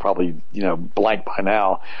years, it's probably, blank by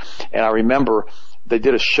now. And I remember they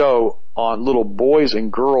did a show on little boys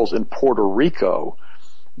and girls in Puerto Rico.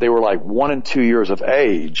 They were like 1 and 2 years of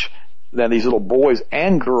age. Then these little boys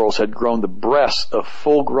and girls had grown the breasts of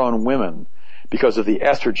full-grown women because of the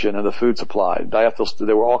estrogen in the food supply.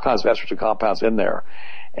 There were all kinds of estrogen compounds in there.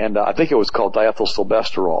 And I think it was called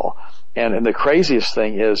diethylstilbestrol. And the craziest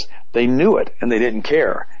thing is they knew it and they didn't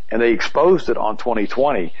care. And they exposed it on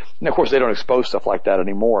 2020. And of course they don't expose stuff like that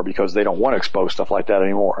anymore because they don't want to expose stuff like that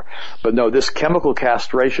anymore. But no, this chemical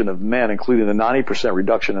castration of men, including the 90%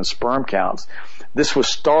 reduction in sperm counts, this was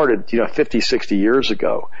started, 50, 60 years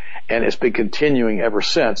ago. And it's been continuing ever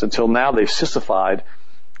since until now they've sissified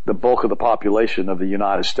the bulk of the population of the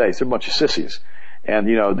United States. They're a bunch of sissies. And,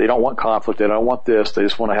 they don't want conflict. They don't want this. They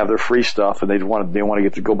just want to have their free stuff, and they want to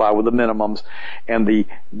get to go by with the minimums. And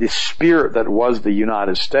the spirit that was the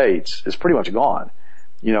United States is pretty much gone.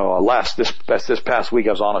 This past week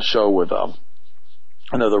I was on a show with,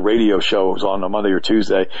 another radio show. It was on a Monday or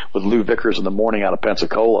Tuesday with Lou Vickers in the morning out of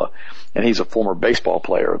Pensacola. And he's a former baseball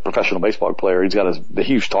player, a professional baseball player. He's got the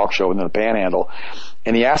huge talk show in the Panhandle.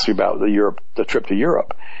 And he asked me about the trip to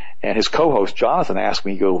Europe. And his co-host, Jonathan, asked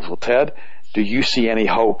me, he goes, well, Ted, do you see any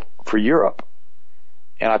hope for Europe?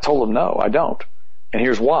 And I told him, no, I don't. And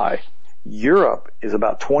here's why. Europe is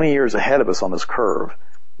about 20 years ahead of us on this curve.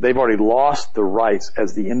 They've already lost the rights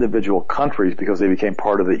as the individual countries because they became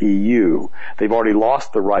part of the EU. They've already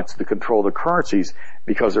lost the rights to control the currencies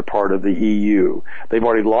because they're part of the EU. They've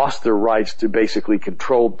already lost their rights to basically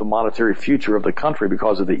control the monetary future of the country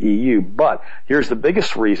because of the EU. But here's the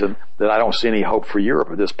biggest reason that I don't see any hope for Europe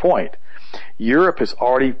at this point. Europe has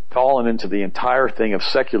already fallen into the entire thing of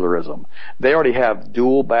secularism. They already have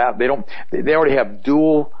dual they already have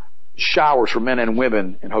dual showers for men and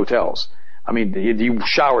women in hotels. I mean, you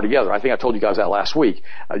shower together. I think I told you guys that last week.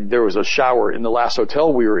 There was a shower in the last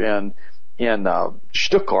hotel we were in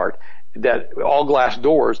Stuttgart, that all glass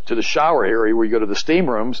doors to the shower area where you go to the steam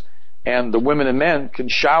rooms, and the women and men can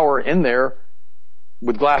shower in there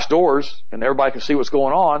with glass doors, and everybody can see what's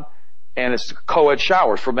going on, and it's co-ed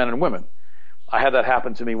showers for men and women. I had that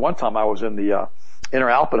happen to me one time. I was in the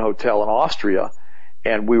Interalpen Hotel in Austria,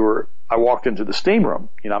 and I walked into the steam room.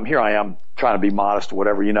 Here I am trying to be modest or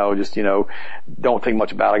whatever, don't think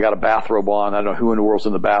much about it. I got a bathrobe on. I don't know who in the world's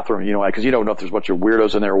in the bathroom, because you don't know if there's a bunch of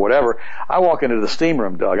weirdos in there or whatever. I walk into the steam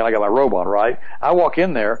room, Doug, and I got my robe on, right? I walk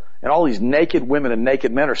in there, and all these naked women and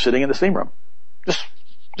naked men are sitting in the steam room.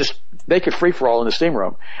 Just naked free-for-all in the steam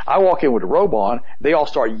room. I walk in with the robe on. They all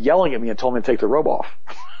start yelling at me and told me to take the robe off.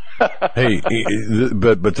 Hey,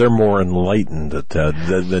 but they're more enlightened, Ted,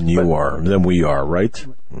 than we are, right?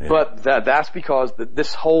 Yeah. But that's because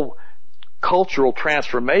this whole cultural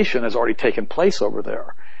transformation has already taken place over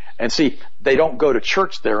there. And see, they don't go to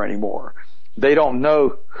church there anymore. They don't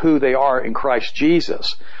know who they are in Christ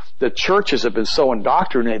Jesus. the churches have been so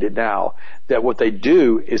indoctrinated now that what they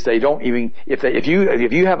do is they don't even, if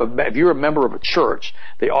you're a member of a church,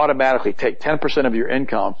 they automatically take 10% of your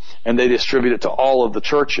income and they distribute it to all of the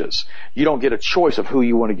churches. You don't get a choice of who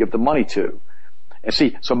you want to give the money to. And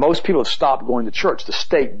see, so most people have stopped going to church. The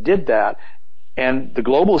state did that, and the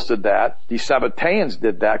globalists did that. The Sabbateans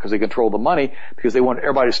did that because they controlled the money, because they wanted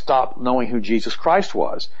everybody to stop knowing who Jesus Christ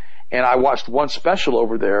was. And I watched one special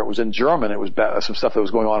over there. It was in German. It was some stuff that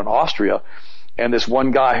was going on in Austria. And this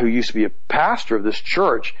one guy who used to be a pastor of this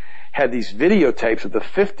church had these videotapes of the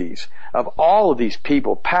 50s of all of these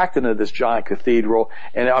people packed into this giant cathedral.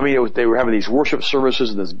 And I mean, they were having these worship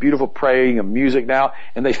services and this beautiful praying and music now.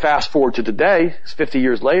 And they fast forward to today, it's 50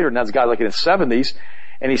 years later, and that's a guy like in his 70s,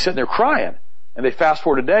 and he's sitting there crying. And they fast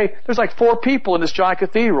forward today, there's like 4 people in this giant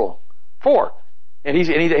cathedral. 4. And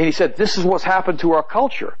he said, this is what's happened to our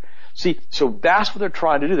culture. See, so that's what they're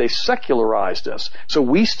trying to do. They secularized us. So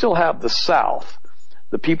we still have the South,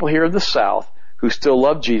 the people here in the South who still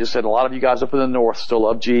love Jesus, and a lot of you guys up in the North still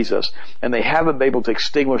love Jesus, and they haven't been able to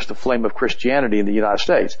extinguish the flame of Christianity in the United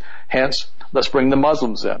States. Hence, let's bring the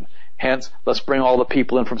Muslims in. Hence, let's bring all the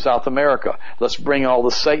people in from South America. Let's bring all the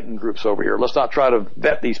Satan groups over here. Let's not try to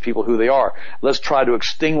vet these people who they are. Let's try to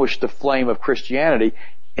extinguish the flame of Christianity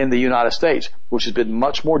in the United States, which has been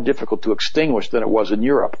much more difficult to extinguish than it was in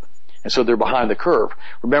Europe. And so they're behind the curve.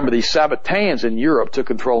 Remember, these Sabbateans in Europe took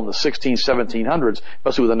control in the 1700s,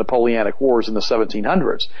 especially with the Napoleonic Wars in the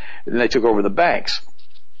 1700s. And they took over the banks.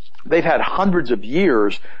 They've had hundreds of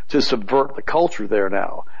years to subvert the culture there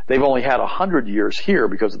now. They've only had 100 years here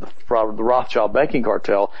because of the Rothschild banking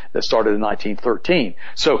cartel that started in 1913.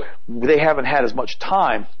 So they haven't had as much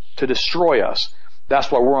time to destroy us. That's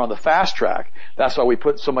why we're on the fast track. That's why we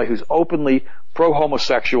put somebody who's openly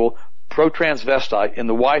pro-homosexual, pro-transvestite in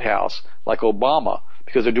the White House, like Obama,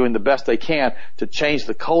 because they're doing the best they can to change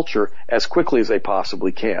the culture as quickly as they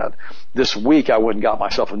possibly can. This week I went and got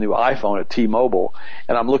myself a new iPhone at T-Mobile,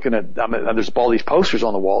 and I'm looking at, there's all these posters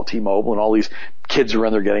on the wall at T-Mobile, and all these kids are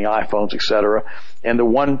in there getting iPhones, etc. And the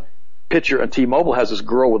one picture at T-Mobile has this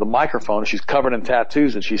girl with a microphone, and she's covered in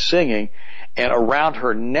tattoos, and she's singing, and around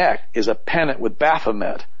her neck is a pennant with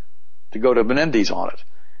Baphomet to go to Menendez on it.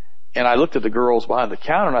 And I looked at the girls behind the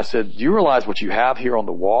counter and I said, do you realize what you have here on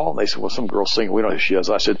the wall? And they said, well, some girl's singing. We don't know who she is.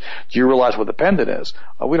 I said, do you realize what the pendant is?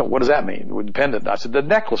 Oh, we don't. What does that mean? The pendant. I said, the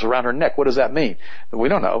necklace around her neck. What does that mean? We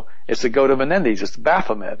don't know. It's to go to Menendez. It's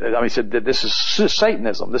Baphomet. I mean, he said, this is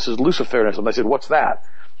Satanism. This is Luciferianism. They said, what's that?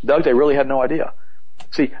 Doug, they really had no idea.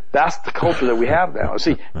 See, that's the culture that we have now.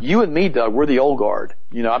 See, you and me, Doug, we're the old guard.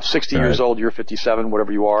 You know, I'm 60 years old. You're 57,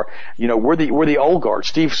 whatever you are. You know, we're the old guard.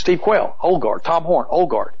 Steve Quayle, old guard. Tom Horn, old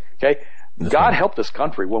guard. Okay? God help this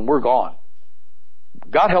country when we're gone.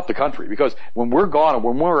 God help the country, because when we're gone and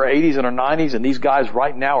when we're in our 80s and our 90s and these guys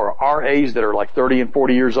right now are our age that are like 30 and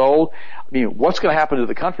 40 years old, I mean, what's going to happen to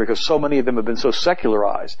the country? Because so many of them have been so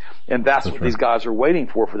secularized. And that's what these guys are waiting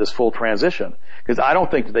for this full transition. Because I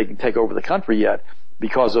don't think that they can take over the country yet,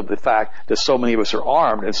 because of the fact that so many of us are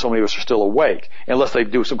armed and so many of us are still awake, unless they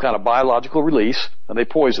do some kind of biological release and they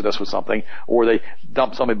poison us with something, or they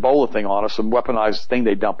dump some Ebola thing on us, some weaponized thing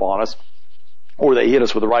they dump on us, or they hit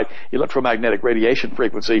us with the right electromagnetic radiation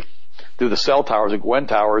frequency through the cell towers and Gwen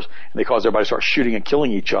towers, and they cause everybody to start shooting and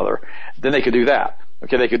killing each other. Then they could do that.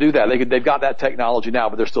 Okay, they could do that. They've got that technology now,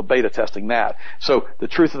 but they're still beta testing that. So the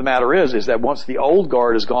truth of the matter is that once the old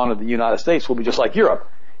guard is gone in the United States, we'll be just like Europe.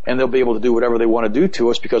 And they'll be able to do whatever they want to do to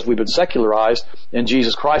us because we've been secularized and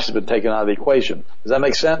Jesus Christ has been taken out of the equation. Does that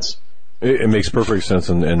make sense? It makes perfect sense,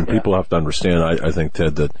 and people have to understand, I think,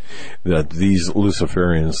 Ted, that these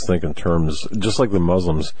Luciferians think in terms, just like the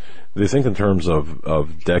Muslims, they think in terms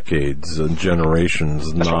of decades and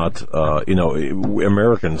generations, not,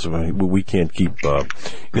 Americans, we can't keep,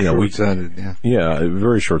 short-sighted, yeah,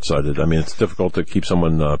 very short-sighted. I mean, it's difficult to keep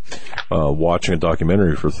someone, watching a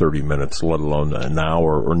documentary for 30 minutes, let alone an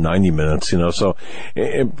hour or 90 minutes, so,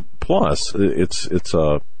 plus, it's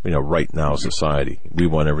right now society. We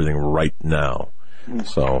want everything right now.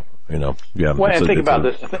 So, yeah. Well, and think about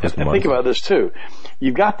this. Think about this too.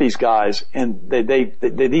 You've got these guys, and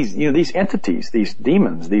these entities, these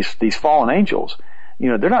demons, these fallen angels.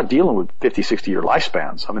 They're not dealing with 50, 60-year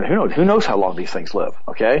lifespans. I mean, who knows how long these things live?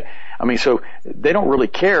 Okay. I mean, so they don't really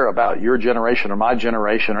care about your generation or my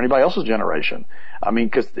generation or anybody else's generation. I mean,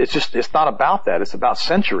 because it's not about that. It's about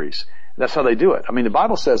centuries. That's how they do it. I mean, the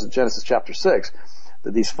Bible says in Genesis chapter 6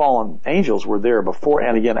 that these fallen angels were there before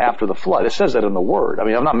and again after the flood. It says that in the Word. I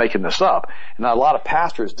mean, I'm not making this up. And a lot of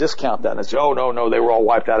pastors discount that and say, oh, no, they were all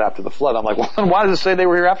wiped out after the flood. I'm like, well, then why does it say they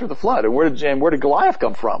were here after the flood? And where did Goliath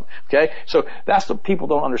come from? Okay? So that's what people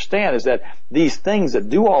don't understand, is that these things that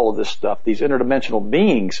do all of this stuff, these interdimensional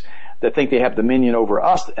beings that think they have dominion over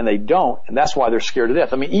us, and they don't, and that's why they're scared to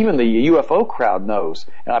death. I mean, even the UFO crowd knows,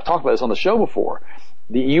 and I've talked about this on the show before,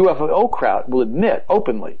 the UFO crowd will admit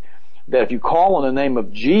openly that if you call on the name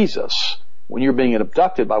of Jesus when you're being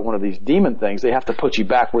abducted by one of these demon things, they have to put you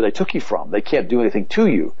back where they took you from. They can't do anything to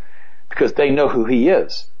you because they know who he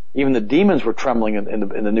is. Even the demons were trembling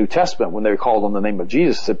in the New Testament when they called on the name of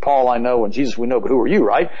Jesus. They said, Paul I know and Jesus we know, but who are you,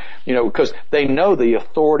 right? You know, because they know the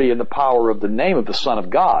authority and the power of the name of the Son of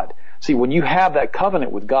God. See, when you have that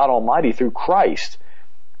covenant with God Almighty through Christ,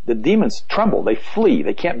 the demons tremble, they flee,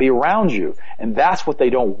 they can't be around you. And that's what they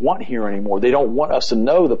don't want here anymore. They don't want us to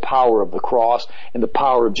know the power of the cross and the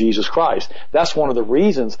power of Jesus Christ. That's one of the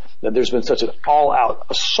reasons that there's been such an all-out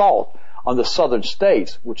assault on the southern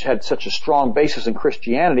states, which had such a strong basis in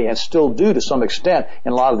Christianity and still do to some extent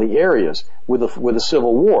in a lot of the areas with the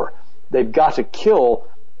Civil War. They've got to kill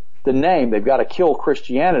the name, they've got to kill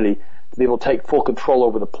Christianity to be able to take full control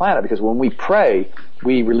over the planet, because when we pray,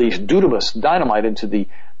 we release dunamis, dynamite, into the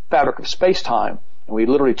fabric of space-time, and we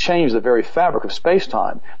literally change the very fabric of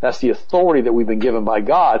space-time. That's the authority that we've been given by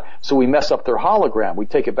God, so we mess up their hologram. We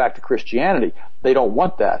take it back to Christianity. They don't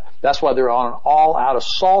want that. That's why they're on an all-out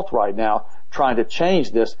assault right now, trying to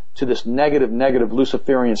change this to this negative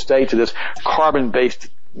Luciferian state, to this carbon-based,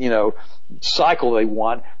 cycle they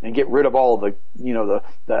want, and get rid of all of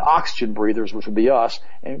the oxygen breathers, which would be us,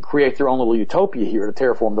 and create their own little utopia here to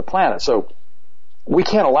terraform the planet. So we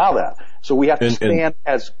can't allow that. So we have to stand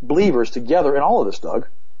as believers together in all of this, Doug.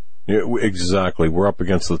 Yeah, exactly. We're up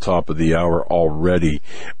against the top of the hour already.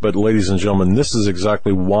 But ladies and gentlemen, this is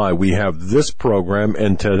exactly why we have this program,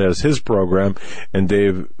 and Ted has his program, and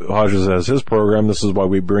Dave Hodges has his program. This is why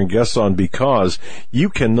we bring guests on, because you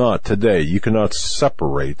cannot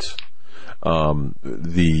separate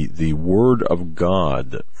the Word of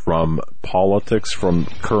God from politics, from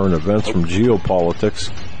current events, from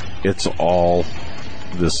geopolitics. It's all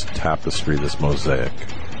this tapestry, this mosaic.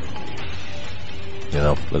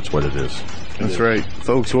 That's what it is. That's right.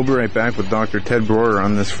 Folks, we'll be right back with Dr. Ted Broer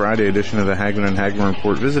on this Friday edition of the Hagmann and Hagmann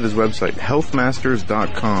Report. Visit his website,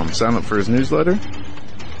 healthmasters.com. Sign up for his newsletter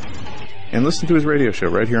and listen to his radio show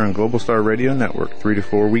right here on Global Star Radio Network, 3 to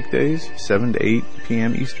 4 weekdays, 7 to 8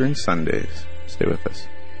 p.m. Eastern Sundays. Stay with us.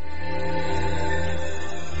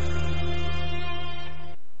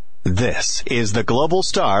 This is the Global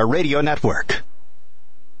Star Radio Network.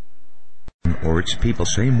 Or its people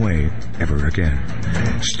same way ever again.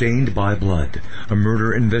 Stained by Blood, a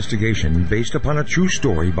murder investigation based upon a true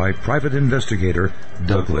story by private investigator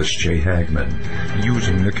Douglas J. Hagmann.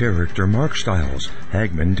 Using the character Mark Stiles,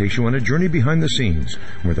 Hagmann takes you on a journey behind the scenes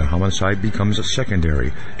where the homicide becomes a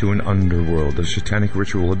secondary to an underworld of satanic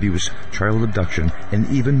ritual abuse, child abduction, and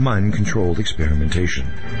even mind-controlled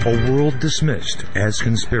experimentation. A world dismissed as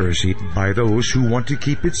conspiracy by those who want to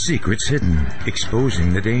keep its secrets hidden,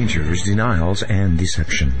 exposing the dangers, denials, and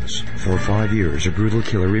deceptions. For 5 years, a brutal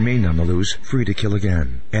killer remained on the loose, free to kill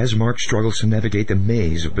again. As Mark struggles to navigate the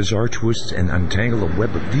maze of bizarre twists and untangle a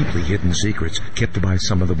web of deeply hidden secrets kept by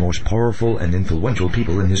some of the most powerful and influential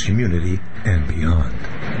people in his community and beyond.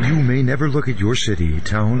 You may never look at your city,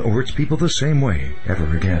 town, or its people the same way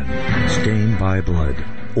ever again. Stained by Blood.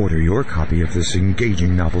 Order your copy of this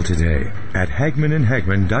engaging novel today at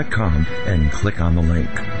HagmannandHagmann.com and click on the link.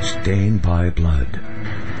 Stained by Blood.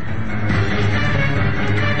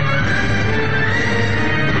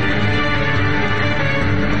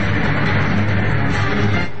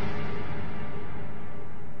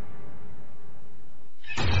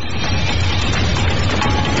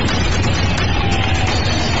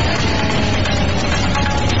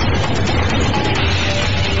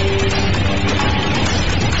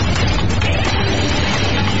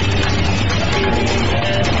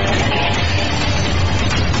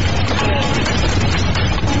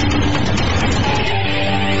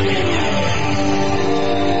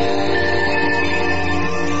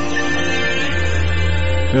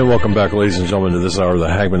 And welcome back, ladies and gentlemen, to this hour of the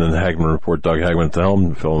Hagmann and Hagmann Report. Doug Hagmann at the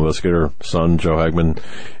helm, film investigator, son, Joe Hagmann,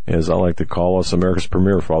 as I like to call us, America's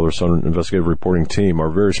premier father-son investigative reporting team. Our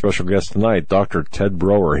very special guest tonight, Dr. Ted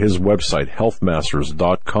Broer, his website,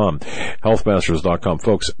 healthmasters.com. Healthmasters.com.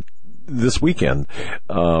 Folks, this weekend,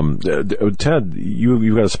 Ted,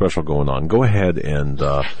 you've got a special going on. Go ahead and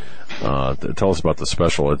tell us about the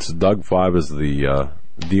special. It's Doug 5 is the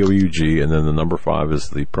DOUG, and then the number 5 is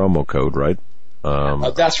the promo code, right?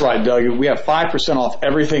 That's right, Doug. We have 5% off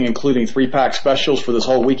everything, including 3-pack specials for this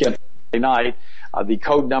whole weekend night. The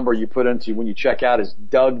code number you put into when you check out is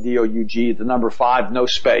Doug, D-O-U-G, the number 5, no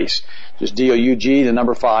space. Just D-O-U-G, the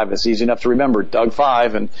number 5. It's easy enough to remember, Doug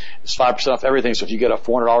 5, and it's 5% off everything. So if you get a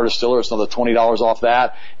 $400 distiller, it's another $20 off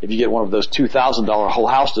that. If you get one of those $2,000 whole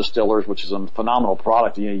house distillers, which is a phenomenal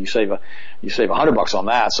product, you save $100 on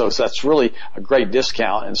that. So that's really a great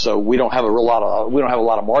discount. And so we don't have a lot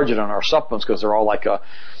of margin on our supplements because they're all like a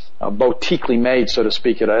boutiquely made, so to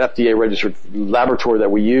speak, at an FDA registered laboratory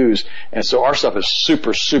that we use. And so our stuff is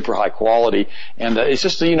super, super high quality. And it's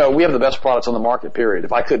just, we have the best products on the market, period.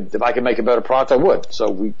 If I could make a better product, I would.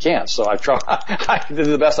 So we can't. So I do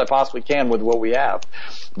the best I possibly can with what we have.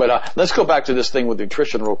 But let's go back to this thing with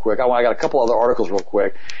nutrition real quick. I got a couple other articles real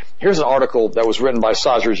quick. Here's an article that was written by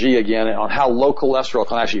Sajirji again on how low cholesterol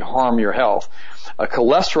can actually harm your health.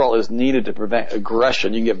 Cholesterol is needed to prevent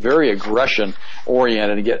aggression. You can get very aggression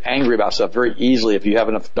oriented and get angry about stuff very easily if you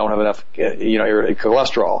don't have enough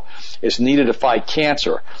cholesterol. It's needed to fight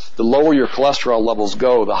cancer. The lower your cholesterol levels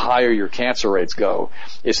go, the higher your cancer rates go.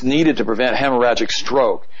 It's needed to prevent hemorrhagic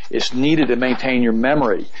stroke. It's needed to maintain your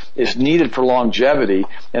memory. It's needed for longevity,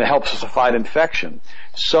 and it helps us to fight infection.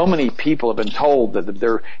 So many people have been told that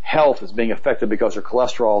their health is being affected because their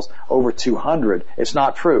cholesterol's over 200. It's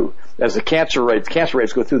not true. As the cancer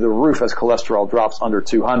rates go through the roof as cholesterol drops under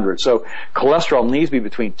 200. So cholesterol needs to be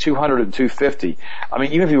between 200 and 250. I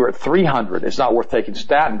mean, even if you were at 300, it's not worth taking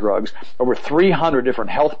statin drugs. Over 300 different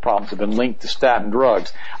health problems have been linked to statin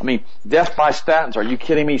drugs. I mean, death by statins. Are you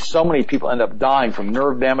kidding me? So many people end up dying from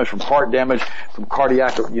nerve damage, from heart damage, from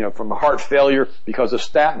cardiac, from heart failure because of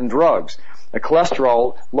statin drugs. The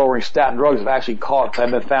cholesterol-lowering statin drugs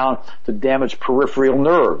have been found to damage peripheral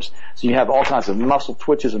nerves. So you have all kinds of muscle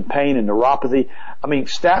twitches and pain and neuropathy. I mean,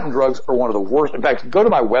 statin drugs are one of the worst. In fact, go to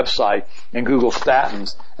my website and Google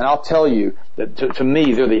statins, and I'll tell you that to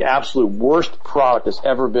me, they're the absolute worst product that's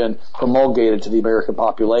ever been promulgated to the American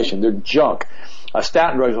population. They're junk.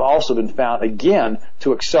 Statin drugs have also been found, again,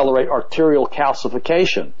 to accelerate arterial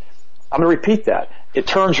calcification. I'm going to repeat that. It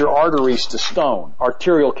turns your arteries to stone,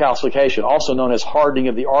 arterial calcification, also known as hardening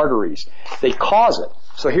of the arteries. They cause it.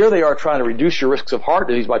 So here they are trying to reduce your risks of heart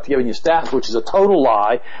disease by giving you statins, which is a total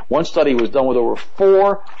lie. One study was done with over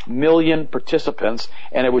 4 million participants,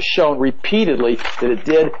 and it was shown repeatedly that it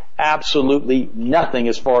did absolutely nothing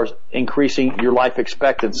as far as increasing your life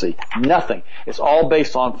expectancy. Nothing. It's all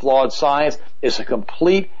based on flawed science. It's a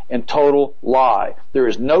complete and total lie. There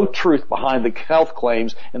is no truth behind the health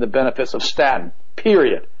claims and the benefits of statin.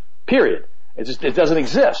 Period. It doesn't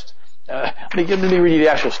exist. Let me read you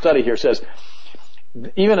the actual study here. It says,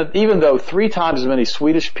 even though 3 times as many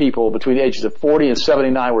Swedish people between the ages of 40 and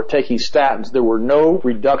 79 were taking statins, there were no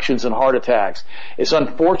reductions in heart attacks. It's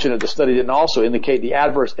unfortunate the study didn't also indicate the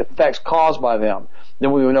adverse effects caused by them.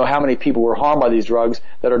 Then we would know how many people were harmed by these drugs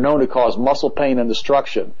that are known to cause muscle pain and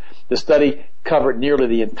destruction. The study covered nearly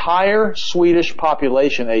the entire Swedish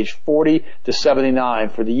population aged 40 to 79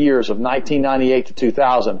 for the years of 1998 to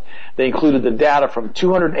 2000. They included the data from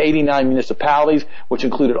 289 municipalities, which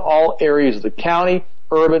included all areas of the county,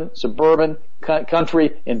 urban, suburban,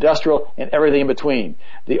 country, industrial, and everything in between.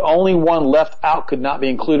 The only one left out could not be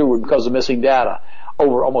included because of missing data.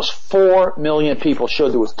 Over almost 4 million people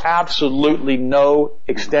showed there was absolutely no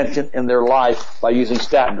extension in their life by using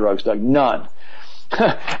statin drugs, Doug. None.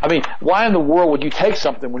 I mean, why in the world would you take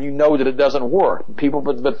something when you know that it doesn't work?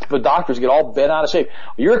 But doctors get all bent out of shape.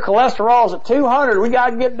 Your cholesterol's at 200. We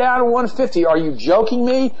got to get down to 150. Are you joking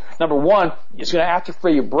me? Number one, it's going to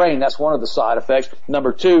atrophy your brain. That's one of the side effects.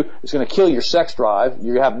 Number two, it's going to kill your sex drive.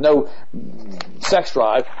 You have no sex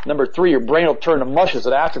drive. Number three, your brain will turn to mush as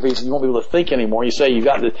it atrophies and you won't be able to think anymore. You say you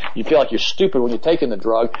feel like you're stupid when you're taking the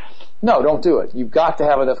drug. No, don't do it. You've got to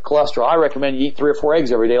have enough cholesterol. I recommend you eat 3 or 4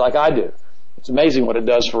 eggs every day like I do. It's amazing what it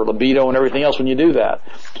does for libido and everything else when you do that.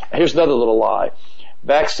 Here's another little lie.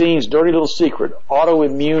 Vaccines, dirty little secret.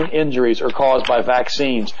 Autoimmune injuries are caused by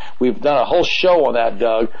vaccines. We've done a whole show on that,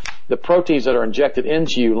 Doug. The proteins that are injected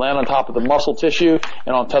into you land on top of the muscle tissue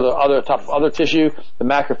and on top of other tissue. The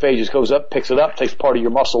macrophages goes up, picks it up, takes part of your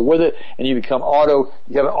muscle with it, and you have an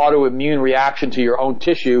autoimmune reaction to your own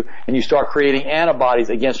tissue, and you start creating antibodies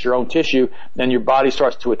against your own tissue, and your body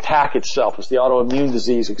starts to attack itself. It's the autoimmune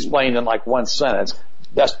disease explained in like one sentence.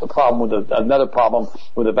 That's the problem another problem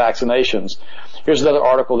with the vaccinations. Here's another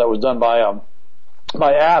article that was done by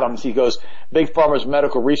Adams. He goes, Big Pharma's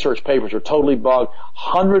medical research papers are totally bugged.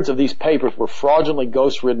 Hundreds of these papers were fraudulently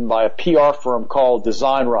ghostwritten by a PR firm called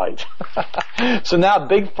Design Right. So now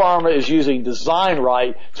Big Pharma is using Design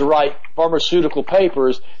Right to write pharmaceutical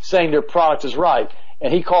papers saying their product is right.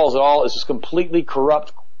 And he calls it all as this completely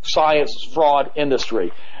corrupt science fraud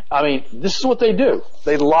industry. I mean, this is what they do.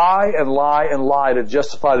 They lie and lie and lie to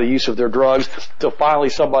justify the use of their drugs till finally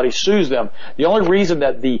somebody sues them. The only reason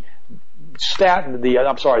that the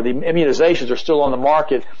immunizations are still on the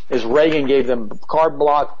market is Reagan gave them carte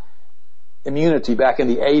blanche immunity back in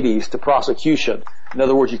the 80s to prosecution. In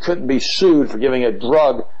other words, you couldn't be sued for giving a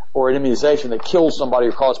drug or an immunization that kills somebody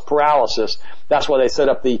or caused paralysis. That's why they set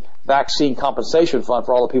up the vaccine compensation fund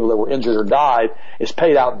for all the people that were injured or died. It's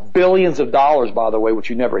paid out billions of dollars, by the way, which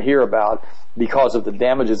you never hear about because of the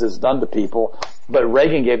damages it's done to people. But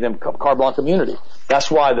Reagan gave them carte blanche immunity.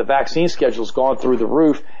 That's why the vaccine schedule's gone through the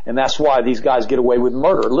roof, and that's why these guys get away with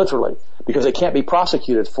murder, literally, because they can't be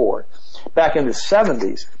prosecuted for it. Back in the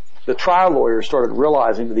 70s, the trial lawyers started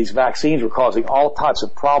realizing that these vaccines were causing all types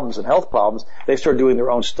of problems and health problems. They started doing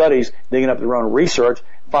their own studies, digging up their own research,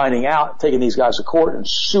 finding out, taking these guys to court and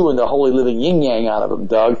suing the holy living yin-yang out of them,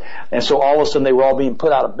 Doug. And so all of a sudden they were all being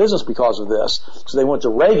put out of business because of this. So they went to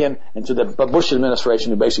Reagan and to the Bush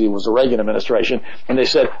administration, who basically was the Reagan administration, and they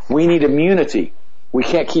said, we need immunity. We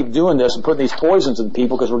can't keep doing this and putting these poisons in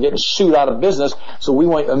people because we're getting sued out of business, so we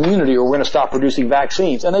want immunity or we're going to stop producing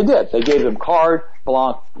vaccines. And they did. They gave them carte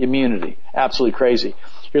blanche immunity. Absolutely crazy.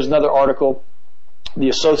 Here's another article. The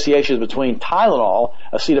associations between Tylenol,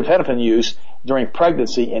 acetaminophen use during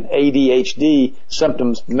pregnancy, and ADHD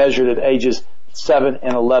symptoms measured at ages 7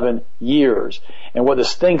 and 11 years. And what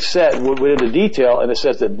this thing said went into detail, and it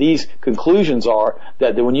says that these conclusions are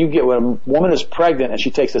that when a woman is pregnant and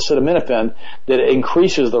she takes acetaminophen, that it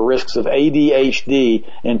increases the risks of ADHD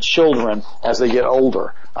in children as they get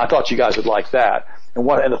older. I thought you guys would like that. And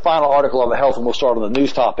the final article on the health, and we'll start on the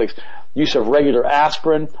news topics, use of regular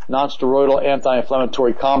aspirin, nonsteroidal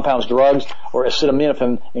anti-inflammatory compounds, drugs, or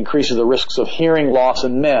acetaminophen increases the risks of hearing loss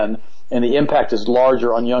in men, and the impact is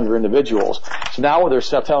larger on younger individuals. So now they're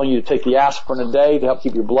telling you to take the aspirin a day to help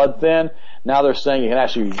keep your blood thin. Now they're saying it can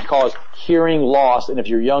actually cause hearing loss, and if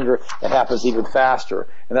you're younger, it happens even faster.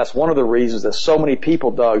 And that's one of the reasons that so many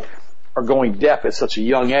people, Doug, are going deaf at such a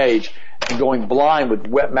young age and going blind with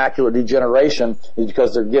wet macular degeneration, is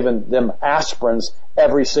because they're giving them aspirins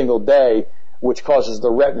every single day, which causes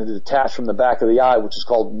the retina to detach from the back of the eye, which is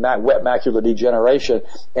called wet macular degeneration.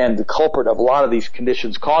 And the culprit of a lot of these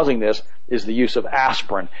conditions causing this is the use of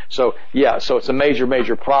aspirin. So it's a major,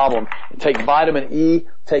 major problem. Take vitamin E,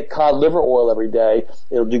 take cod liver oil every day.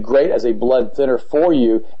 It'll do great as a blood thinner for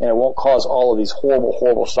you, and it won't cause all of these horrible,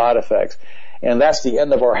 horrible side effects. And that's the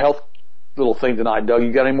end of our health little thing tonight, Doug.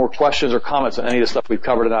 You got any more questions or comments on any of the stuff we've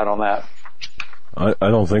covered tonight on that? I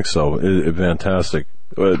don't think so. Fantastic.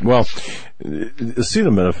 Well,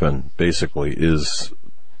 acetaminophen basically is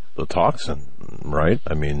a toxin, right?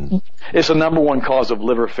 I mean, it's the number one cause of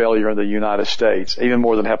liver failure in the United States, even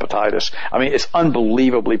more than hepatitis. I mean, it's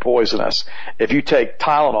unbelievably poisonous. If you take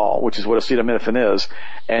Tylenol, which is what acetaminophen is,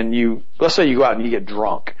 and let's say you go out and you get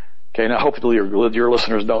drunk. Okay, now hopefully your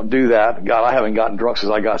listeners don't do that. God, I haven't gotten drunk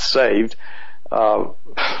since I got saved.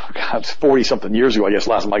 It's 40-something years ago, I guess,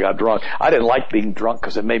 last time I got drunk. I didn't like being drunk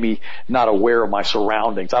because it made me not aware of my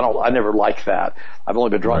surroundings. I never liked that. I've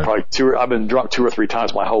only been drunk I've been drunk 2 or 3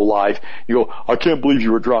 times my whole life. You go, I can't believe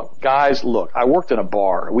you were drunk. Guys, look, I worked in a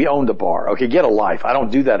bar. We owned a bar. Okay, get a life. I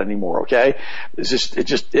don't do that anymore, okay? It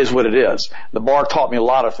just is what it is. The bar taught me a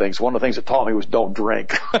lot of things. One of the things it taught me was don't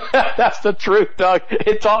drink. That's the truth, Doug.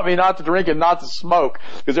 It taught me not to drink and not to smoke,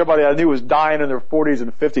 because everybody I knew was dying in their 40s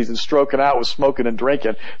and 50s and stroking out with smoking and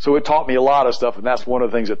drinking. So it taught me a lot of stuff, and that's one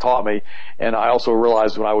of the things it taught me. And I also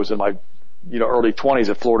realized when I was in my early 20s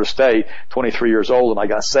at Florida State, 23 years old, and I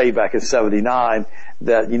got saved back in 79,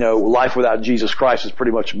 that, life without Jesus Christ is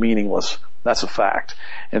pretty much meaningless. That's a fact.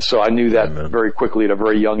 And so I knew that very quickly at a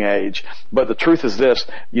very young age. But the truth is this,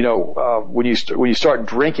 when you start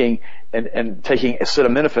drinking and taking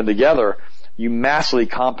acetaminophen together, you massively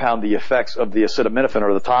compound the effects of the acetaminophen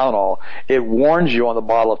or the Tylenol. It warns you on the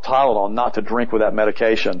bottle of Tylenol not to drink with that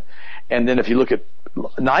medication. And then if you look at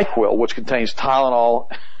NyQuil, which contains Tylenol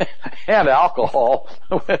and alcohol,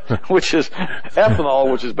 which is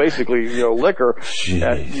ethanol, which is basically, liquor.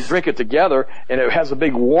 You drink it together, and it has a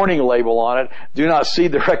big warning label on it. Do not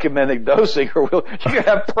exceed the recommended dosing, or you can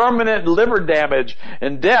have permanent liver damage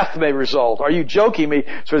and death may result. Are you joking me?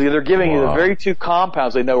 So they're giving you the very 2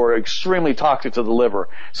 compounds they know are extremely toxic to the liver.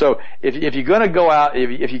 So if you're going to go out,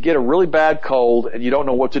 if you get a really bad cold and you don't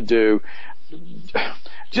know what to do,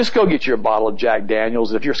 just go get you a bottle of Jack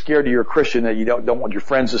Daniels. If you're scared you're a Christian and you don't want your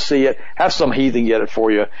friends to see it, have some heathen get it for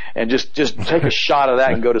you, and just take a shot of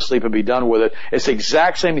that and go to sleep and be done with it. It's the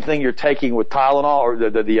exact same thing you're taking with Tylenol or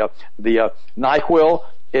the NyQuil.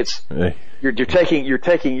 you're taking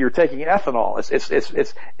ethanol.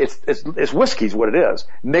 It's whiskey's what it is,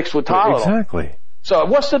 mixed with Tylenol. Exactly. So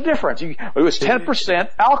what's the difference? It was 10%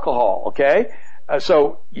 alcohol, okay?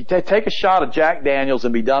 So you take a shot of Jack Daniels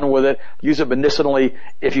and be done with it. Use it medicinally.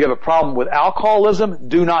 If you have a problem with alcoholism,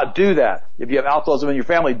 do not do that. If you have alcoholism in your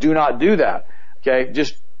family, do not do that. Okay?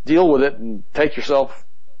 Just deal with it and take yourself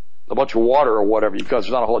a bunch of water or whatever, because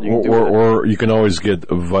there's not a whole lot you can do with it. Or you can always get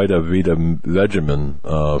Vita Vegemin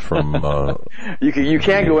from... You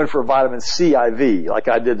can go in for a vitamin C IV like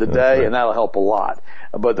I did today, and that'll help a lot.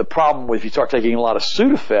 But the problem with if you start taking a lot of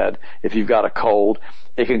Sudafed, if you've got a cold,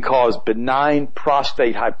 it can cause benign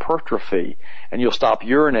prostate hypertrophy, and you'll stop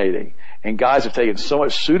urinating. And guys have taken so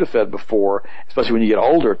much Sudafed before, especially when you get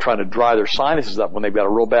older, trying to dry their sinuses up when they've got a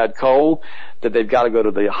real bad cold, that they've got to go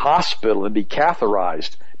to the hospital and be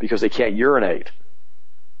catheterized because they can't urinate.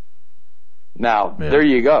 Now, there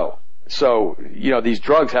you go. So, these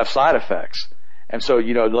drugs have side effects. And so,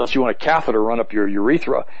 unless you want a catheter run up your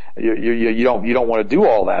urethra, you don't want to do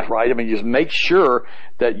all that, right? I mean, just make sure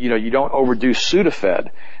that, you don't overdo Sudafed.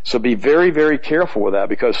 So be very, very careful with that,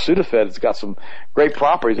 because Sudafed has got some great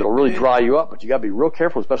properties that'll really dry you up, but you got to be real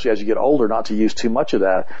careful, especially as you get older, not to use too much of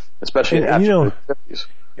that, especially after the 50s.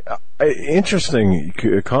 Interesting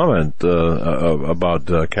comment about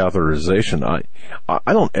catheterization.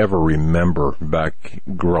 I don't ever remember back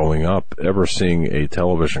growing up ever seeing a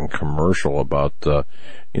television commercial about the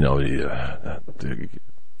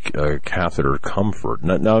catheter comfort.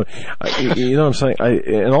 Now, you know what I'm saying?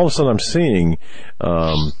 And all of a sudden I'm seeing,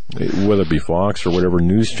 whether it be Fox or whatever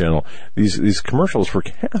news channel, these commercials for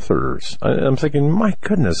catheters. I'm thinking, my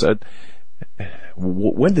goodness,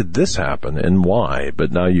 when did this happen and why?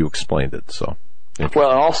 But now you explained it, so.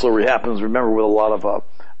 Well, it also happens, remember, with a lot of,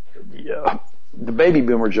 the baby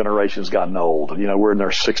boomer generation has gotten old. We're in their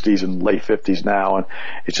 60s and late 50s now, and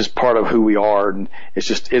it's just part of who we are, and it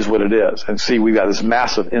just is what it is. And see, we've got this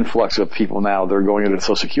massive influx of people now that are going into the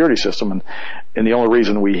Social Security system, and the only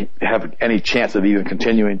reason we have any chance of even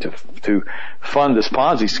continuing to fund this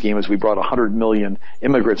Ponzi scheme is we brought 100 million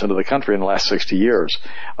immigrants into the country in the last 60 years.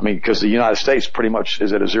 I mean, because the United States pretty much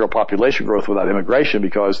is at a zero population growth without immigration,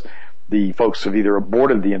 because the folks have either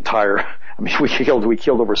aborted the entire, we killed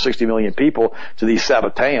over 60 million people to these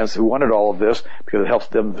Sabbateans who wanted all of this because it helps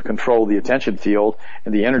them to control the attention field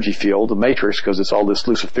and the energy field, the matrix, because it's all this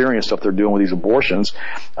Luciferian stuff they're doing with these abortions.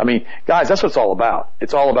 I mean, guys, that's what it's all about.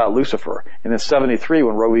 It's all about Lucifer. And in 73,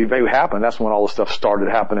 when Roe v. Wade happened, that's when all this stuff started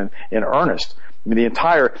happening in earnest. I mean,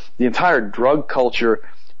 the entire drug culture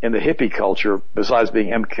and the hippie culture, besides being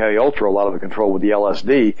MK Ultra, a lot of the control with the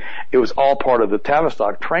LSD, it was all part of the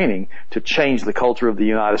Tavistock training to change the culture of the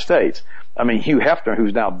United States. I mean, Hugh Hefner,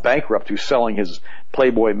 who's now bankrupt, who's selling his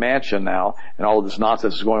Playboy mansion now, and all of this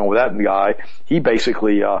nonsense is going on with that guy, he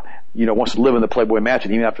basically, wants to live in the Playboy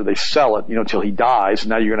mansion even after they sell it, until he dies.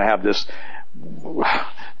 Now you're going to have this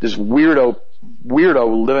weirdo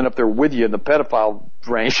living up there with you in the pedophile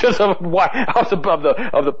range of the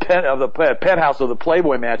penthouse of the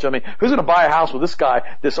Playboy mansion. I mean, who's going to buy a house with this guy,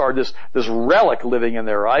 this relic living in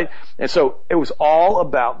there, right? And so it was all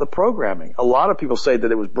about the programming. A lot of people say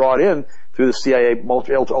that it was brought in through the CIA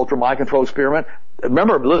ultra mind control experiment.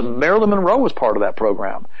 Remember, Marilyn Monroe was part of that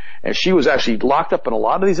program, and she was actually locked up in a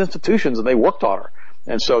lot of these institutions, and they worked on her.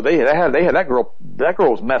 And so they had that girl. That girl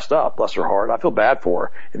was messed up, bless her heart. I feel bad for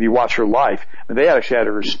her. If you watch her life, they actually had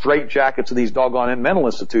her straight jackets to these doggone mental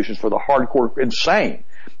institutions for the hardcore insane.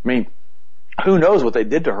 I mean, who knows what they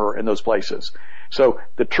did to her in those places? So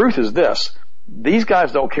the truth is this: these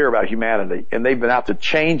guys don't care about humanity, and they've been out to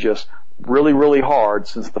change us really, really hard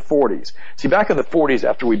since the 40s. See, back in the 40s,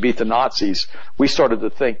 after we beat the Nazis, we started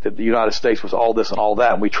to think that the United States was all this and all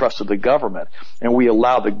that, and we trusted the government. And we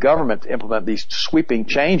allowed the government to implement these sweeping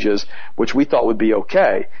changes, which we thought would be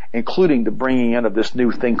okay, including the bringing in of this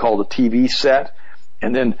new thing called a TV set.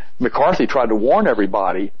 And then McCarthy tried to warn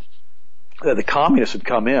everybody that the communists had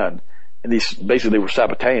come in, and basically they were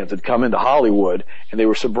Sabbateans, had come into Hollywood, and they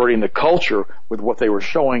were subverting the culture with what they were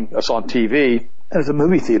showing us on TV as the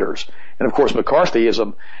movie theaters. And of course,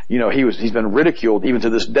 McCarthyism, he's been ridiculed even to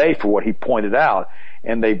this day for what he pointed out.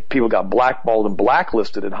 And people got blackballed and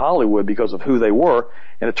blacklisted in Hollywood because of who they were.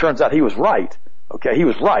 And it turns out he was right. Okay, he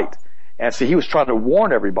was right. And see, he was trying to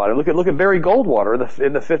warn everybody. Look at Barry Goldwater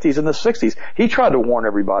in the 50s and the 60s. He tried to warn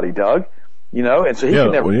everybody, Doug. And so he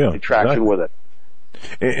could never get traction with it.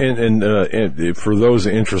 And for those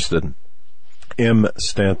interested, M.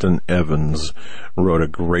 Stanton Evans wrote a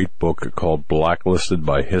great book called Blacklisted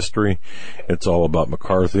by History. It's all about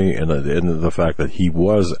McCarthy and the fact that he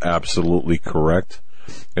was absolutely correct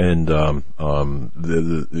And as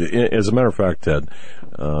a matter of fact, Ted,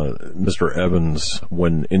 Mr. Evans,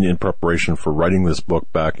 when in preparation for writing this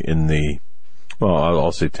book back in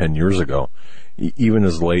I'll say 10 years ago, even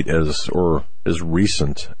as late as, or as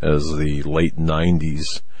recent as the late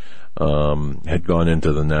 90s, had gone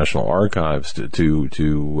into the National Archives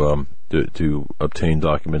to obtain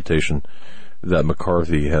documentation that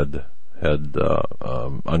McCarthy had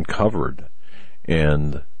uncovered.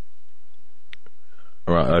 And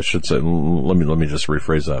I should say, let me just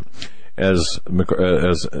rephrase that. As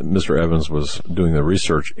Mr. Evans was doing the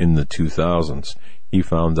research in the 2000s, he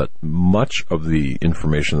found that much of the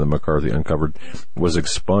information that McCarthy uncovered was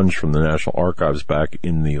expunged from the National Archives back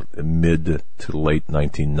in the mid to late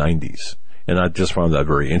 1990s. And I just found that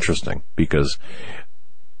very interesting, because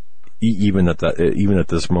even at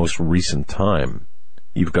this most recent time,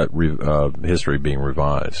 you've got history being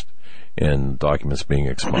revised and documents being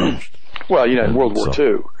expunged. Well, in World War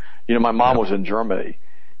II, my mom was in Germany,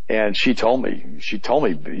 and she told me, in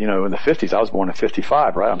the 50s, I was born in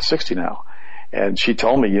 55, right? I'm 60 now. And she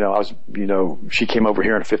told me, she came over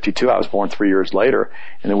here in 52. I was born 3 years later.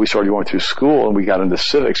 And then we started going through school, and we got into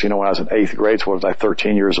civics. When I was in 8th grade, so I was like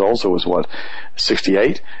 13 years old, so it was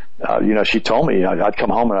 68. She told me, I'd come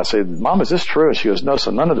home and I'd say, Mom, is this true? And she goes, no,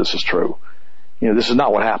 son, none of this is true. This is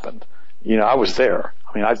not what happened. I was there.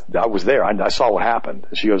 I was there. I saw what happened.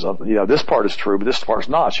 She goes, this part is true, but this part's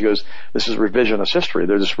not. She goes, this is revisionist history.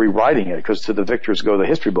 They're just rewriting it, because to the victors go the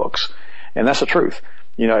history books. And that's the truth.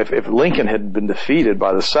 If Lincoln had been defeated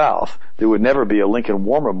by the South, there would never be a Lincoln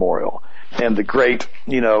War Memorial. And the great,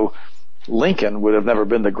 Lincoln would have never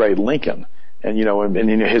been the great Lincoln. And,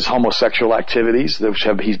 his homosexual activities, which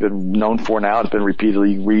he's been known for now, it's been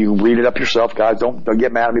repeatedly, you read it up yourself, guys, don't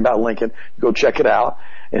get mad at me about Lincoln, go check it out.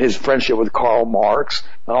 And his friendship with Karl Marx,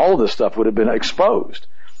 and all of this stuff would have been exposed.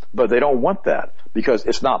 But they don't want that, because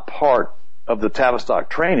it's not part of the Tavistock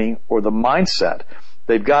training or the mindset.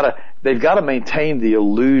 They've got to maintain the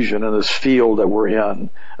illusion in this field that we're in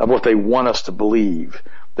of what they want us to believe.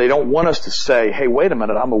 They don't want us to say, hey, wait a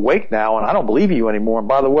minute, I'm awake now and I don't believe you anymore. And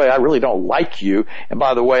by the way, I really don't like you. And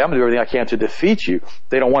by the way, I'm going to do everything I can to defeat you.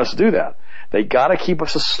 They don't want us to do that. They got to keep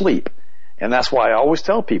us asleep. And that's why I always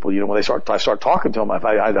tell people, when I start talking to them,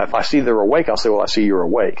 if I see they're awake, I'll say, well, I see you're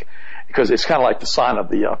awake. Because it's kind of like the sign of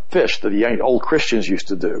the fish that the old Christians used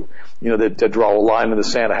to do. They'd draw a line in the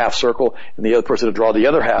sand, a half circle, and the other person would draw the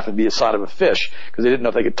other half and be a sign of a fish. Because they didn't know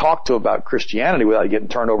if they could talk about Christianity without getting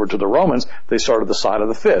turned over to the Romans. They started the sign of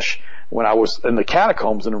the fish. When I was in the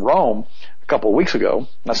catacombs in Rome a couple of weeks ago,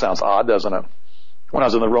 that sounds odd, doesn't it? When I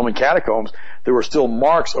was in the Roman catacombs, there were still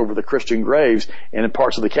marks over the Christian graves and in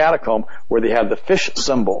parts of the catacomb where they had the fish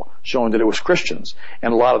symbol showing that it was Christians.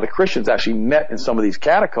 And a lot of the Christians actually met in some of these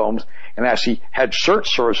catacombs and actually had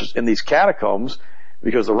church services in these catacombs,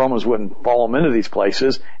 because the Romans wouldn't follow them into these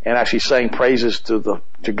places, and actually sang praises to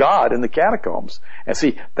God in the catacombs. And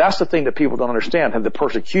see, that's the thing that people don't understand, the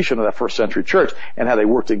persecution of that first century church and how they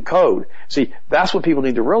worked in code. See, that's what people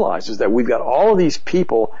need to realize, is that we've got all of these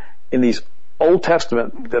people in these Old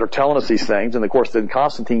Testament that are telling us these things, and of course then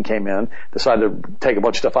Constantine came in, decided to take a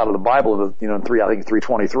bunch of stuff out of the Bible, in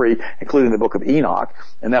 323, including the book of Enoch,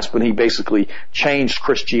 and that's when he basically changed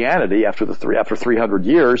Christianity after 300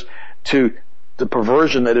 years to the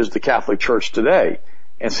perversion that is the Catholic Church today.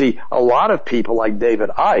 And see, a lot of people like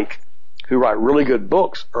David Icke, who write really good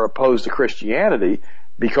books, are opposed to Christianity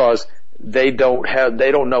because they don't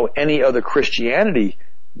know any other Christianity,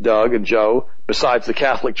 Doug and Joe, besides the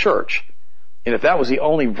Catholic Church. And if that was the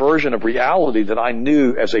only version of reality that I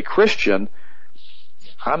knew as a Christian,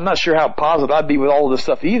 I'm not sure how positive I'd be with all of this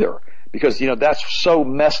stuff either. Because, that's so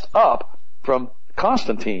messed up from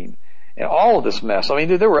Constantine and all of this mess.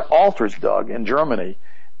 There were altars, Doug, in Germany.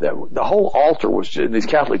 That the whole altar was, in these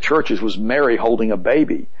Catholic churches, was Mary holding a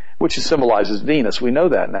baby, which symbolizes Venus. We know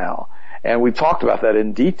that now. And we've talked about that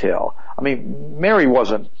in detail. Mary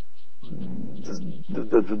wasn't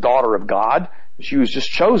the daughter of God. She was just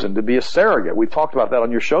chosen to be a surrogate. We've talked about that on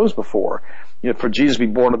your shows before. For Jesus to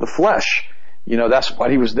be born of the flesh. That's what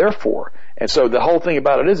he was there for. And so the whole thing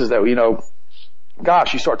about it is that,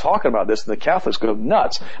 gosh, you start talking about this and the Catholics go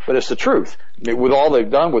nuts, but it's the truth. With all they've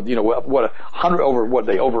done with, over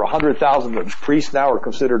 100,000 priests now are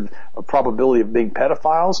considered a probability of being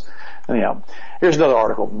pedophiles. Anyhow, here's another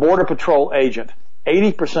article. Border Patrol agent.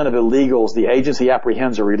 80% of illegals the agency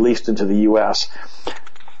apprehends are released into the U.S.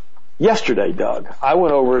 Yesterday, Doug, I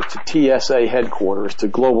went over to TSA headquarters, to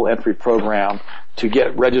Global Entry Program, to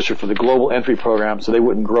get registered for the Global Entry Program so they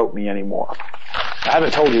wouldn't grope me anymore. I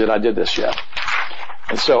haven't told you that I did this yet.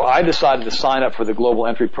 And so I decided to sign up for the Global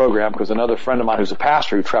Entry Program because another friend of mine who's a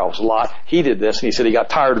pastor who travels a lot, he did this, and he said he got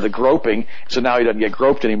tired of the groping, so now he doesn't get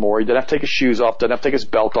groped anymore. He doesn't have to take his shoes off, doesn't have to take his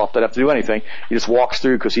belt off, doesn't have to do anything. He just walks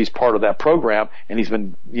through because he's part of that program, and he's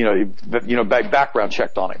been, background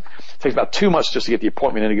checked on him. It takes about 2 months just to get the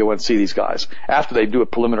appointment in to go and see these guys after they do a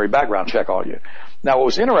preliminary background check on you. Now, what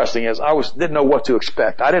was interesting is didn't know what to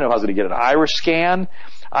expect. I didn't know if I was going to get an iris scan.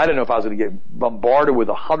 I didn't know if I was going to get bombarded with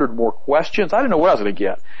 100 more questions. I didn't know what I was going to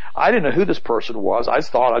get. I didn't know who this person was. I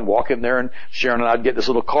just thought I'd walk in there and Sharon and I'd get this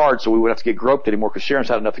little card so we wouldn't have to get groped anymore because Sharon's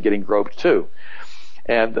had enough of getting groped too.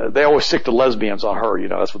 And they always stick to lesbians on her,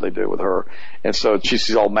 that's what they do with her. And so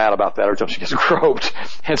she's all mad about that every time she gets groped.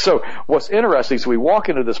 And so what's interesting is we walk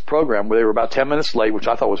into this program where they were about 10 minutes late, which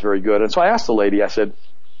I thought was very good. And so I asked the lady, I said,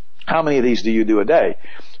 how many of these do you do a day?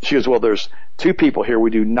 She goes, well, there's 2 people here.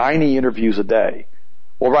 We do 90 interviews a day.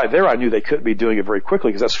 Well, right there I knew they couldn't be doing it very quickly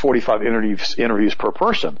because that's 45 interviews per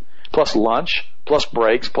person, plus lunch, plus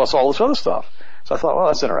breaks, plus all this other stuff. So I thought, well,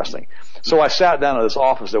 that's interesting. So I sat down in this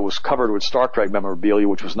office that was covered with Star Trek memorabilia,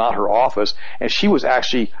 which was not her office, and she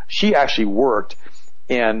actually worked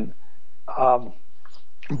in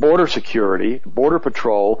border security, border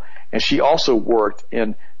patrol, and she also worked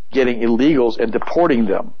in getting illegals and deporting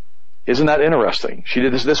them. Isn't that interesting? She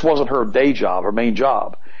did this. This wasn't her day job, her main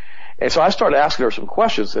job. And so I started asking her some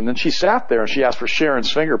questions, and then she sat there and she asked for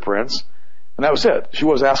Sharon's fingerprints, and that was it. She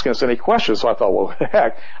wasn't asking us any questions, so I thought, well,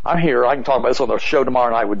 heck, I'm here. I can talk about this on the show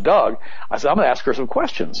tomorrow night with Doug. I said, I'm going to ask her some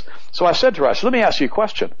questions. So I said to her, let me ask you a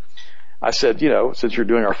question. I said, since you're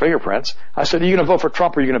doing our fingerprints, I said, are you going to vote for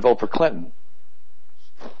Trump or are you going to vote for Clinton?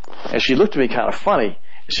 And she looked at me kind of funny.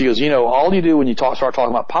 She goes, all you do when you start talking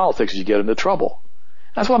about politics is you get into trouble.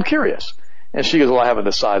 That's why I'm curious. And she goes, well, I haven't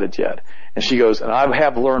decided yet. And she goes, and I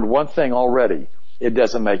have learned one thing already. It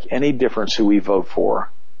doesn't make any difference who we vote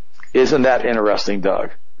for. Isn't that interesting,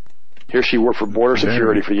 Doug? Here she worked for border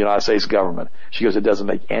security for the United States government. She goes, it doesn't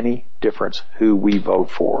make any difference who we vote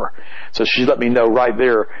for. So she let me know right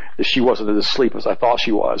there that she wasn't as asleep as I thought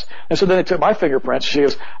she was. And so then they took my fingerprints. She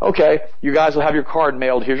goes, okay, you guys will have your card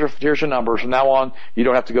mailed. Here's your number. From now on, you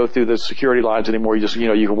don't have to go through the security lines anymore. You just,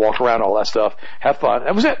 you can walk around, all that stuff. Have fun.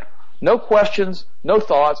 That was it. No questions, no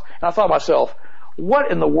thoughts. And I thought to myself, what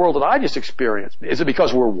in the world did I just experience? Is it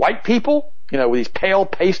because we're white people, with these pale,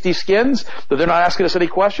 pasty skins, that they're not asking us any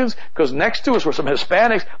questions? Because next to us were some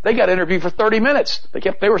Hispanics. They got interviewed for 30 minutes.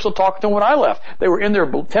 They were still talking to them when I left. They were in there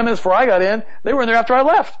 10 minutes before I got in. They were in there after I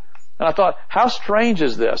left. And I thought, how strange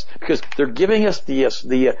is this? Because they're giving us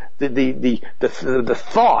the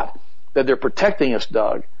thought that they're protecting us,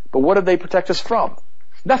 Doug. But what did they protect us from?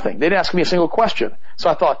 Nothing. They didn't ask me a single question. So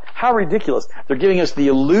I thought, how ridiculous. They're giving us the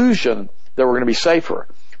illusion that we're going to be safer.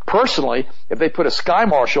 Personally, if they put a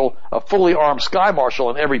fully armed sky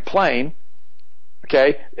marshal in every plane,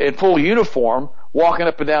 in full uniform, walking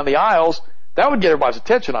up and down the aisles, that would get everybody's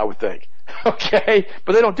attention, I would think. But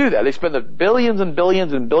they don't do that. They spend the billions and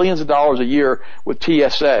billions and billions of dollars a year with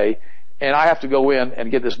TSA, and I have to go in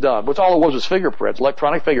and get this done. Which all it was fingerprints,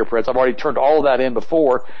 electronic fingerprints. I've already turned all of that in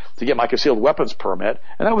before to get my concealed weapons permit,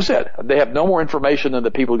 and that was it. They have no more information than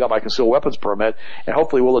the people who got my concealed weapons permit, and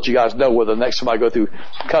hopefully we'll let you guys know whether the next time I go through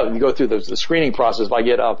the screening process, if I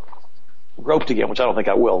get groped again, which I don't think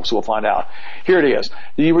I will, so we'll find out. Here it is.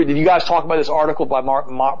 Did you guys talk about this article by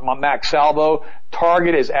Max Salvo?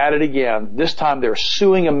 Target is at it again. This time they're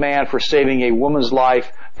suing a man for saving a woman's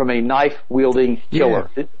life from a knife-wielding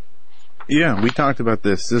killer. Yeah, we talked about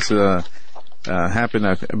this. This happened,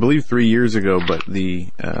 I believe, 3 years ago, but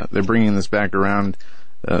they're bringing this back around.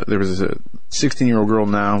 There was a 16-year-old girl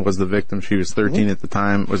now was the victim. She was 13 at the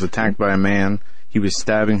time, was attacked by a man. He was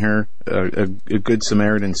stabbing her. A good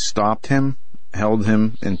Samaritan stopped him, held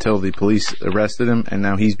him until the police arrested him, and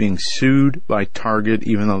now he's being sued by Target,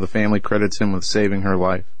 even though the family credits him with saving her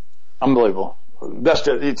life. Unbelievable. Here's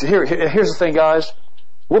the thing, guys.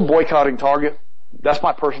 We're boycotting Target. That's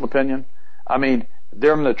my personal opinion. I mean,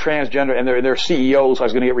 they're in the transgender, and their CEO is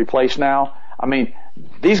going to get replaced now. I mean,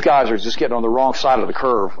 these guys are just getting on the wrong side of the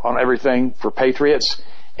curve on everything for patriots.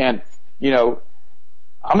 And,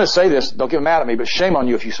 I'm going to say this, don't get mad at me, but shame on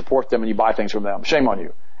you if you support them and you buy things from them. Shame on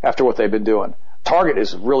you after what they've been doing. Target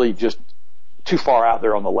is really just too far out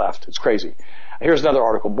there on the left. It's crazy. Here's another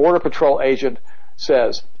article. Border Patrol agent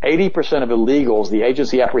says 80% of illegals the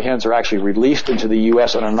agency apprehends are actually released into the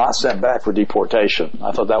U.S. and are not sent back for deportation.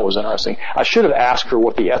 I thought that was interesting. I should have asked her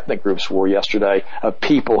what the ethnic groups were yesterday of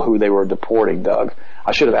people who they were deporting, Doug.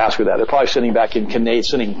 I should have asked her that. They're probably sending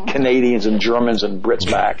Canadians and Germans and Brits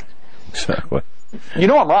back. Exactly.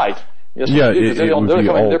 I'm right. Yes, Yeah,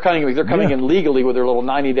 they're coming in legally with their little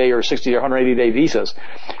 90-day or 60 or 180-day visas.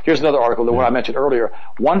 Here's another article, the one I mentioned earlier.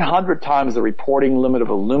 100 times the reporting limit of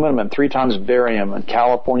aluminum and 3 times barium in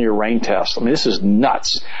California rain tests. I mean, this is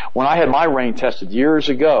nuts. When I had my rain tested years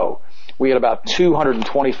ago, we had about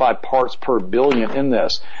 225 parts per billion in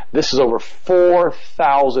this. This is over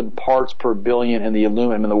 4,000 parts per billion in the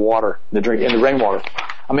aluminum in the water, in the rainwater.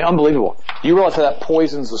 I mean, unbelievable. You realize how that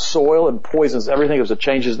poisons the soil and poisons everything because it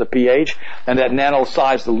changes the pH, and that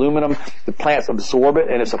nano-sized aluminum, the plants absorb it,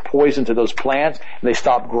 and it's a poison to those plants, and they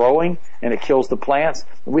stop growing, and it kills the plants.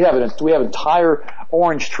 We have entire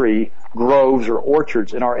orange tree groves or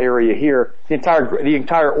orchards in our area here. The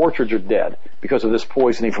entire orchards are dead because of this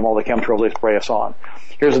poisoning from all the chemtrails they spray us on.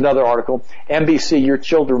 Here's another article. NBC, your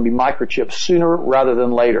children will be microchipped sooner rather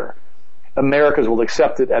than later. Americans will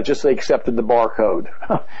accept it as just they accepted the barcode.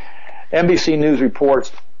 NBC News reports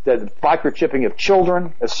that microchipping of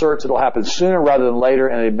children asserts it'll happen sooner rather than later,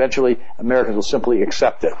 and eventually Americans will simply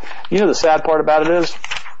accept it. You know the sad part about it is,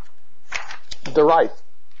 they're right.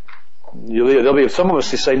 There'll be some of us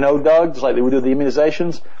who say no, Doug, just like we do the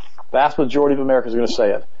immunizations. Vast majority of Americans are going to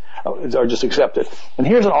say it, or just accept it. And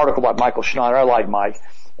here's an article by Michael Schneider. I like Mike.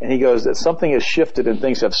 And he goes that something has shifted and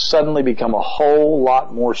things have suddenly become a whole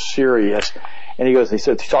lot more serious. And he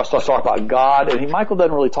talks about God. And Michael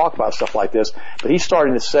doesn't really talk about stuff like this, but he's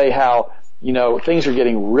starting to say how, things are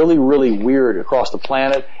getting really, really weird across the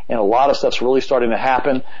planet, and a lot of stuff's really starting to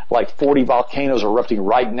happen. Like 40 volcanoes are erupting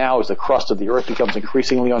right now as the crust of the earth becomes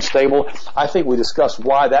increasingly unstable. I think we discussed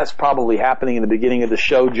why that's probably happening in the beginning of the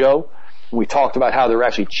show, Joe. We talked about how they're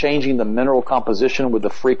actually changing the mineral composition with the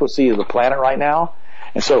frequency of the planet right now.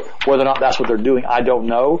 And so whether or not that's what they're doing, I don't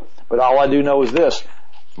know. But all I do know is this.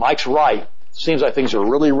 Mike's right. Seems like things are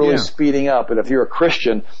really, really speeding up. And if you're a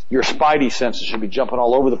Christian, your spidey senses should be jumping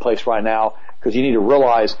all over the place right now because you need to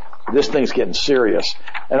realize this thing's getting serious.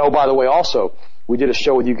 And oh, by the way, also, we did a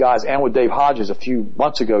show with you guys and with Dave Hodges a few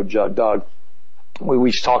months ago, Doug.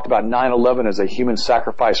 We talked about 9/11 as a human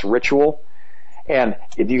sacrifice ritual. And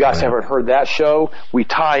if you guys haven't heard that show, we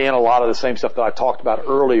tie in a lot of the same stuff that I talked about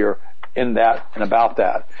earlier in that and about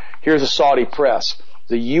that. Here's a Saudi press.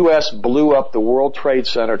 The U.S. blew up the World Trade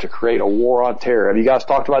Center to create a war on terror. Have you guys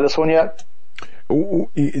talked about this one yet?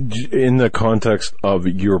 In the context of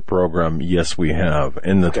your program, yes, we have.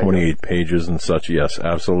 In the 28 pages and such, yes,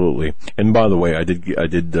 absolutely. And by the way, I did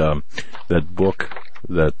that book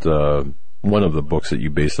that one of the books that you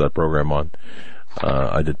based that program on.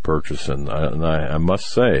 I did purchase, and I must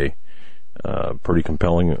say, pretty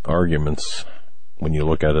compelling arguments when you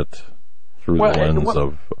look at it through the lens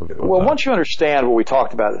of once you understand what we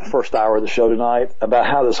talked about in the first hour of the show tonight, about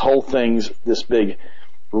how this whole thing's this big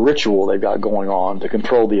ritual they've got going on to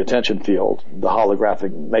control the attention field, the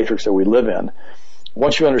holographic matrix that we live in,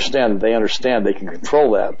 once you understand that they can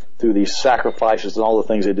control that through these sacrifices and all the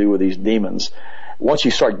things they do with these demons, once you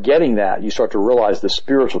start getting that, you start to realize the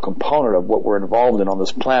spiritual component of what we're involved in on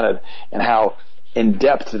this planet and how in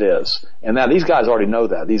depth it is. And now these guys already know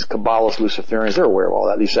that. These Kabbalists, Luciferians, they're aware of all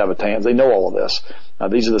that. These Sabbatarians, they know all of this.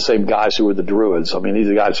 These are the same guys who were the Druids. I mean, these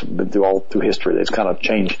are guys who've been through history. They've kind of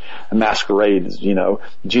changed and masquerades,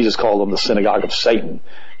 Jesus called them the synagogue of Satan.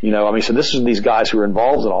 So this is these guys who are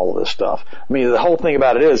involved in all of this stuff. I mean, the whole thing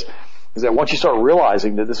about it is that once you start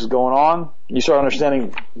realizing that this is going on, you start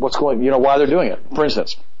understanding why they're doing it. For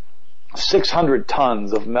instance, 600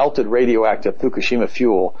 tons of melted radioactive Fukushima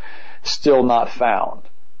fuel still not found.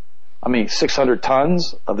 I mean, 600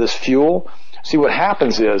 tons of this fuel. See, what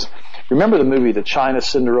happens is, remember the movie The China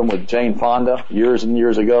Syndrome with Jane Fonda years and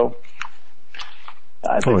years ago?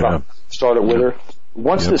 I think I started with her.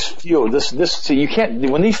 Once this fuel, so you can't,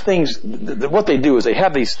 when these things, what they do is they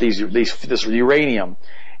have this uranium,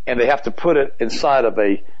 and they have to put it inside of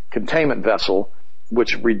a containment vessel,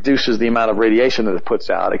 which reduces the amount of radiation that it puts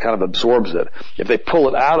out. It kind of absorbs it. If they pull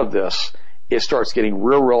it out of this, it starts getting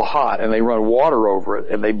real, real hot, and they run water over it,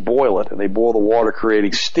 and they boil it, and they boil the water,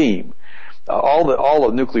 creating steam. All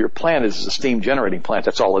a nuclear plant is a steam generating plant.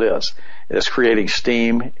 That's all it is. It is creating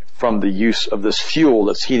steam from the use of this fuel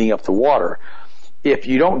that's heating up the water. If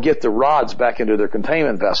you don't get the rods back into their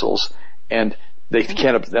containment vessels, and they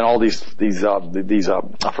can't, then all these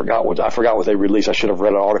I forgot what they released. I should have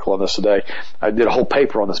read an article on this today. I did a whole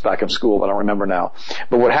paper on this back in school, but I don't remember now.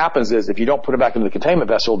 But what happens is if you don't put them back into the containment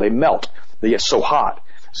vessel, they melt. They get so hot.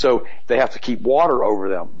 So they have to keep water over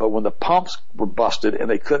them. But when the pumps were busted and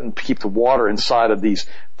they couldn't keep the water inside of these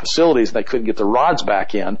facilities and they couldn't get the rods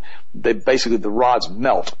back in, the rods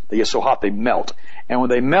melt. They get so hot they melt. And when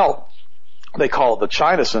they melt, they call it the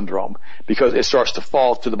China Syndrome because it starts to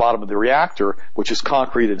fall to the bottom of the reactor, which is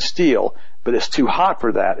concrete and steel. but it's too hot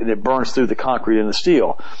for that, and it burns through the concrete and the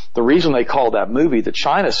steel. The reason they called that movie the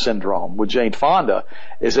China Syndrome with Jane Fonda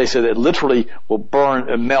is they said it literally will burn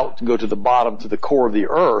and melt and go to the bottom, to the core of the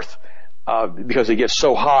earth, because it gets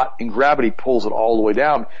so hot and gravity pulls it all the way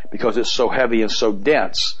down because it's so heavy and so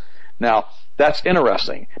dense. Now, that's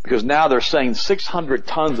interesting because now they're saying 600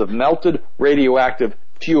 tons of melted radioactive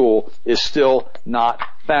fuel is still not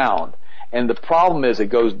found. And the problem is it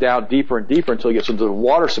goes down deeper and deeper until it gets into the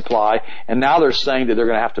water supply, and now they're saying that they're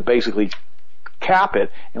going to have to basically cap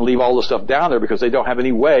it and leave all the stuff down there because they don't have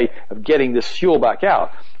any way of getting this fuel back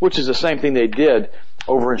out, which is the same thing they did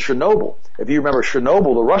over in Chernobyl. If you remember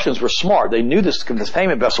Chernobyl, the Russians were smart. They knew this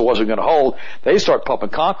containment vessel wasn't going to hold. They started pumping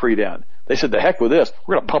concrete in. They said, the heck with this.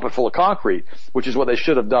 We're going to pump it full of concrete, which is what they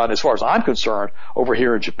should have done, as far as I'm concerned, over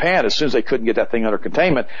here in Japan. As soon as they couldn't get that thing under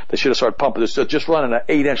containment, they should have started pumping this. Just running an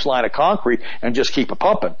 8-inch line of concrete and just keep it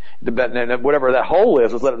pumping. And whatever that hole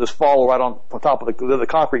is, let it just fall right on top of the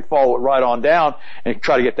concrete, follow it right on down, and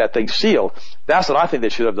try to get that thing sealed. That's what I think they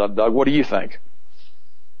should have done, Doug. What do you think?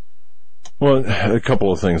 Well, a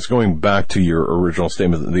couple of things. Going back to your original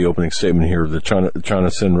statement, the opening statement here, the China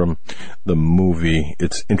Syndrome, the movie,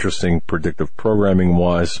 it's interesting predictive programming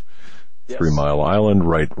wise. Yes. 3 Mile Island,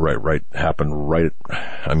 right, happened right.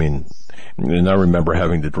 I mean, and I remember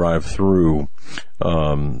having to drive through,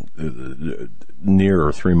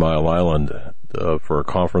 near 3 Mile Island, for a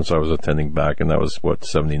conference I was attending back, and that was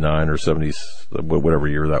 79 or 70, whatever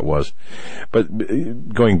year that was.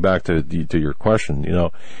 But going back to your question,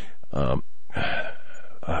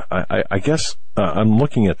 I guess I'm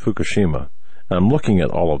looking at Fukushima, and I'm looking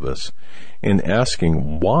at all of this and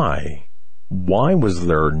asking why was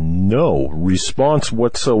there no response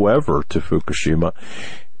whatsoever to Fukushima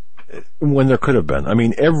when there could have been? I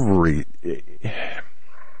mean,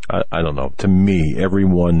 I don't know, to me,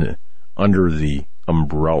 everyone under the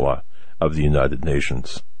umbrella of the United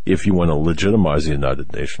Nations, if you want to legitimize the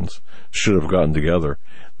United Nations, should have gotten together.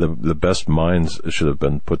 The best minds should have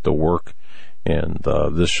been put to work, and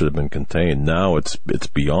this should have been contained. Now it's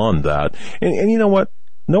beyond that, and you know what?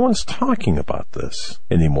 No one's talking about this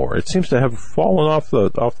anymore. It seems to have fallen off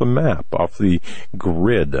the map, off the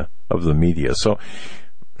grid of the media. So,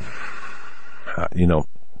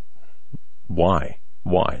 why?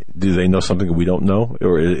 Why? Do they know something we don't know,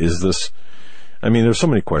 or is this? I mean, there's so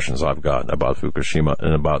many questions I've got about Fukushima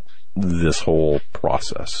and about this whole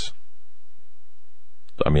process.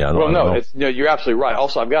 I mean, I don't know. No, you're absolutely right.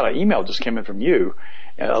 Also, I've got an email just came in from you.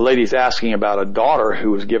 A lady's asking about a daughter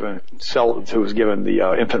who was given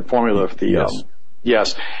the infant formula for the yes.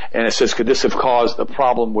 Yes, and it says, could this have caused a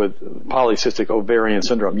problem with polycystic ovarian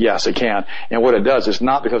syndrome? Yes, it can. And what it does is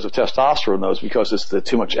not because of testosterone, though, it's because it's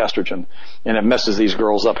too much estrogen, and it messes these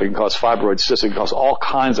girls up. It can cause fibroid cysts. It can cause all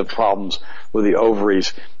kinds of problems with the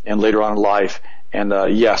ovaries and later on in life. And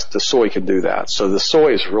yes, the soy can do that. So the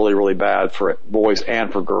soy is really, really bad for boys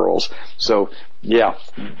and for girls. So yeah,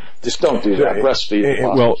 just don't do that. Breastfeed.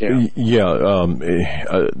 Well, yeah.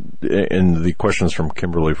 And the questions from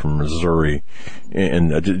Kimberly from Missouri,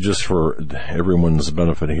 and just for everyone's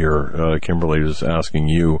benefit here, Kimberly is asking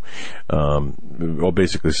you,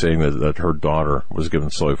 basically saying that her daughter was given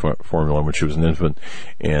soy formula when she was an infant,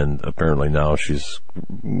 and apparently now she's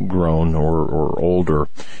grown or older.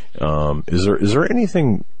 Is there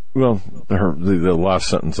anything? Well, the last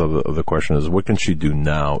sentence of the question is, what can she do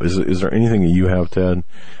now? Is there anything that you have, Ted?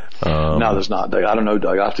 No, there's not, Doug. I don't know,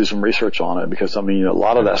 Doug. I have to do some research on it because, I mean, a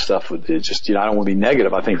lot of that stuff, it's just, I don't want to be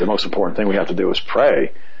negative. I think the most important thing we have to do is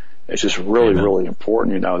pray. It's just really, really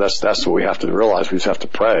important. That's what we have to realize. We just have to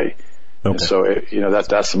pray. Okay. And so,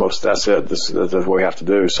 that's it. That's what we have to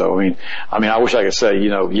do. So, I mean, I wish I could say,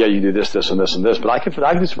 yeah, you do this, and this, and this, but I can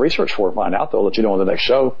do some research for it, find out, though, let you know on the next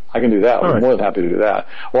show. I can do that. I'm more than happy to do that.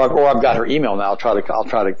 Or I've got her email now. I'll try to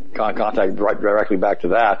contact directly back to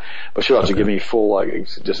that, but she'll have to give me full,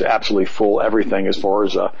 just absolutely full everything as far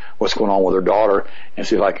as, what's going on with her daughter, and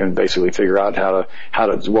see if I can basically figure out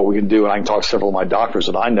what we can do. And I can talk to several of my doctors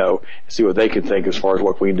that I know and see what they can think as far as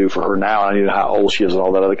what we can do for her now. And I need to know how old she is and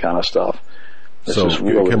all that other kind of stuff. So,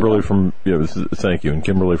 Kimberly thank you. And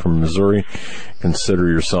Kimberly from Missouri, consider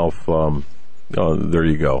yourself, there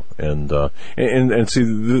you go. And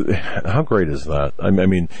see, how great is that? I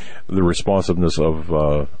mean, the responsiveness of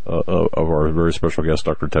our very special guest,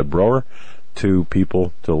 Dr. Ted Broer, to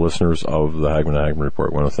listeners of the Hagmann and Hagmann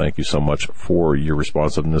Report. I want to thank you so much for your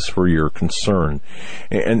responsiveness, for your concern.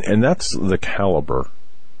 And that's the caliber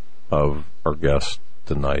of our guest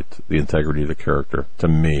tonight, the integrity of the character, to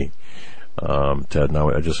me. Ted, now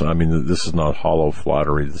this is not hollow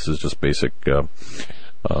flattery. This is just basic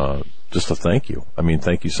just a thank you. I mean,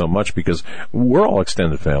 thank you so much, because we're all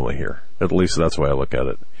extended family here. At least that's the way I look at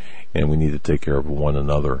it. And we need to take care of one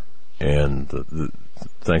another. And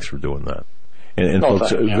thanks for doing that. And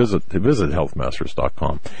folks, visit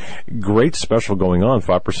healthmasters.com. Great special going on,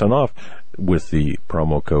 5% off with the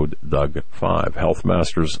promo code Doug5.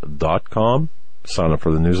 Healthmasters.com. Sign up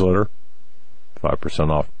for the newsletter. 5%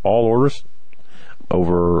 off all orders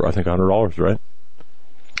over, I think, $100, right?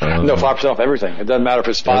 No, 5% off everything. It doesn't matter if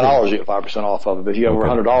it's $5, you get 5% off of it. But if you have over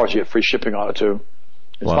 $100, you get free shipping on it too.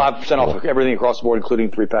 It's 5% off everything across the board,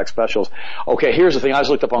 including 3-pack specials. Okay, here's the thing. I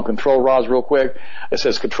just looked up on control rods real quick. It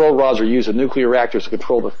says control rods are used in nuclear reactors to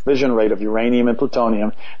control the fission rate of uranium and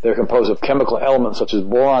plutonium. They're composed of chemical elements such as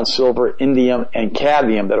boron, silver, indium, and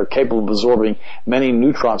cadmium that are capable of absorbing many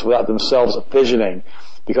neutrons without themselves fissioning.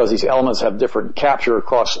 Because these elements have different capture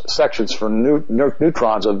across sections for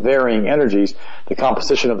neutrons of varying energies, the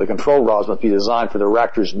composition of the control rods must be designed for the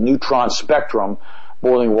reactor's neutron spectrum.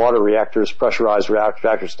 Boiling water reactors, pressurized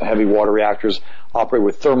reactors, and heavy water reactors operate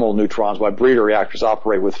with thermal neutrons, while breeder reactors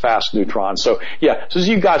operate with fast neutrons. So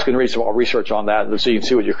you guys can read some more research on that, so you can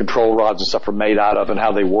see what your control rods and stuff are made out of and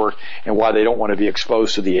how they work and why they don't want to be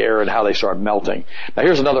exposed to the air and how they start melting. Now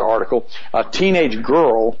here's another article. A teenage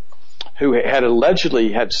girl who had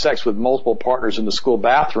allegedly had sex with multiple partners in the school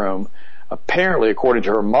bathroom, apparently, according to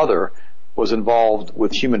her mother, was involved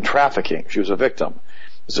with human trafficking. She was a victim.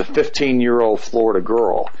 It's a 15-year-old Florida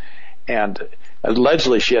girl, and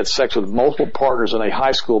allegedly she had sex with multiple partners in a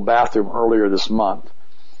high school bathroom earlier this month,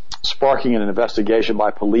 sparking an investigation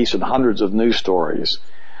by police and hundreds of news stories.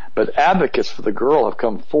 But advocates for the girl have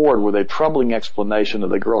come forward with a troubling explanation that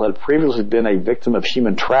the girl had previously been a victim of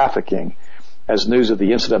human trafficking. As news of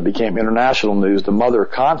the incident became international news, the mother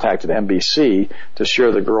contacted NBC to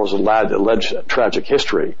share the girl's alleged tragic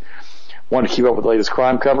history. Wanted to keep up with the latest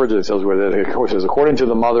crime coverage. It says, according to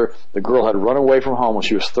the mother, the girl had run away from home when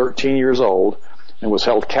she was 13 years old and was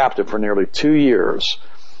held captive for nearly 2 years.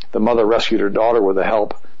 The mother rescued her daughter with the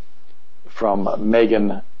help from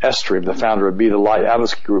Megan Estream, the founder of Be the Light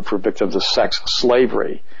advocacy group for victims of sex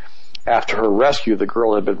slavery. After her rescue, the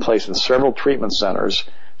girl had been placed in several treatment centers.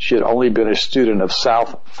 She had only been a student of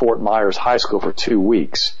South Fort Myers High School for 2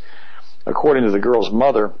 weeks. According to the girl's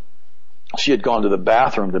mother, she had gone to the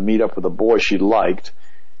bathroom to meet up with a boy she liked,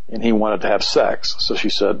 and he wanted to have sex. So she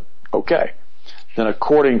said, okay. Then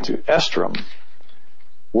according to Estrom,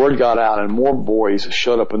 word got out and more boys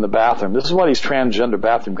showed up in the bathroom. This is why these transgender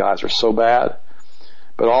bathroom guys are so bad.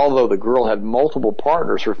 But although the girl had multiple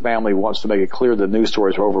partners, her family wants to make it clear the news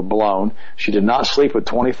stories were overblown. She did not sleep with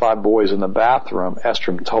 25 boys in the bathroom,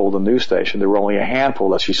 Estrom told the news station. There were only a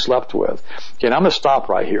handful that she slept with. Okay, now I'm going to stop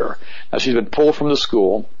right here. Now she's been pulled from the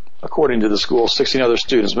school. According to the school, 16 other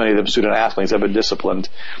students, many of them student athletes, have been disciplined.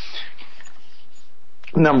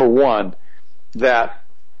 Number one, that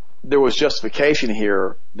there was justification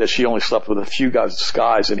here that she only slept with a few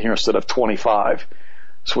guys in here instead of 25.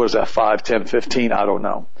 So what is that, 5, 10, 15? I don't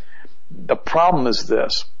know. The problem is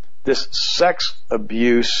this sex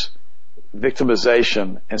abuse,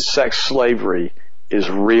 victimization, and sex slavery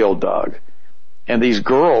is real, Doug. And these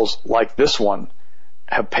girls, like this one,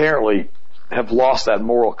 apparently have lost that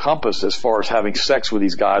moral compass as far as having sex with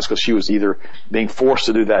these guys because she was either being forced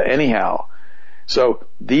to do that anyhow. So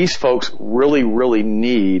these folks really, really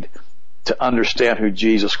need to understand who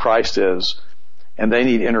Jesus Christ is, and they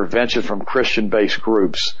need intervention from Christian-based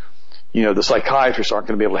groups. You know, the psychiatrists aren't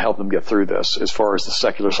going to be able to help them get through this. As far as the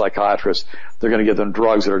secular psychiatrists, they're going to give them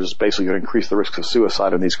drugs that are just basically going to increase the risk of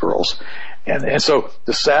suicide in these girls. And so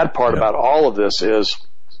the sad part about all of this is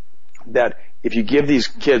that if you give these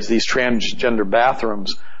kids these transgender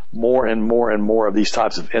bathrooms, more and more and more of these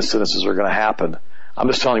types of incidences are going to happen. I'm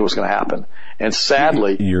just telling you what's going to happen. And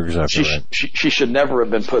sadly, you're exactly right. She should never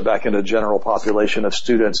have been put back into the general population of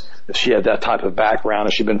students if she had that type of background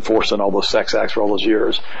and she'd been forced on all those sex acts for all those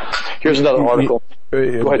years. Here's another article. Go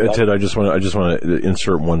ahead, Ted, I just want to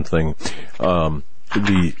insert one thing.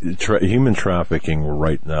 Human trafficking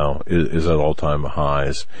right now is at all-time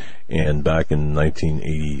highs. And back in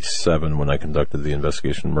 1987, when I conducted the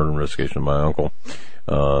murder investigation of my uncle,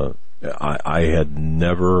 I had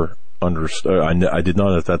never understood. I did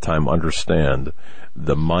not at that time understand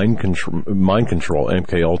the mind control,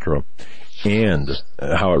 MK Ultra, and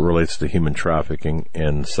how it relates to human trafficking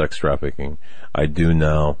and sex trafficking. I do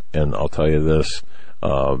now, and I'll tell you this: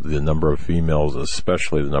 the number of females,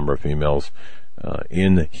 especially the number of females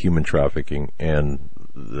in human trafficking, and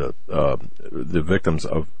the victims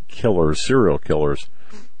of serial killers,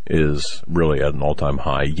 is really at an all-time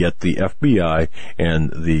high. Yet the FBI and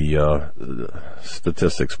the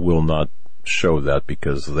statistics will not show that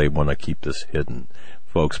because they want to keep this hidden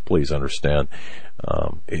folks, please understand,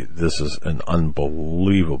 this is an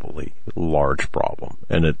unbelievably large problem,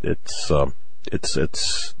 and it's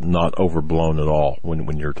not overblown at all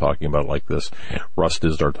when you're talking about it like this. Russ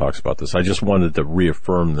Dizdar talks about this. I just wanted to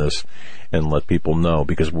reaffirm this and let people know,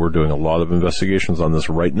 because we're doing a lot of investigations on this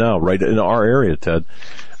right now, right in our area, Ted.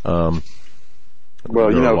 Well,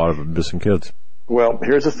 there are a lot of missing kids. Well,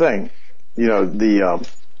 here's the thing. The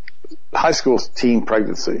high school teen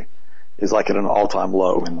pregnancy is like at an all-time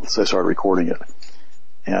low, and so they started recording it.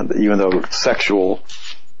 And even though sexual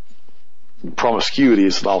promiscuity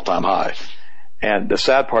is an all-time high. And the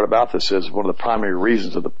sad part about this is one of the primary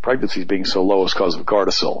reasons of the pregnancies being so low is because of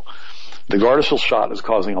Gardasil. The Gardasil shot is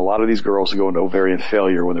causing a lot of these girls to go into ovarian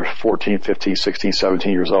failure when they're 14, 15, 16,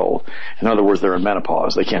 17 years old. In other words, they're in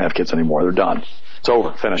menopause. They can't have kids anymore. They're done. It's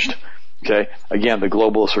over. Finished. Okay? Again, the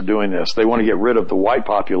globalists are doing this. They want to get rid of the white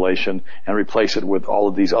population and replace it with all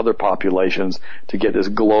of these other populations to get this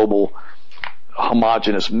global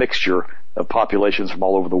homogeneous mixture of populations from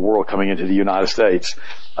all over the world coming into the United States.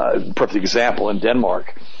 Perfect example, in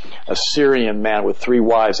Denmark, a Syrian man with 3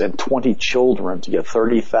 wives and 20 children to get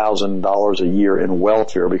 $30,000 a year in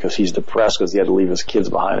welfare because he's depressed because he had to leave his kids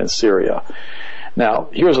behind in Syria. Now,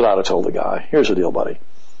 here's what I'd have told the guy. Here's the deal, buddy.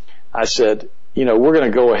 I said, we're going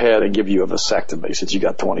to go ahead and give you a vasectomy since you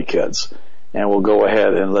got 20 kids, and we'll go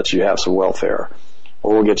ahead and let you have some welfare,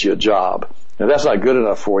 or we'll get you a job. Now, that's not good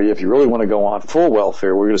enough for you. If you really want to go on full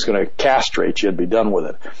welfare, we're just going to castrate you and be done with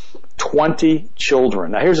it. 20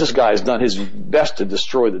 children. Now, here's this guy who's done his best to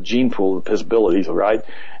destroy the gene pool of his abilities, right?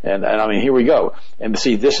 And I mean, here we go. And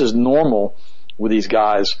see, this is normal with these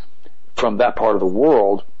guys from that part of the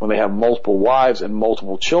world when they have multiple wives and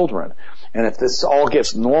multiple children. And if this all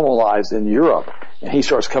gets normalized in Europe, and he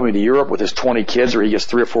starts coming to Europe with his 20 kids, or he gets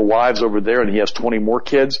 3 or 4 wives over there and he has 20 more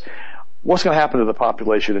kids, what's going to happen to the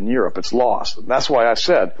population in Europe? It's lost. And that's why I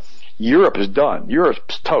said Europe is done.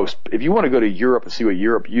 Europe's toast. If you want to go to Europe and see what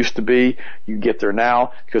Europe used to be, you can get there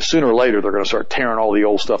now, because sooner or later they're going to start tearing all the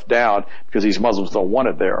old stuff down because these Muslims don't want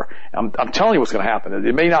it there. I'm telling you what's going to happen.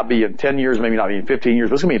 It may not be in 10 years, maybe not be in 15 years,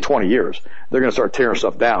 but it's going to be in 20 years. They're going to start tearing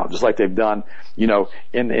stuff down, just like they've done,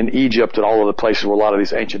 in Egypt and all of the places where a lot of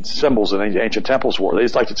these ancient symbols and ancient temples were. They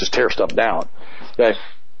just like to just tear stuff down. Okay?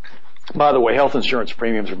 By the way, health insurance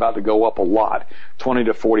premiums are about to go up a lot, 20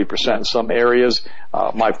 to 40% in some areas.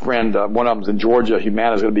 My friend, one of them's in Georgia,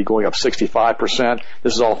 Humana is going to be going up 65%.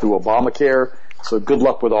 This is all through Obamacare. So good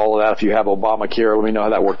luck with all of that. If you have Obamacare, let me know how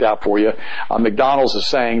that worked out for you. McDonald's is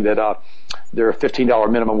saying that their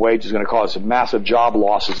 $15 minimum wage is going to cause massive job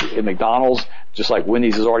losses in McDonald's, just like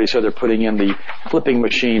Wendy's has already said they're putting in the flipping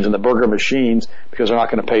machines and the burger machines because they're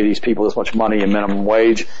not going to pay these people this much money in minimum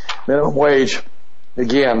wage. Minimum wage,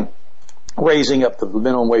 again, raising up the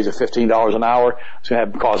minimum wage of $15 an hour is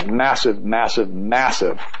going to cause massive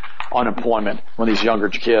unemployment when these younger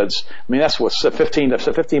kids. I mean, that's what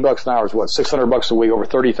 $15 an hour is what, $600 a week, over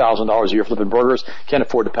 $30,000 a year flipping burgers. Can't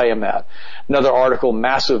afford to pay them that. Another article,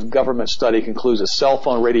 massive government study concludes that cell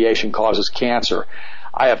phone radiation causes cancer.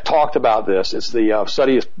 I have talked about this. It's the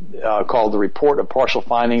study is called the Report of Partial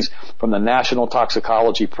Findings from the National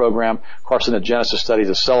Toxicology Program, Carcinogenesis Studies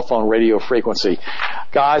of Cell Phone Radio Frequency.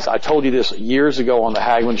 Guys, I told you this years ago on the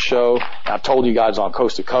Hagman Show. I've told you guys on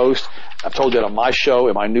Coast to Coast. I've told you that on my show,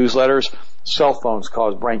 in my newsletters. Cell phones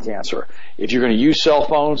cause brain cancer. If you're going to use cell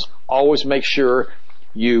phones, always make sure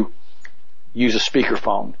you use a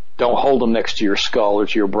speakerphone. Don't hold them next to your skull or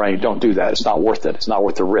to your brain. Don't do that. It's not worth it. It's not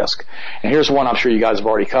worth the risk. And here's one I'm sure you guys have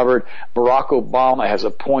already covered. Barack Obama has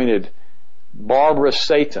appointed Barbara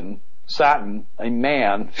Satan, a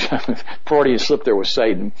man, Freudian slip there with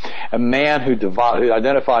Satan, a man who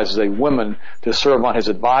identifies as a woman to serve on his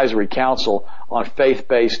advisory council on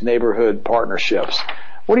faith-based neighborhood partnerships.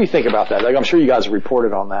 What do you think about that? I'm sure you guys have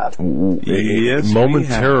reported on that. Yes,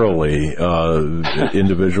 momentarily,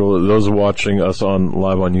 individual, those watching us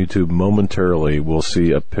live on YouTube, momentarily will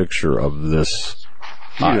see a picture of this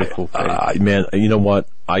beautiful face. Man, you know what?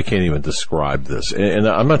 I can't even describe this. And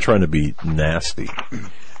I'm not trying to be nasty,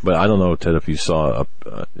 but I don't know, Ted, if you saw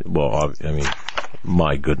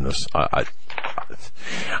my goodness.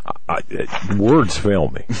 Words fail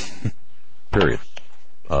me. Period.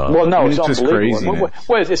 Well, no, it's crazy. unbelievable.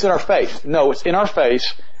 It's in our face. No, it's in our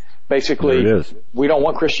face. Basically, we don't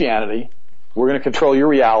want Christianity. We're going to control your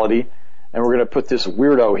reality, and we're going to put this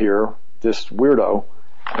weirdo here,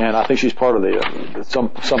 and I think she's part of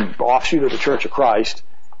some offshoot of the Church of Christ,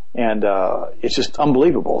 and it's just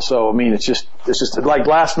unbelievable. So, I mean, it's just like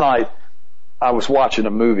last night. I was watching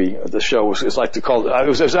a movie. The show was, it's like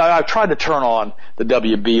I tried to turn on the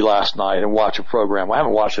WB last night and watch a program. I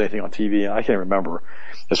haven't watched anything on TV, and I can't remember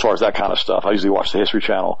as far as that kind of stuff. I usually watch the History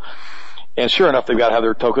Channel. And sure enough, they've got to have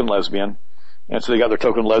their token lesbian. And so they got their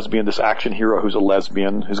token lesbian, this action hero who's a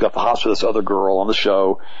lesbian, who's got the hots for this other girl on the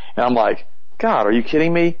show. And I'm like, God, are you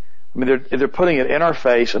kidding me? I mean, they're putting it in our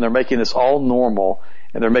face, and they're making this all normal,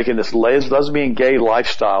 and they're making this lesbian gay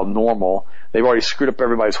lifestyle normal. They've already screwed up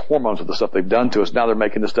everybody's hormones with the stuff they've done to us. Now they're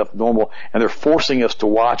making this stuff normal, and they're forcing us to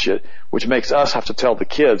watch it, which makes us have to tell the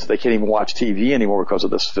kids they can't even watch TV anymore because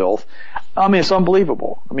of this filth. I mean, it's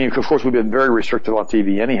unbelievable. I mean, of course, we've been very restrictive on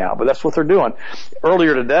TV anyhow, but that's what they're doing.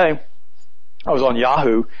 Earlier today, I was on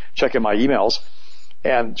Yahoo checking my emails,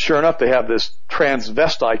 and sure enough, they have this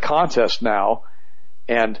transvestite contest now,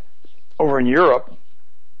 and over in Europe,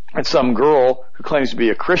 and some girl who claims to be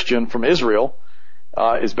a Christian from Israel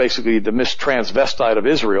is basically the Miss Transvestite of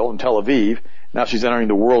Israel in Tel Aviv. Now she's entering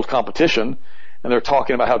the world competition, and they're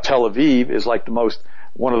talking about how Tel Aviv is like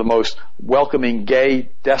one of the most welcoming gay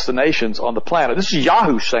destinations on the planet. This is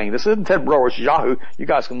Yahoo saying this. Isn't Ted Broer, it's Yahoo. You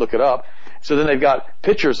guys can look it up. So then they've got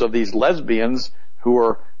pictures of these lesbians who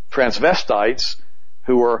are transvestites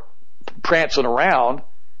who are prancing around,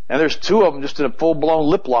 and there's two of them just in a full-blown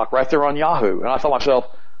lip lock right there on Yahoo. And I thought to myself,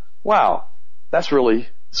 wow, that's really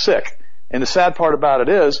sick. And the sad part about it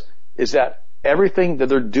is that everything that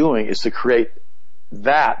they're doing is to create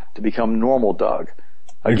that to become normal, Doug.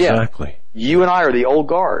 Again, exactly. You and I are the old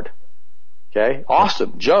guard. Okay?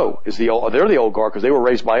 Austin, Joe they're the old guard because they were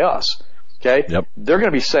raised by us. Okay? Yep. They're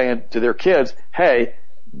going to be saying to their kids, hey,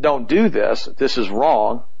 don't do this. This is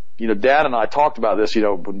wrong. You know, Dad and I talked about this, you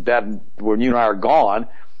know, when you and I are gone,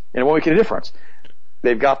 and it won't make any difference.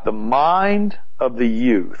 They've got the mind of the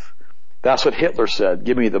youth. That's what Hitler said.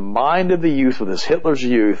 Give me the mind of the youth with his Hitler's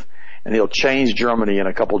youth, and he'll change Germany in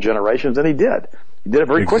a couple of generations. And he did. He did it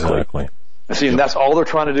very quickly. Exactly. And see, and that's all they're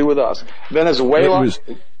trying to do with us. Venezuela.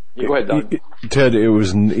 Go ahead, Doug. Ted, it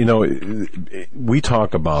was, you know, we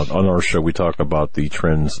talk about, on our show, we talk about the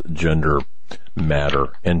transgender matter,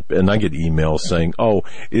 and I get emails saying, oh,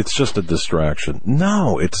 it's just a distraction.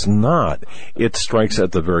 No, it's not. It strikes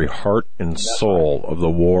at the very heart and soul of the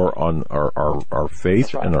war on our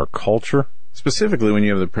faith and our culture. Specifically when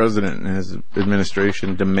you have the president and his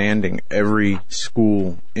administration demanding every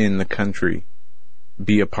school in the country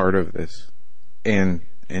be a part of this and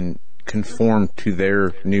conform to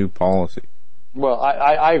their new policy. Well,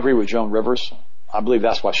 I agree with Joan Rivers. I believe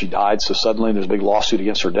that's why she died so suddenly. There's a big lawsuit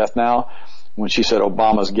against her death now when she said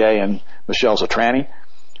Obama's gay and Michelle's a tranny.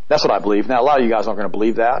 That's what I believe. Now, a lot of you guys aren't going to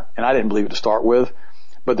believe that, and I didn't believe it to start with.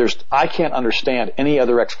 But I can't understand any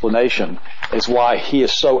other explanation as why he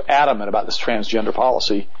is so adamant about this transgender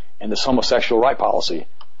policy and this homosexual right policy.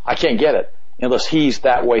 I can't get it unless he's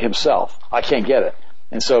that way himself. I can't get it.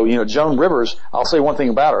 And so, you know, Joan Rivers, I'll say one thing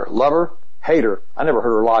about her. Love her, hate her. I never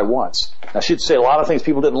heard her lie once. Now, she'd say a lot of things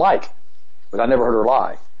people didn't like, but I never heard her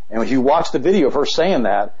lie. And when you watch the video of her saying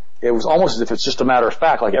that, it was almost as if it's just a matter of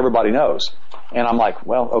fact, like everybody knows. And I'm like,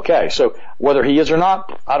 well, okay. So whether he is or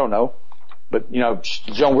not, I don't know. But, you know,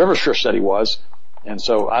 Joan Rivers sure said he was. And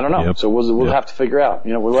so, I don't know. Yep. So we'll have to figure out,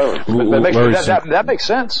 you know, whatever. But that makes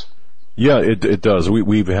sense. Yeah, it does.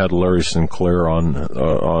 We've had Larry Sinclair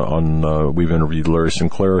on we've interviewed Larry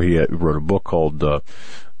Sinclair. He wrote a book called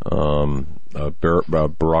Barack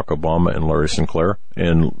Obama and Larry Sinclair.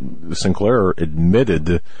 And Sinclair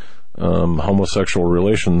admitted homosexual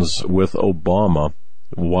relations with Obama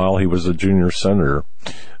while he was a junior senator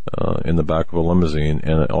in the back of a limousine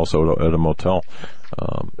and also at a motel.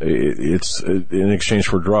 It's in exchange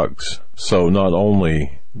for drugs. So not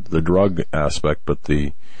only the drug aspect, but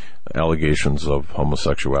the allegations of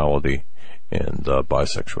homosexuality and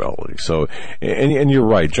bisexuality. So, and you're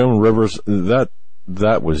right, Joan Rivers, that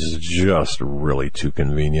was just really too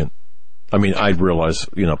convenient. I mean, I realize,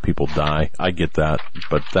 you know, people die. I get that,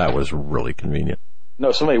 but that was really convenient.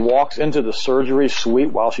 No, somebody walks into the surgery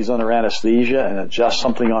suite while she's under anesthesia and adjusts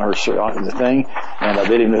something on the thing, and they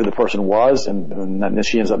didn't know who the person was, and then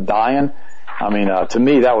she ends up dying. I mean, to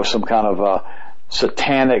me, that was some kind of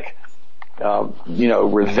satanic,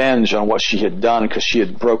 revenge on what she had done because she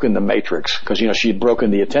had broken the matrix. Because, you know, she had broken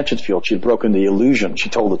the attention field. She had broken the illusion. She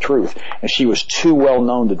told the truth. And she was too well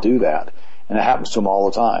known to do that. And it happens to them all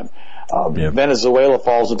the time. Venezuela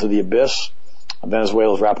falls into the abyss.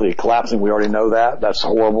 Venezuela is rapidly collapsing. We already know that. That's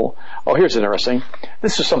horrible. Oh, here's interesting.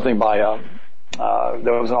 This is something by,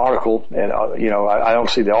 there was an article, and, I don't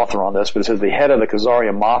see the author on this, but it says the head of the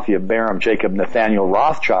Khazarian Mafia, Baron Jacob Nathaniel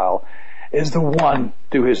Rothschild, is the one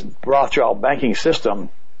through his Rothschild banking system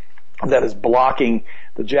that is blocking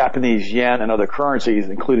the Japanese yen and other currencies,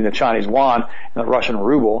 including the Chinese yuan and the Russian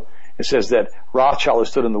ruble. It says that Rothschild has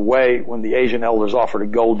stood in the way when the Asian elders offered a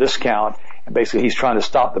gold discount, and basically he's trying to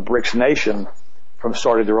stop the BRICS nation from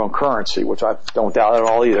starting their own currency, which I don't doubt at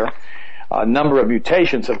all either. A number of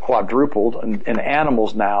mutations have quadrupled in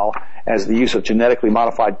animals now as the use of genetically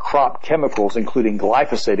modified crop chemicals, including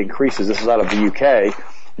glyphosate, increases. This is out of the UK.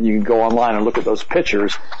 And you can go online and look at those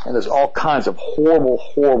pictures, and there's all kinds of horrible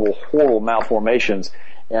malformations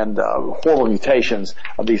and horrible mutations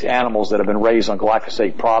of these animals that have been raised on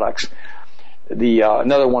glyphosate products.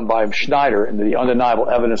 Another one by Schneider, and the undeniable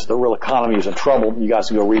evidence the real economy is in trouble. You guys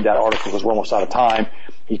can go read that article because we're almost out of time.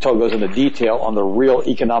 He goes into detail on the real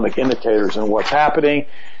economic indicators and what's happening.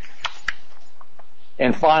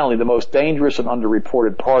 And finally, the most dangerous and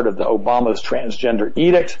underreported part of the Obama's transgender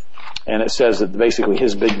edict. And it says that basically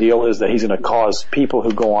his big deal is that he's going to cause people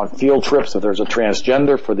who go on field trips, if there's a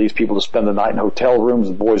transgender, for these people to spend the night in hotel rooms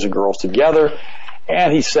with boys and girls together.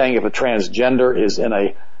 And he's saying if a transgender is in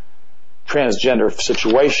a transgender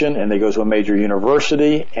situation and they go to a major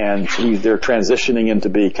university and they're transitioning into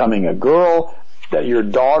becoming a girl, that your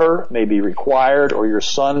daughter may be required or your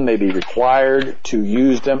son may be required to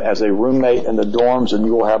use them as a roommate in the dorms, and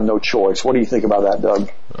you will have no choice. What do you think about that,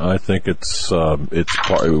 Doug? I think it's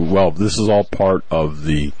part, well, this is all part of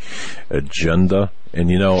the agenda. And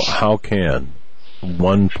you know, how can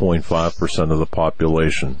 1.5% of the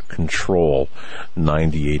population control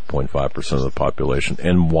 98.5% of the population,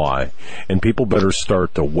 and why? And people better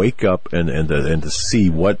start to wake up and to see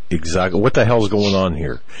what the hell's going on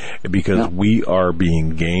here, because we are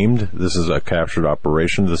being gamed. This is a captured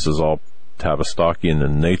operation. This is all Tavistokian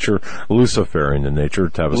in nature, Luciferian in nature,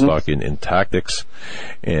 Tavistokian in tactics.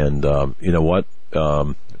 And you know what?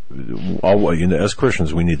 As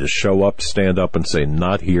Christians, we need to show up, stand up, and say,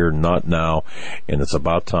 not here, not now. And it's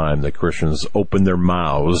about time that Christians open their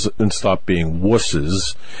mouths and stop being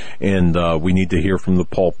wusses. And we need to hear from the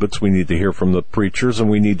pulpits, we need to hear from the preachers, and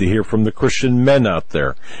we need to hear from the Christian men out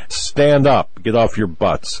there. Stand up, get off your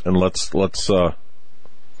butts, and let's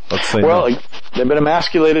say well, no. They've been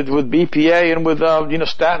emasculated with BPA and with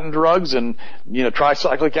statin drugs and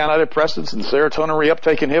tricyclic antidepressants and serotonin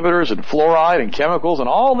reuptake inhibitors and fluoride and chemicals, and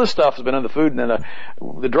all this stuff has been in the food and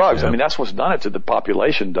in the drugs. Yeah. I mean, that's what's done it to the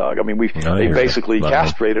population, Doug. I mean, they basically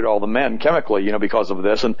castrated all the men chemically, because of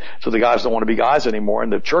this, and so the guys don't want to be guys anymore,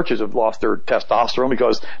 and the churches have lost their testosterone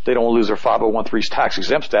because they don't want to lose their 501(c)(3) tax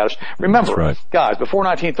exempt status. Remember, guys, before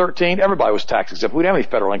 1913, everybody was tax exempt. We didn't have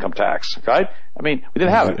any federal income tax, right? I mean, we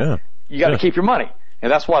didn't have it. Yeah. You got to keep your money.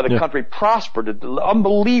 And that's why the country prospered. It's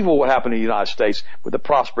unbelievable what happened in the United States with the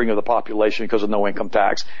prospering of the population because of no income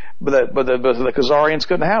tax. But the Khazarians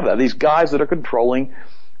couldn't have that. These guys that are controlling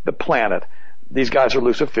the planet, these guys are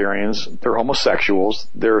Luciferians, they're homosexuals,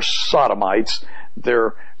 they're sodomites,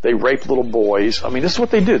 they rape little boys. I mean, this is what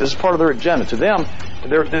they do. This is part of their agenda. To them,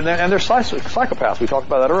 they're psychopaths. We talked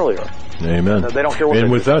about that earlier. Amen. They don't care what they do.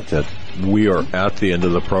 And with that, Ted, we are at the end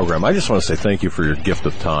of the program. I just want to say thank you for your gift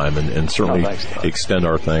of time, and certainly extend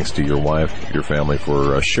our thanks to your wife, your family,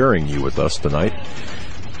 for sharing you with us tonight.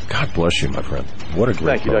 God bless you, my friend. What a great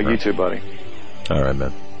Thank you, program. Doug. You too, buddy. All right,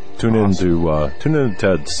 man. Tune in to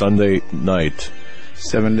Ted Sunday night,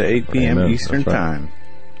 7 to 8 p.m. Amen. Eastern Time.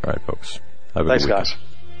 All right, folks. Have a Thanks, good weekend.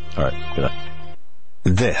 guys. All right. Good night.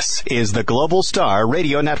 This is the Global Star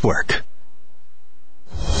Radio Network.